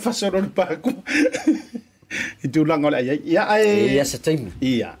punga e fa soro le paku. I tu langa le ia ai ia se taimi.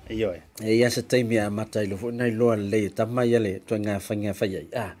 Ia io ia se taimi a mata i lo fu nai lo le tama ia le to nga fanga fa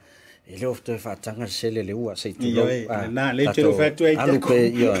ia. E le ofto fa tanga se le ua se tu lo. Na le te lo fa tu e alupe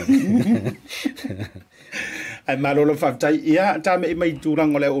ia. Ai malo lo fa tai ia ta me mai tu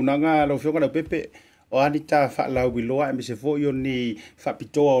langa le unanga lo fionga Leaupepe. O anita fa la wiloa e me se fo yo ni fa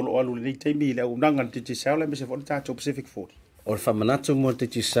pitoa o alu ni taimi le unanga te saula me se fo ta Pacific 40. O fa manatu mo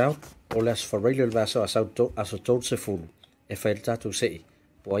te sau o las for radio vaso aso tot se fulu e fa el tatu sei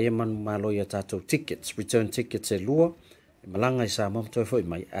po ai man malo ya tatu tickets return tickets e lua e malanga i sa mam to foi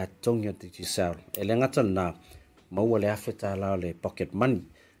mai a tonga te sau e le ngata na mau le afeta la le pocket money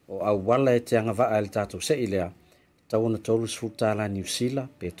o au wala e te anga va el tatu sei le tauna tolu sfutala New Zealand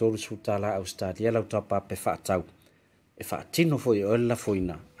pe tolu sfutala Australia lau tapa pe fatau e fatino foi o la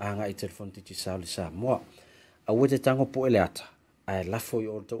foina anga i telefon ti sauli Samoa a wete tango po eleata ai la foi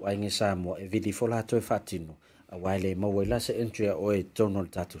o to ai nge Samoa e vidi fola to e fatino a wale mawela se entry o e tonal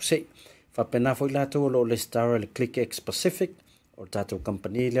tatu sei fa pena foi la to lo le star le click X Pacific o tatu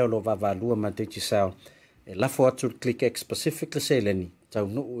company le lo va valua ma ti sau e la foi to click X Pacific le seleni tau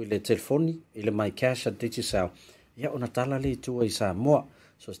no le telefoni ile mai cash at ti sau ia ona tala le tu ai Samoa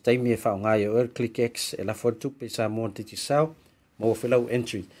so stay me fa ngai o click X e la foto pe Samoa ti sau mo fellow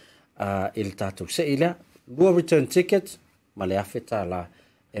entry il tatu se ila lo return ticket ma le afeta la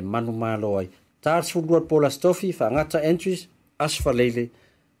e manu malo ai tar fu lo pola stofi fa ngata entries as fa lele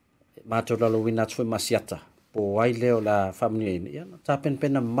ma to la wina tsu masiata po ai le la family ia ta pen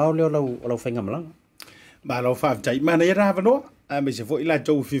mau le o fenga malanga ma lo fa tai mana era vano a me se fo ila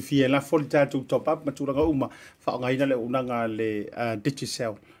to fi la folta to top up ma tula uma fa ngai na le unanga le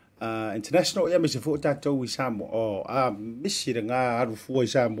digital international ia me se fo ta to Samoa o a misira nga aru fu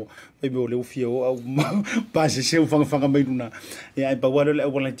Samoa pe me le fio au pa se fanga mai luna ia pa wala le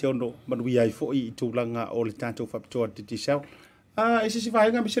wala te ono ma wi ai fo i tulanga o le tato fa to digital ese se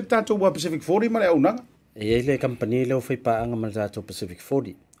vai nga me se tato wa Pacific 40 ma le unanga e le company le fai pa anga ma tato Pacific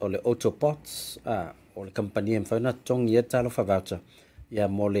 40 o le autopots o le company en fauna tong ia talo fa voucher ia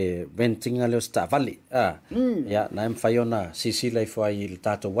mole renting ale sta valley ia na em faiona sisi le foi il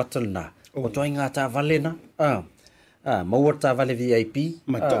tato watalna o to inga ta valena mo ta vale VIP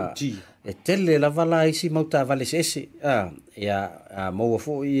e tele lava la isi Maota vale sese ia maua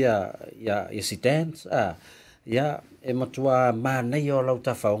fo ia sidans ia e matua manei o lau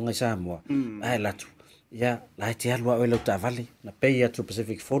tafaonga i Samoa ai latu ia lai te alua o lau tavale na pei atu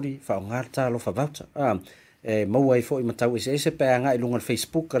Pacific 40 faonga talo fa voucher e maua i fo i matau ese pe anga i lunga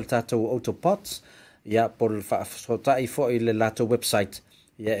Facebook al tatou autopots ia por fa sota i fo i le lato website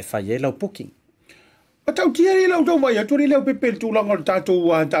ia e fa yellow booking. Tau tia ri lau tau mai atu ri Leaupepe tulang o tātou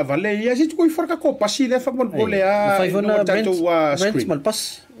Tavale ia si tukui wharaka ko pasi le whamon pole a ino tātou screen.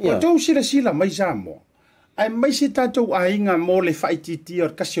 O tau sila mai Samoa. Ai mai se tātou a inga mo le whaititi o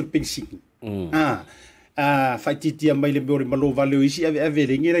kasi o pensingi. Whaititi a mai le meore malo valeo isi ave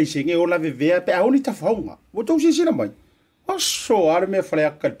ringi rai se nge o la vevea pe a honi ta whaunga. O tau sila mai. O so are mea whare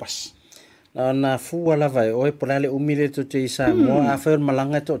aka i pasi. Na fua lava e oe porale umile to te Samoa a whaur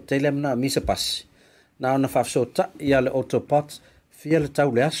malanga to te le mna misa pasi. Na ona whafsota ia le autopot fia le tau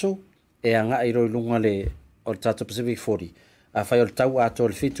le aso e anga i roi lunga le o Tato Pacific 40. A whai o le tau ato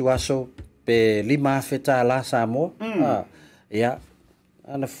le fitu aso pe 5 afe ta la Samoa. Ia,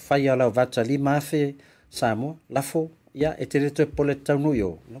 ana whai ala vata 5 afe Samoa, lafo, ia e te reto e pole tau nui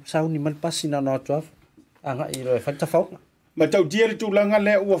o. Lau sauni malpasi na no atu afu. Anga i roi whaita whaunga. Ma tau tia le tūlanga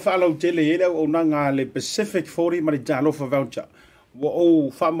le ua whaalau tele ele o nanga le Pacific 40 ma le jalofa voucher. Wa o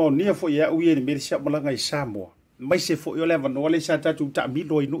whamaonia fo ia ui ni merisia malanga i Samoa. Mai se fo i o lewa noa le sa tatu ta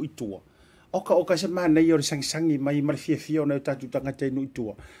milo i no i tua. Oka se mana i o le sangisangi mai mara fia o na tatu tangata i no i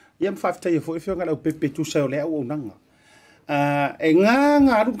tua. Ia mwhaftai e fo i fio ngā Leaupepe tu sa o lea o nanga. E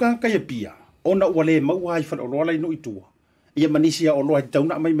ngā runga kai e pia. Ona ua le maua i whana o loa i no i tua. Ia manisia o loa i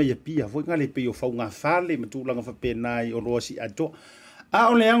tauna mai e pia. Fo ngā le pe o whau ngā whale ma tūlanga whapenai o loa si ato. A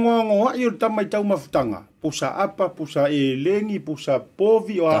o le angoa i o tamai tau mafutanga. Pusa apa, pusa e lengi, pusa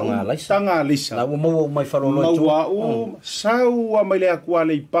povi o au. Tanga lisa. Na ua maua mai wharolo i tua. Maua sau a mai lea kua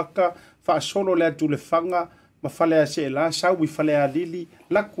le ipaka, wha solo lea tu le whanga, ma whalea se la, sau i whalea lili,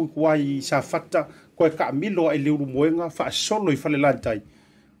 laku kua i sa fata, koe ka milo e leuru moenga, wha solo i whale lantai.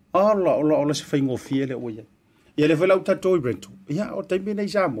 Ola se whaingo fie le oia. Ia le whalau tato i Brento. Ia o taimi nei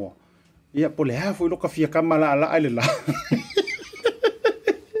Samoa. Ia po le hafo i loka fia kamala ala aile la.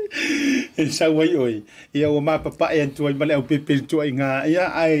 E sau ai oi. Ia o ma papa e antua i male au pepe tua i ngā. Ia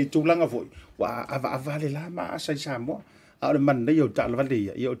ai tūlanga foi. Wa ava le la ma asai Samoa. A o le mana i o ta alvale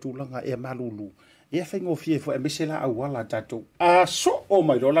ia. Ia o tūlanga e malulu. Ia whaingo fie foi e mesela au wala tato. A so o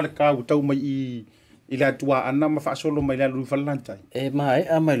mai rola le kau tau mai i la tua ana ma fa solo mai la lu falantai. E mai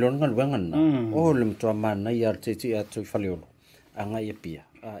a mai lon ngal wangana. O le mtua mana i arteti atu i faleolo. Anga i pia.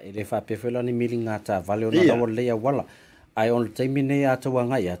 E le fa pefela ni milinga ta vale ona la le wala. Ai on taimi nei atu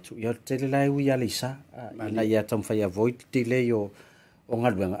anga i atu. Ia te le lai ui alisa. Ina ia tam fai avoid delay o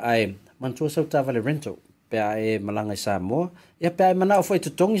ngalwenga. Ai mantua sau ta vale rento. Pea e malanga i Samoa. Ia pea e mana o fai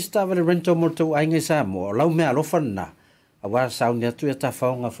tutongi sa ta vale rento mo tau ainga i Samoa. Lau mea alofa na. Awa sauni atu ia ta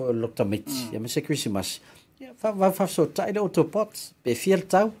whaonga fo lokta miti. Ia mese Christmas. Ia fa so taide autopots. Pe fiel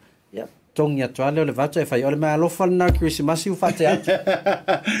tau. Ia tongi atu ale o le vata e fai. Ole mea alofa na Christmas i ufate atu.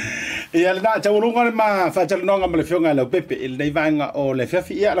 Ia le nā taurunga le ma whatalonga ma le whionga Leaupepe. Ele nei vanga o le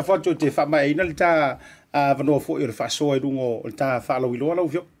whiawhi ia la whatu te whamaina le ta wanoa fo i le whasoa i rungo le ta whalau iloa lau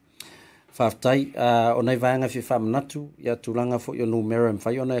whio. Whaftai, o nei vanga fi whamanatu, ia tūlanga fo i o numero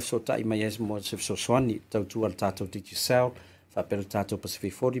mwhai ona e so tai mai es mo se so swani, tau tu al tātou tiki sal, whapere tātou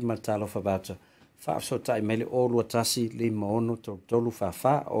Pacific 40, ma tālo whabata. Whaaf so tai mai le o lua tasi li maono tau tolu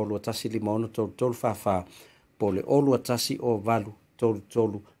whawha, o lua tasi li maono tau tolu whawha, po le o lua tasi o valu tolu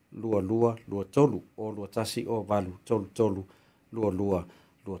tolu, lua lua tolu, o lua tasi o valu tolu lua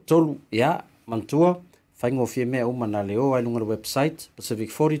tolu. Ia, mantua, whaingo fie mea umana leo ai lunga le website,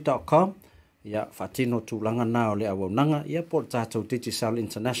 pacific40.com, ia whatino tūlanga nā o le awaunanga, ia po le tātou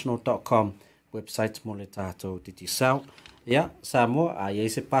titisalinternational.com, website mo le tātou titisal. Ia, Samoa, a iei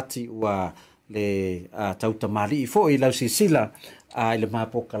se pati ua le tauta mali i fo i lau sisila, a le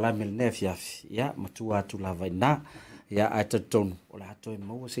mapoka lame le nefiafi, ia, matua atu la vaina, ia ai tatonu, o le hato e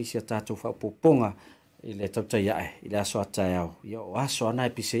maua seisia tātou whapoponga, i le tautai ae, i le aso atai au. Ia o aso ana e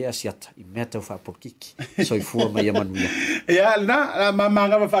pise asiata, i mea tau whapokiki. So i fua mai amanuia. Ia, na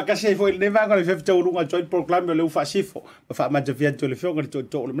mamanga ma whakasi e fo i le nevanga le whewhita urunga joint proclame o le ufa sifo. Ma whamata fiatu le whionga le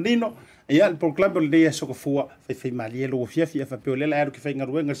tō le manino. Ia, le proclame o le dea soko fua. Whai mali e logo fiafi e whapeo lela ero ki whainga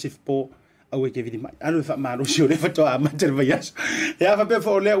ruenga sifo au e ke vidi mai. Anu e whamaro si o le whatoa a mata le vai aso. Ia, whapeo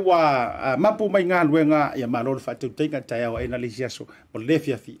fo le ua mapu mai ngā ruenga. Ia, malo le whatau teinga tai au e na le si aso. Mo le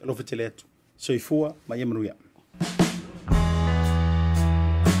fiafi, alo whatele atu. So i fua, mai e manuia.